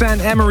Roxanne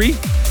Emery.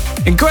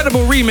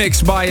 Incredible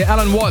remix by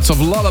Alan Watts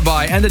of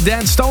Lullaby, and the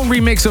Dan Stone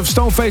remix of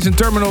Stoneface and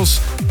Terminals,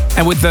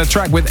 and with the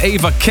track with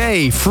Ava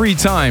K, Free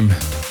Time.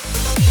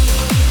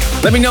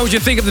 Let me know what you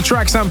think of the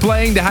tracks I'm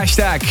playing, the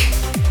hashtag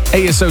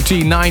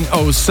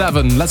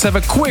ASOT907. Let's have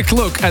a quick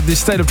look at the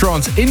State of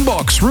Trance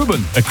inbox.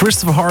 Ruben.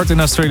 Christopher Hart in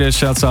Australia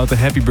shouts out a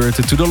happy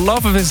birthday to the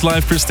love of his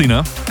life,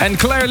 Christina. And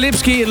Claire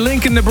Lipsky in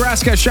Lincoln,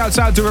 Nebraska shouts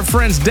out to her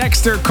friends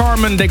Dexter,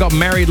 Carmen. They got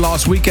married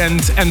last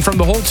weekend. And from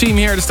the whole team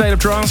here at the State of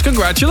Trance,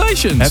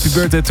 congratulations. Happy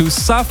birthday to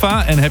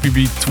Safa and happy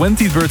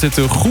 20th birthday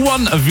to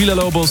Juan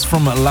Villalobos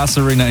from La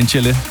Serena in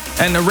Chile.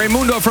 And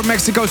Raimundo from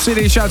Mexico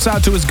City shouts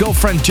out to his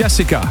girlfriend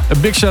Jessica. A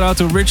big shout out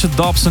to Richard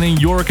Dobson in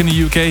York in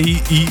the UK.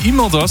 He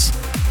emailed us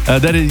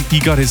that he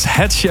got his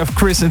head chef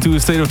Chris into a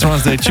State of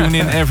Trance. They tune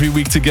in every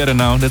week together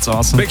now. That's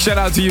awesome. Big shout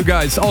out to you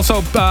guys.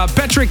 Also,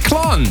 Patrick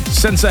Klon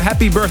sends a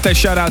happy birthday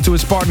shout out to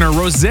his partner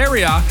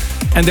Rosaria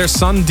and their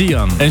son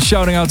Dion. And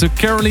shouting out to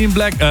Caroline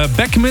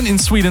Beckman in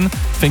Sweden.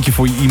 Thank you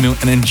for your email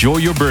and enjoy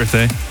your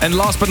birthday. And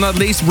last but not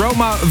least,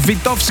 Roma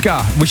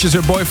Witowska wishes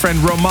her boyfriend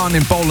Roman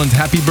in Poland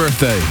happy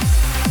birthday.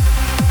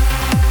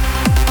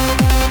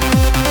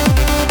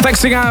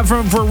 Thanks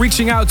for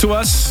reaching out to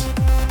us.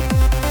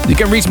 You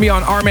can reach me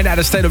on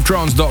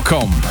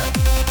armin@astateoftrance.com.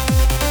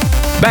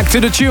 Back to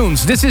the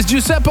tunes. This is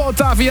Giuseppe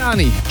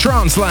Ottaviani,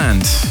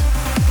 Tranceland.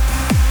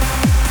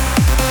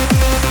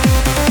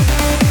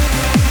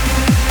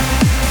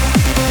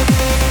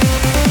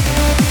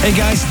 Hey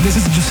guys, this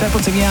is Giuseppe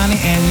Ottaviani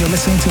and you're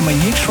listening to my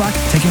new track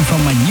taken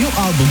from my new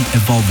album,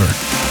 Evolver.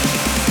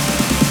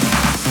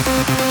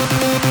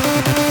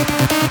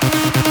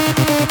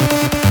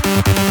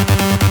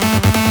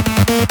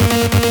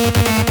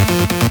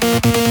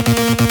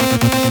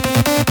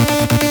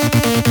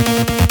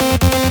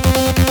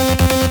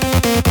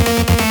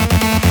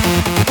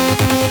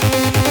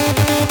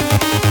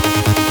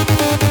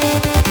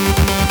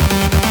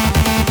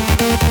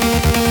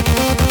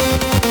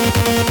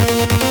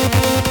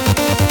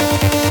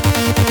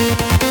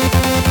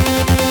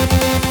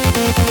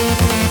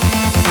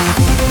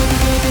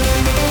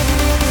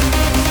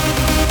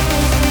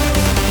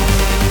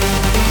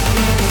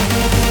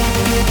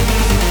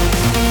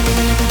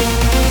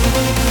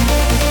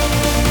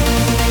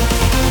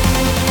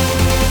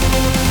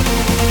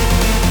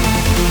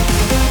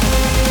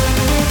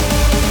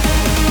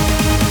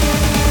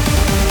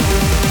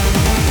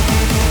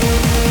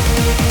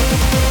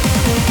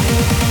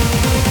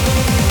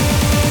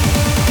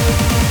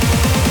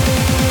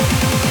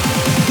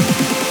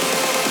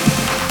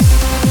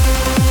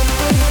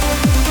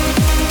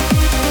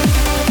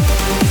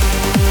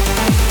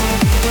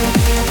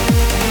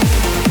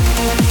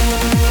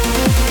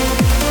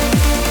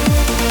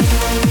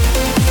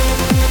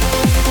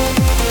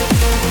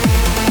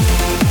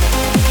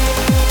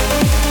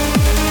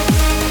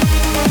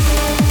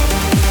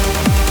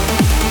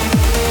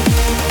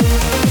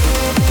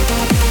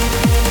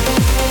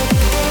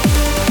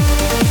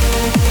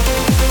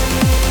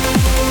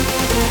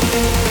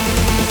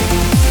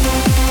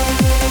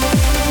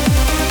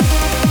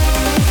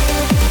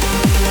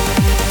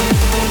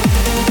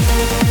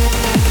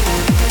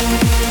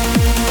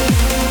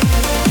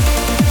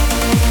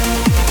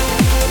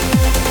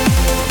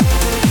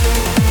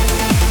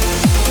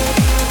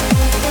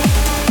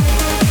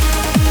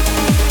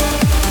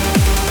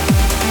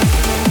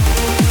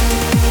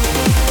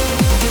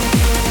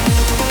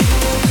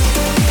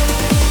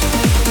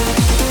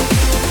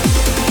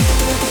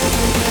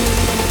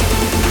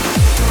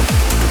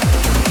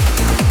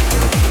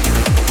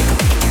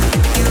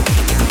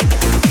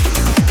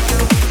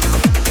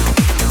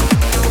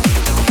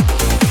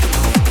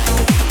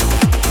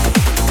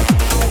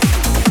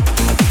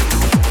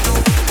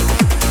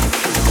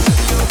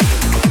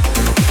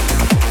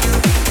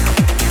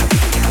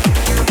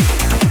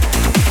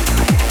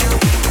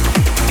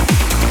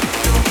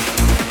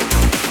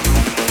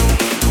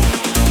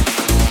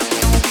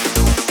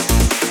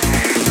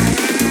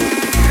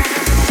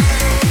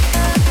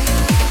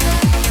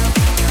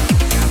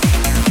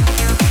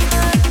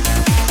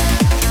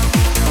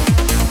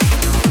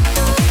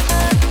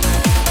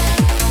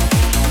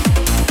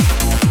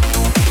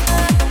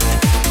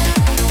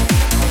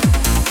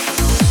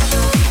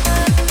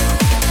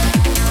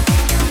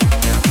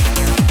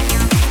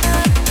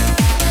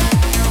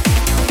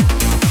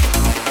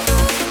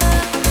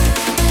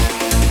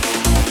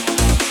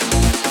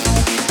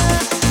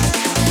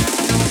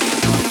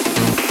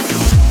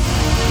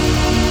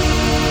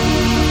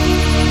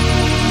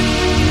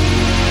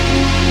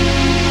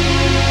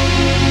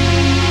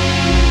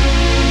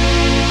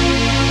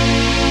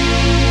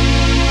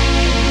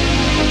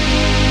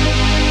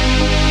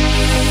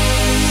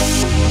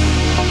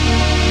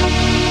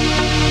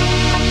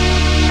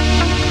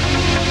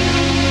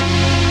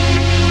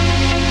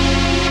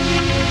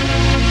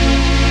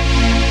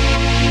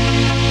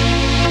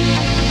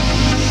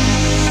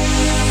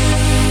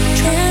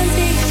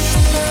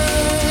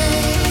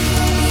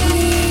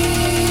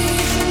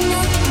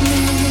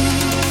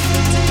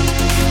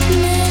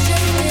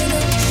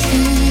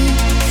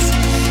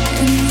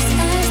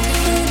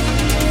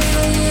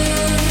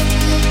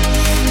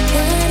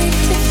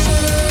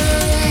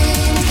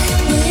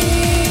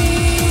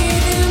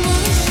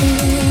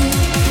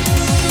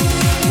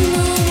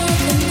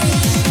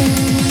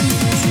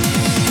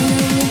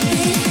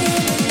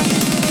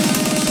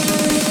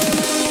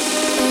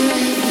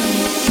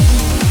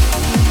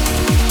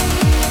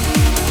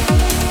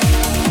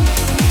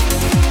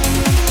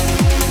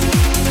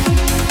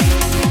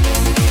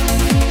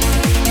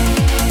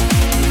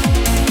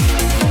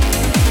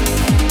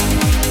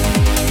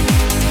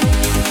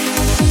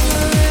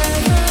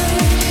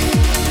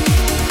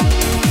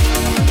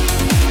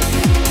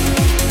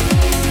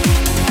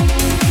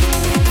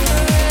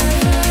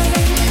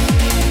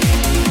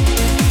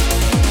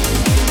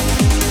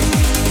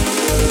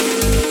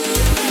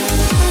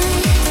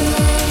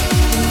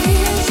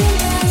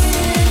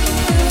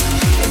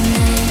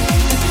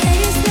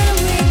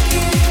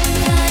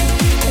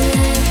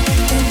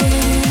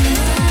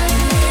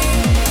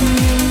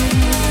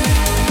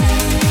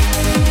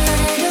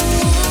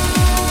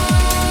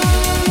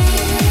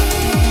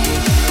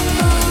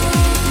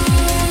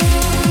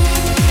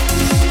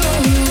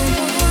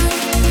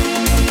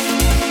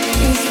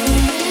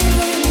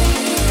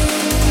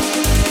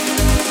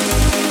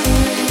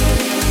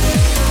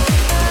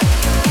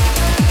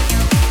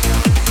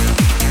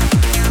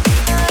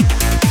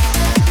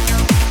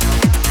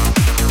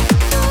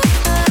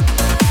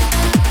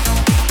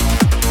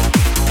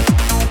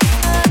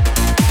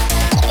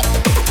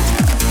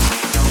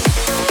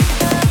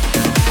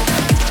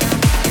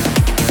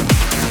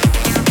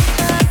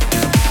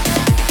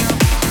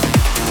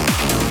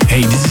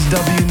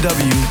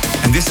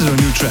 BMW, and this is our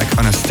new track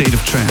on A State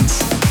of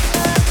Trance.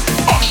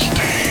 A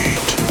State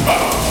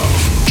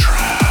of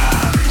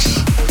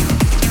Trance.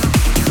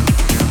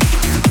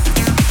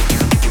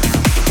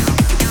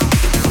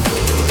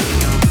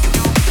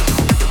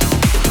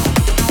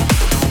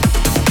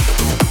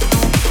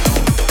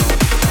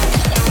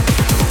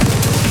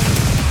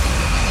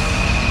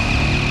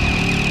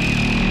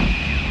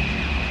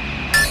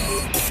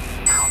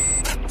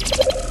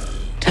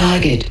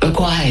 Target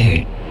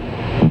acquired.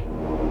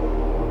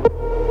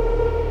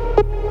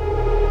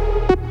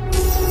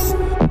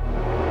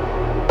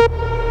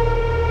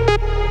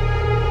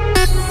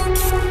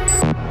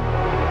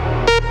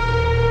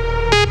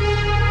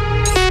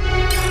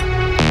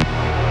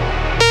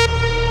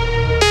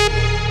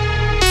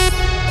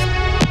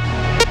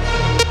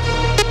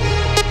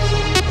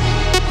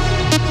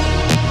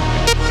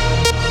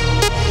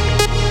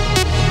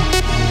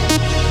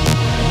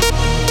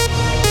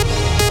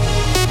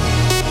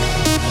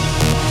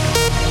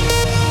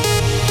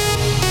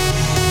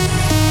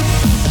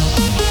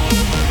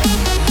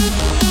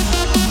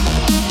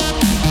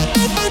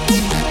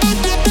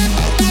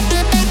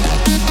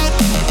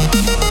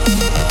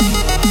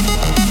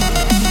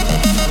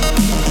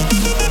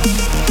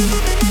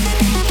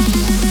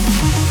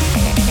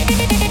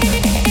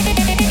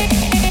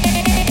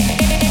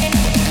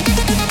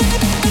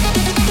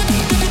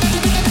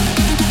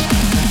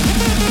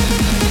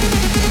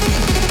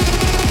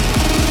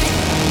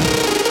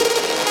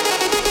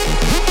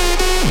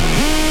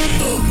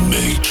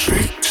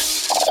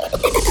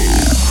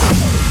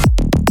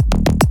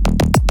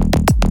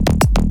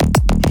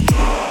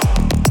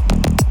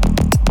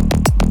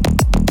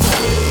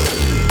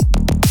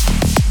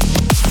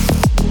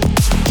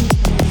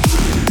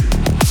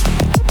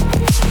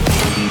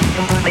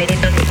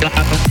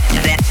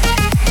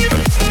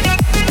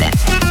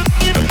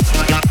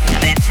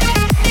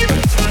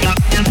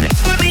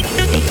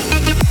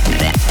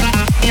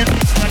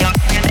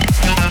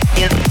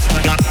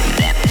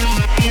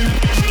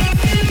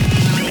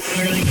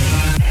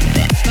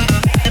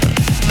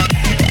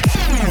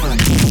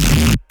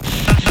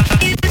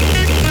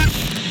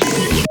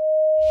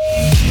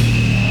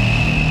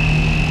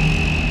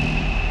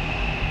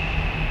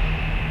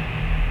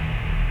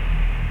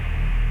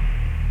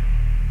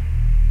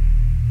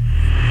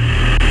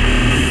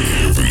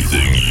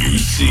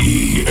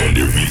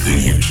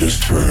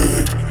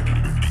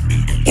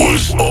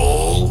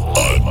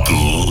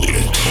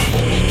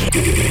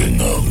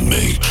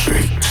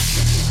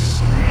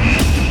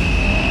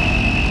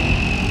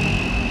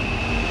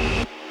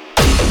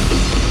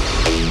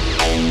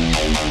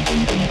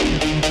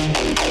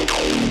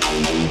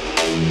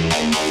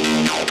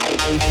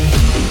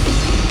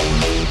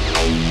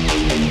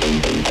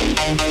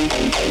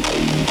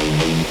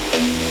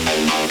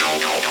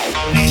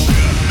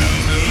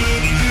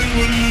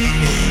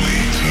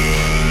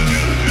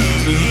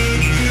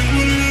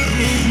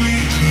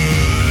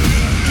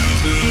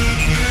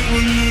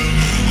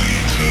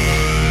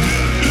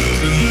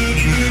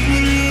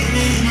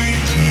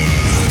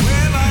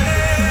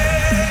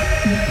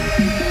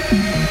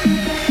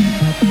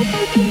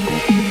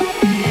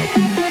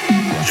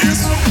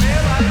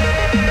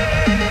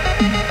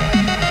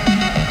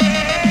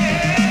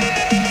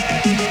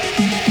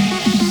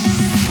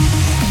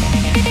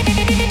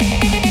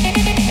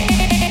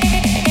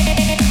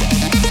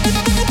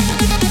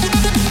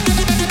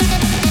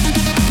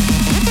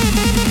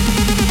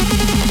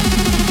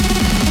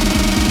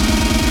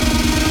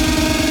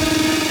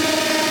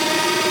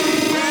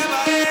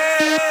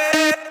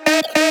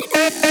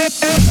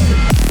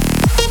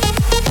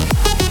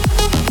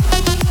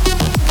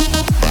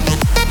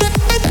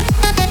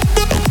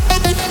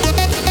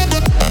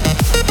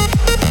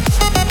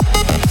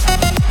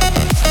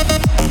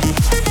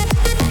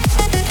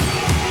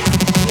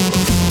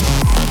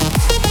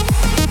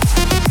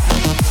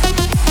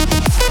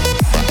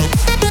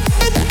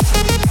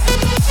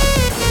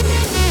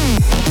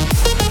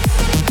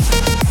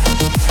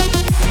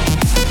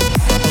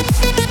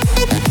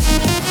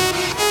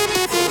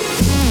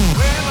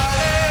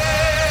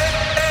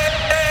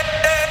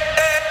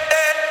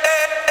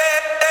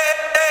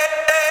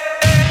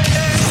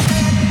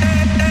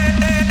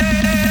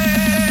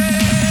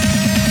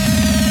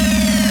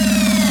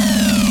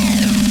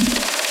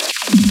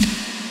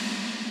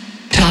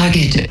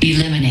 Target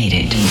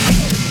eliminated.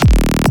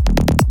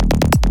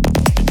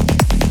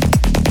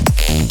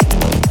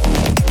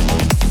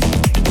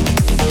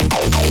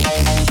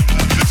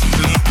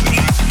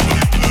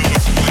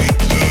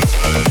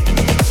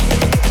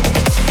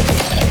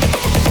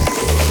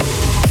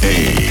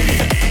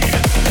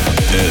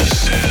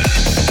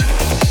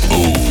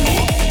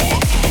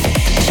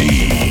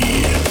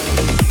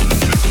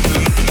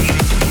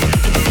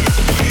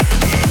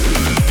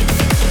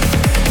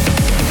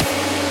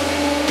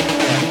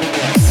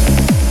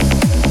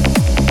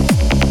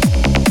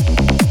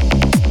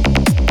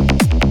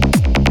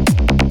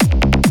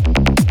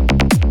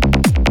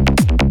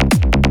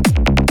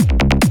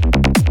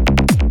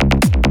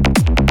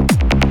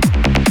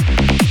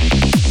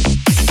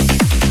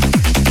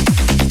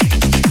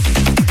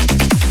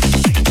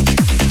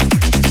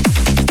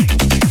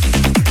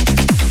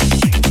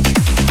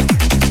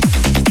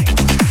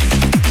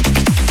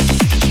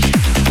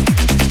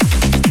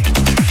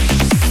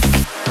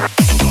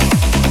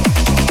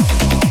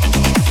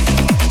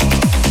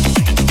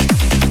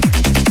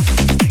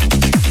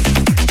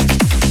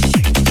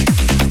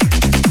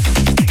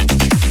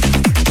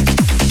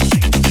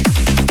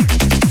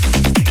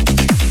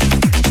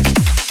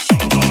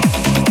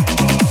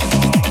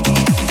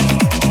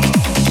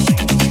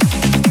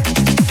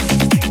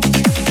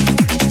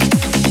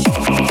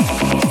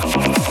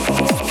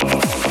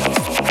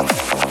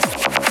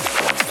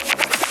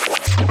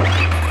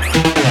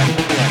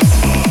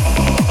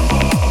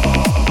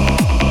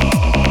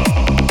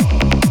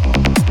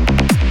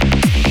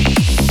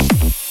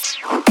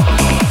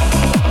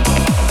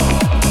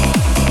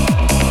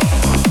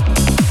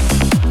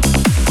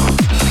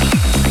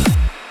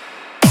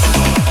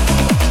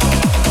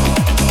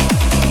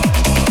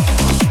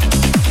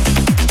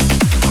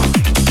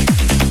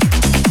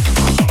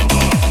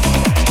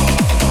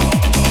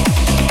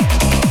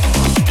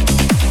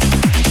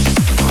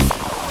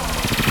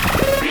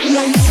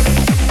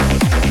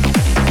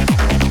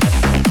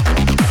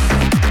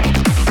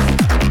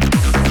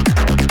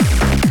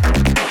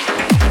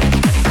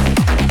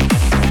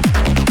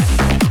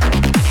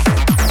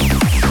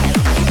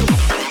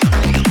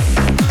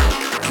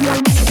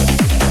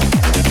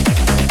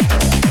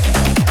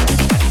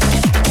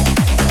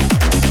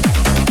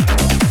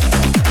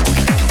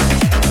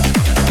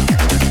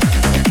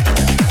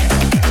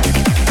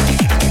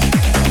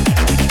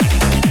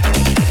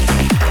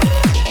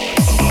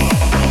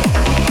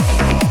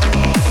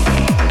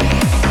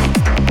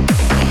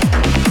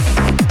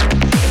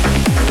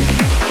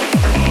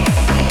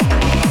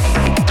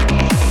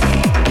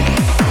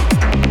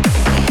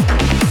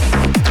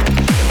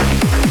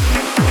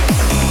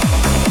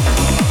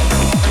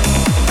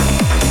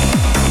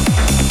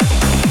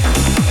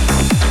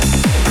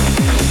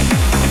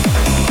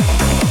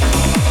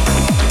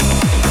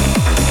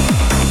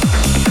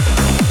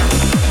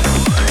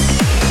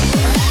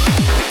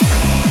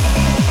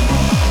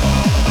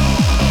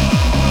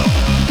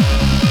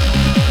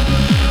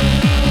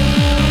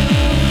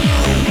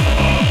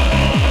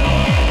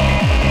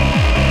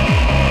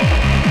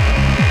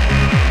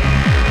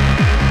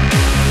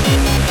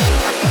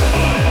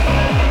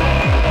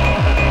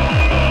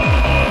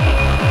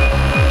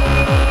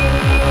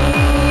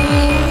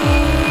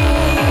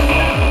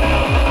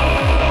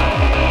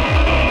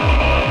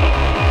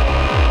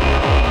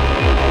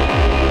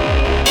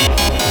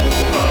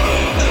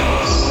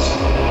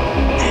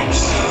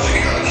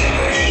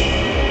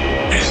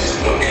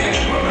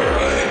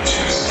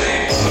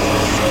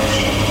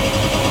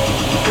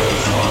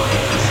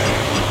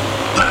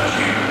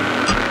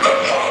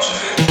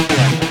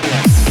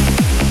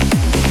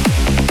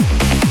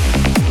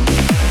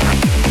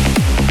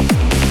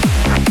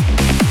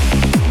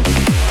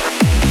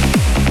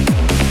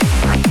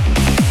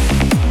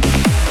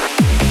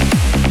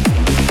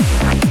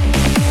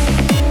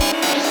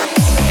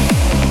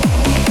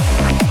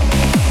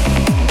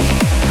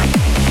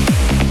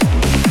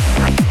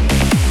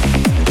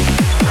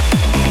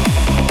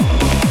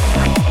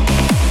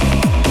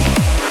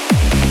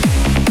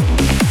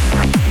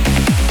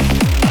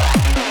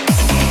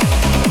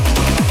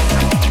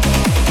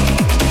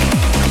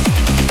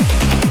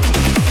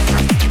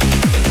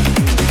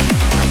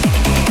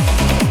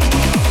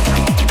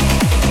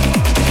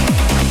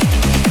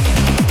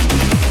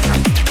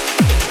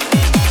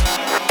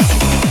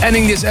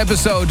 Ending this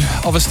episode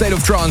of A State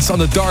of Trance on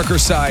the darker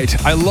side.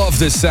 I love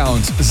this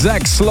sound.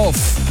 Zach Slough,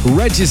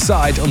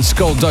 Regicide on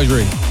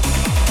Skullduggery.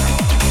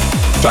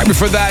 Right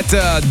before that,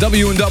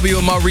 W&W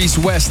and Maurice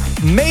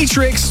West,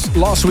 Matrix,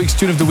 last week's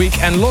tune of the week,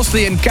 and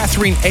Lostly and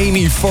Catherine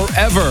Amy,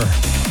 Forever.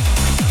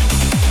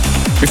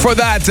 Before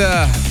that,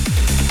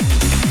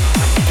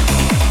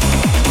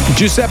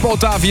 Giuseppe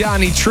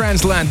Ottaviani,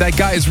 Transland. That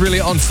guy is really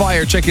on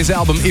fire. Check his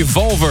album,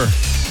 Evolver.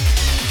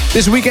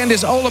 This weekend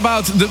is all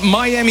about the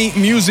Miami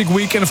Music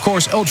Week and, of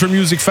course, Ultra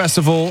Music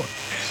Festival.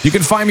 You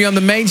can find me on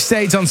the main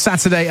stage on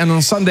Saturday, and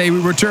on Sunday we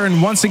return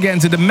once again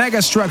to the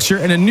mega structure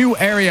in a new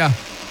area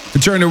to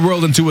turn the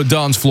world into a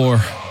dance floor.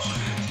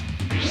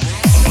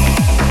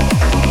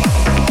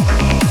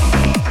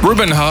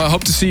 Ruben, I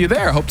hope to see you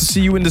there. Hope to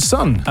see you in the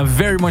sun. I'm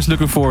very much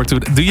looking forward to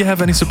it. Do you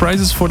have any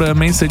surprises for the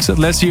main stage set?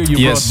 Last year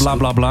you brought blah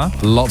blah blah.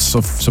 Lots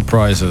of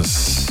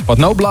surprises. But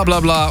no blah blah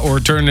blah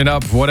or turn it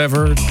up,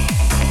 whatever.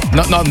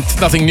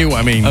 Nothing new,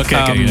 I mean.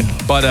 Okay, good.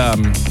 But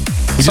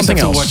you something just have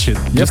else. to watch it.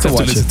 You have to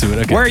listen to it.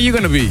 Okay. Where are you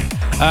going to be?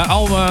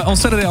 On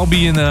Saturday I'll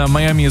be in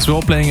Miami as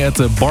well, playing at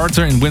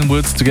Barter in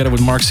Wynwood together with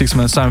Mark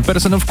Sixman and Simon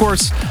Patterson. Of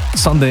course,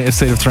 Sunday at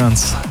State of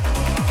Trance.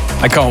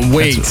 I can't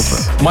wait.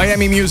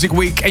 Miami Music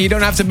Week, and you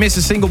don't have to miss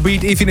a single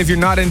beat, even if you're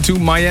not into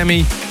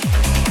Miami.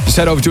 Just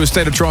head over to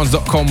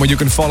astateoftrance.com where you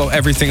can follow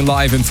everything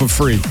live and for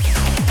free.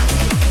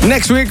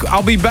 Next week,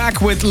 I'll be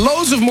back with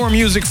loads of more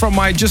music from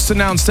my just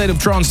announced State of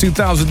Trance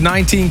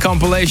 2019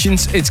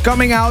 compilations. It's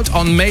coming out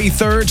on May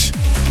 3rd.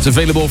 It's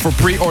available for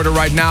pre-order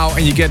right now,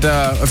 and you get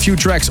a few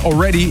tracks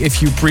already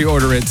if you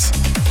pre-order it.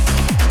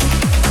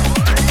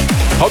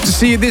 Hope to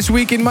see you this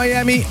week in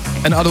Miami,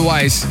 and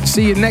otherwise,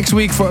 see you next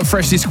week for a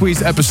freshly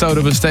squeezed episode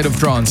of A State of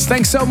Trance.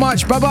 Thanks so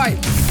much. Bye-bye.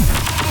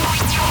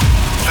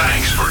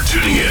 Thanks for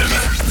tuning in.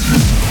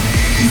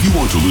 If you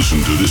want to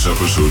listen to this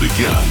episode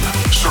again,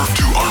 surf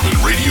to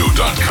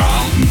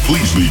ArminRadio.com and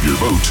please leave your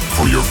vote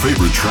for your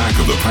favorite track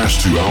of the past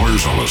 2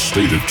 hours on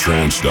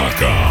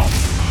AstateOfTrance.com.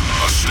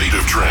 A State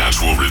of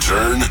Trance will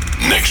return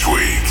next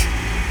week.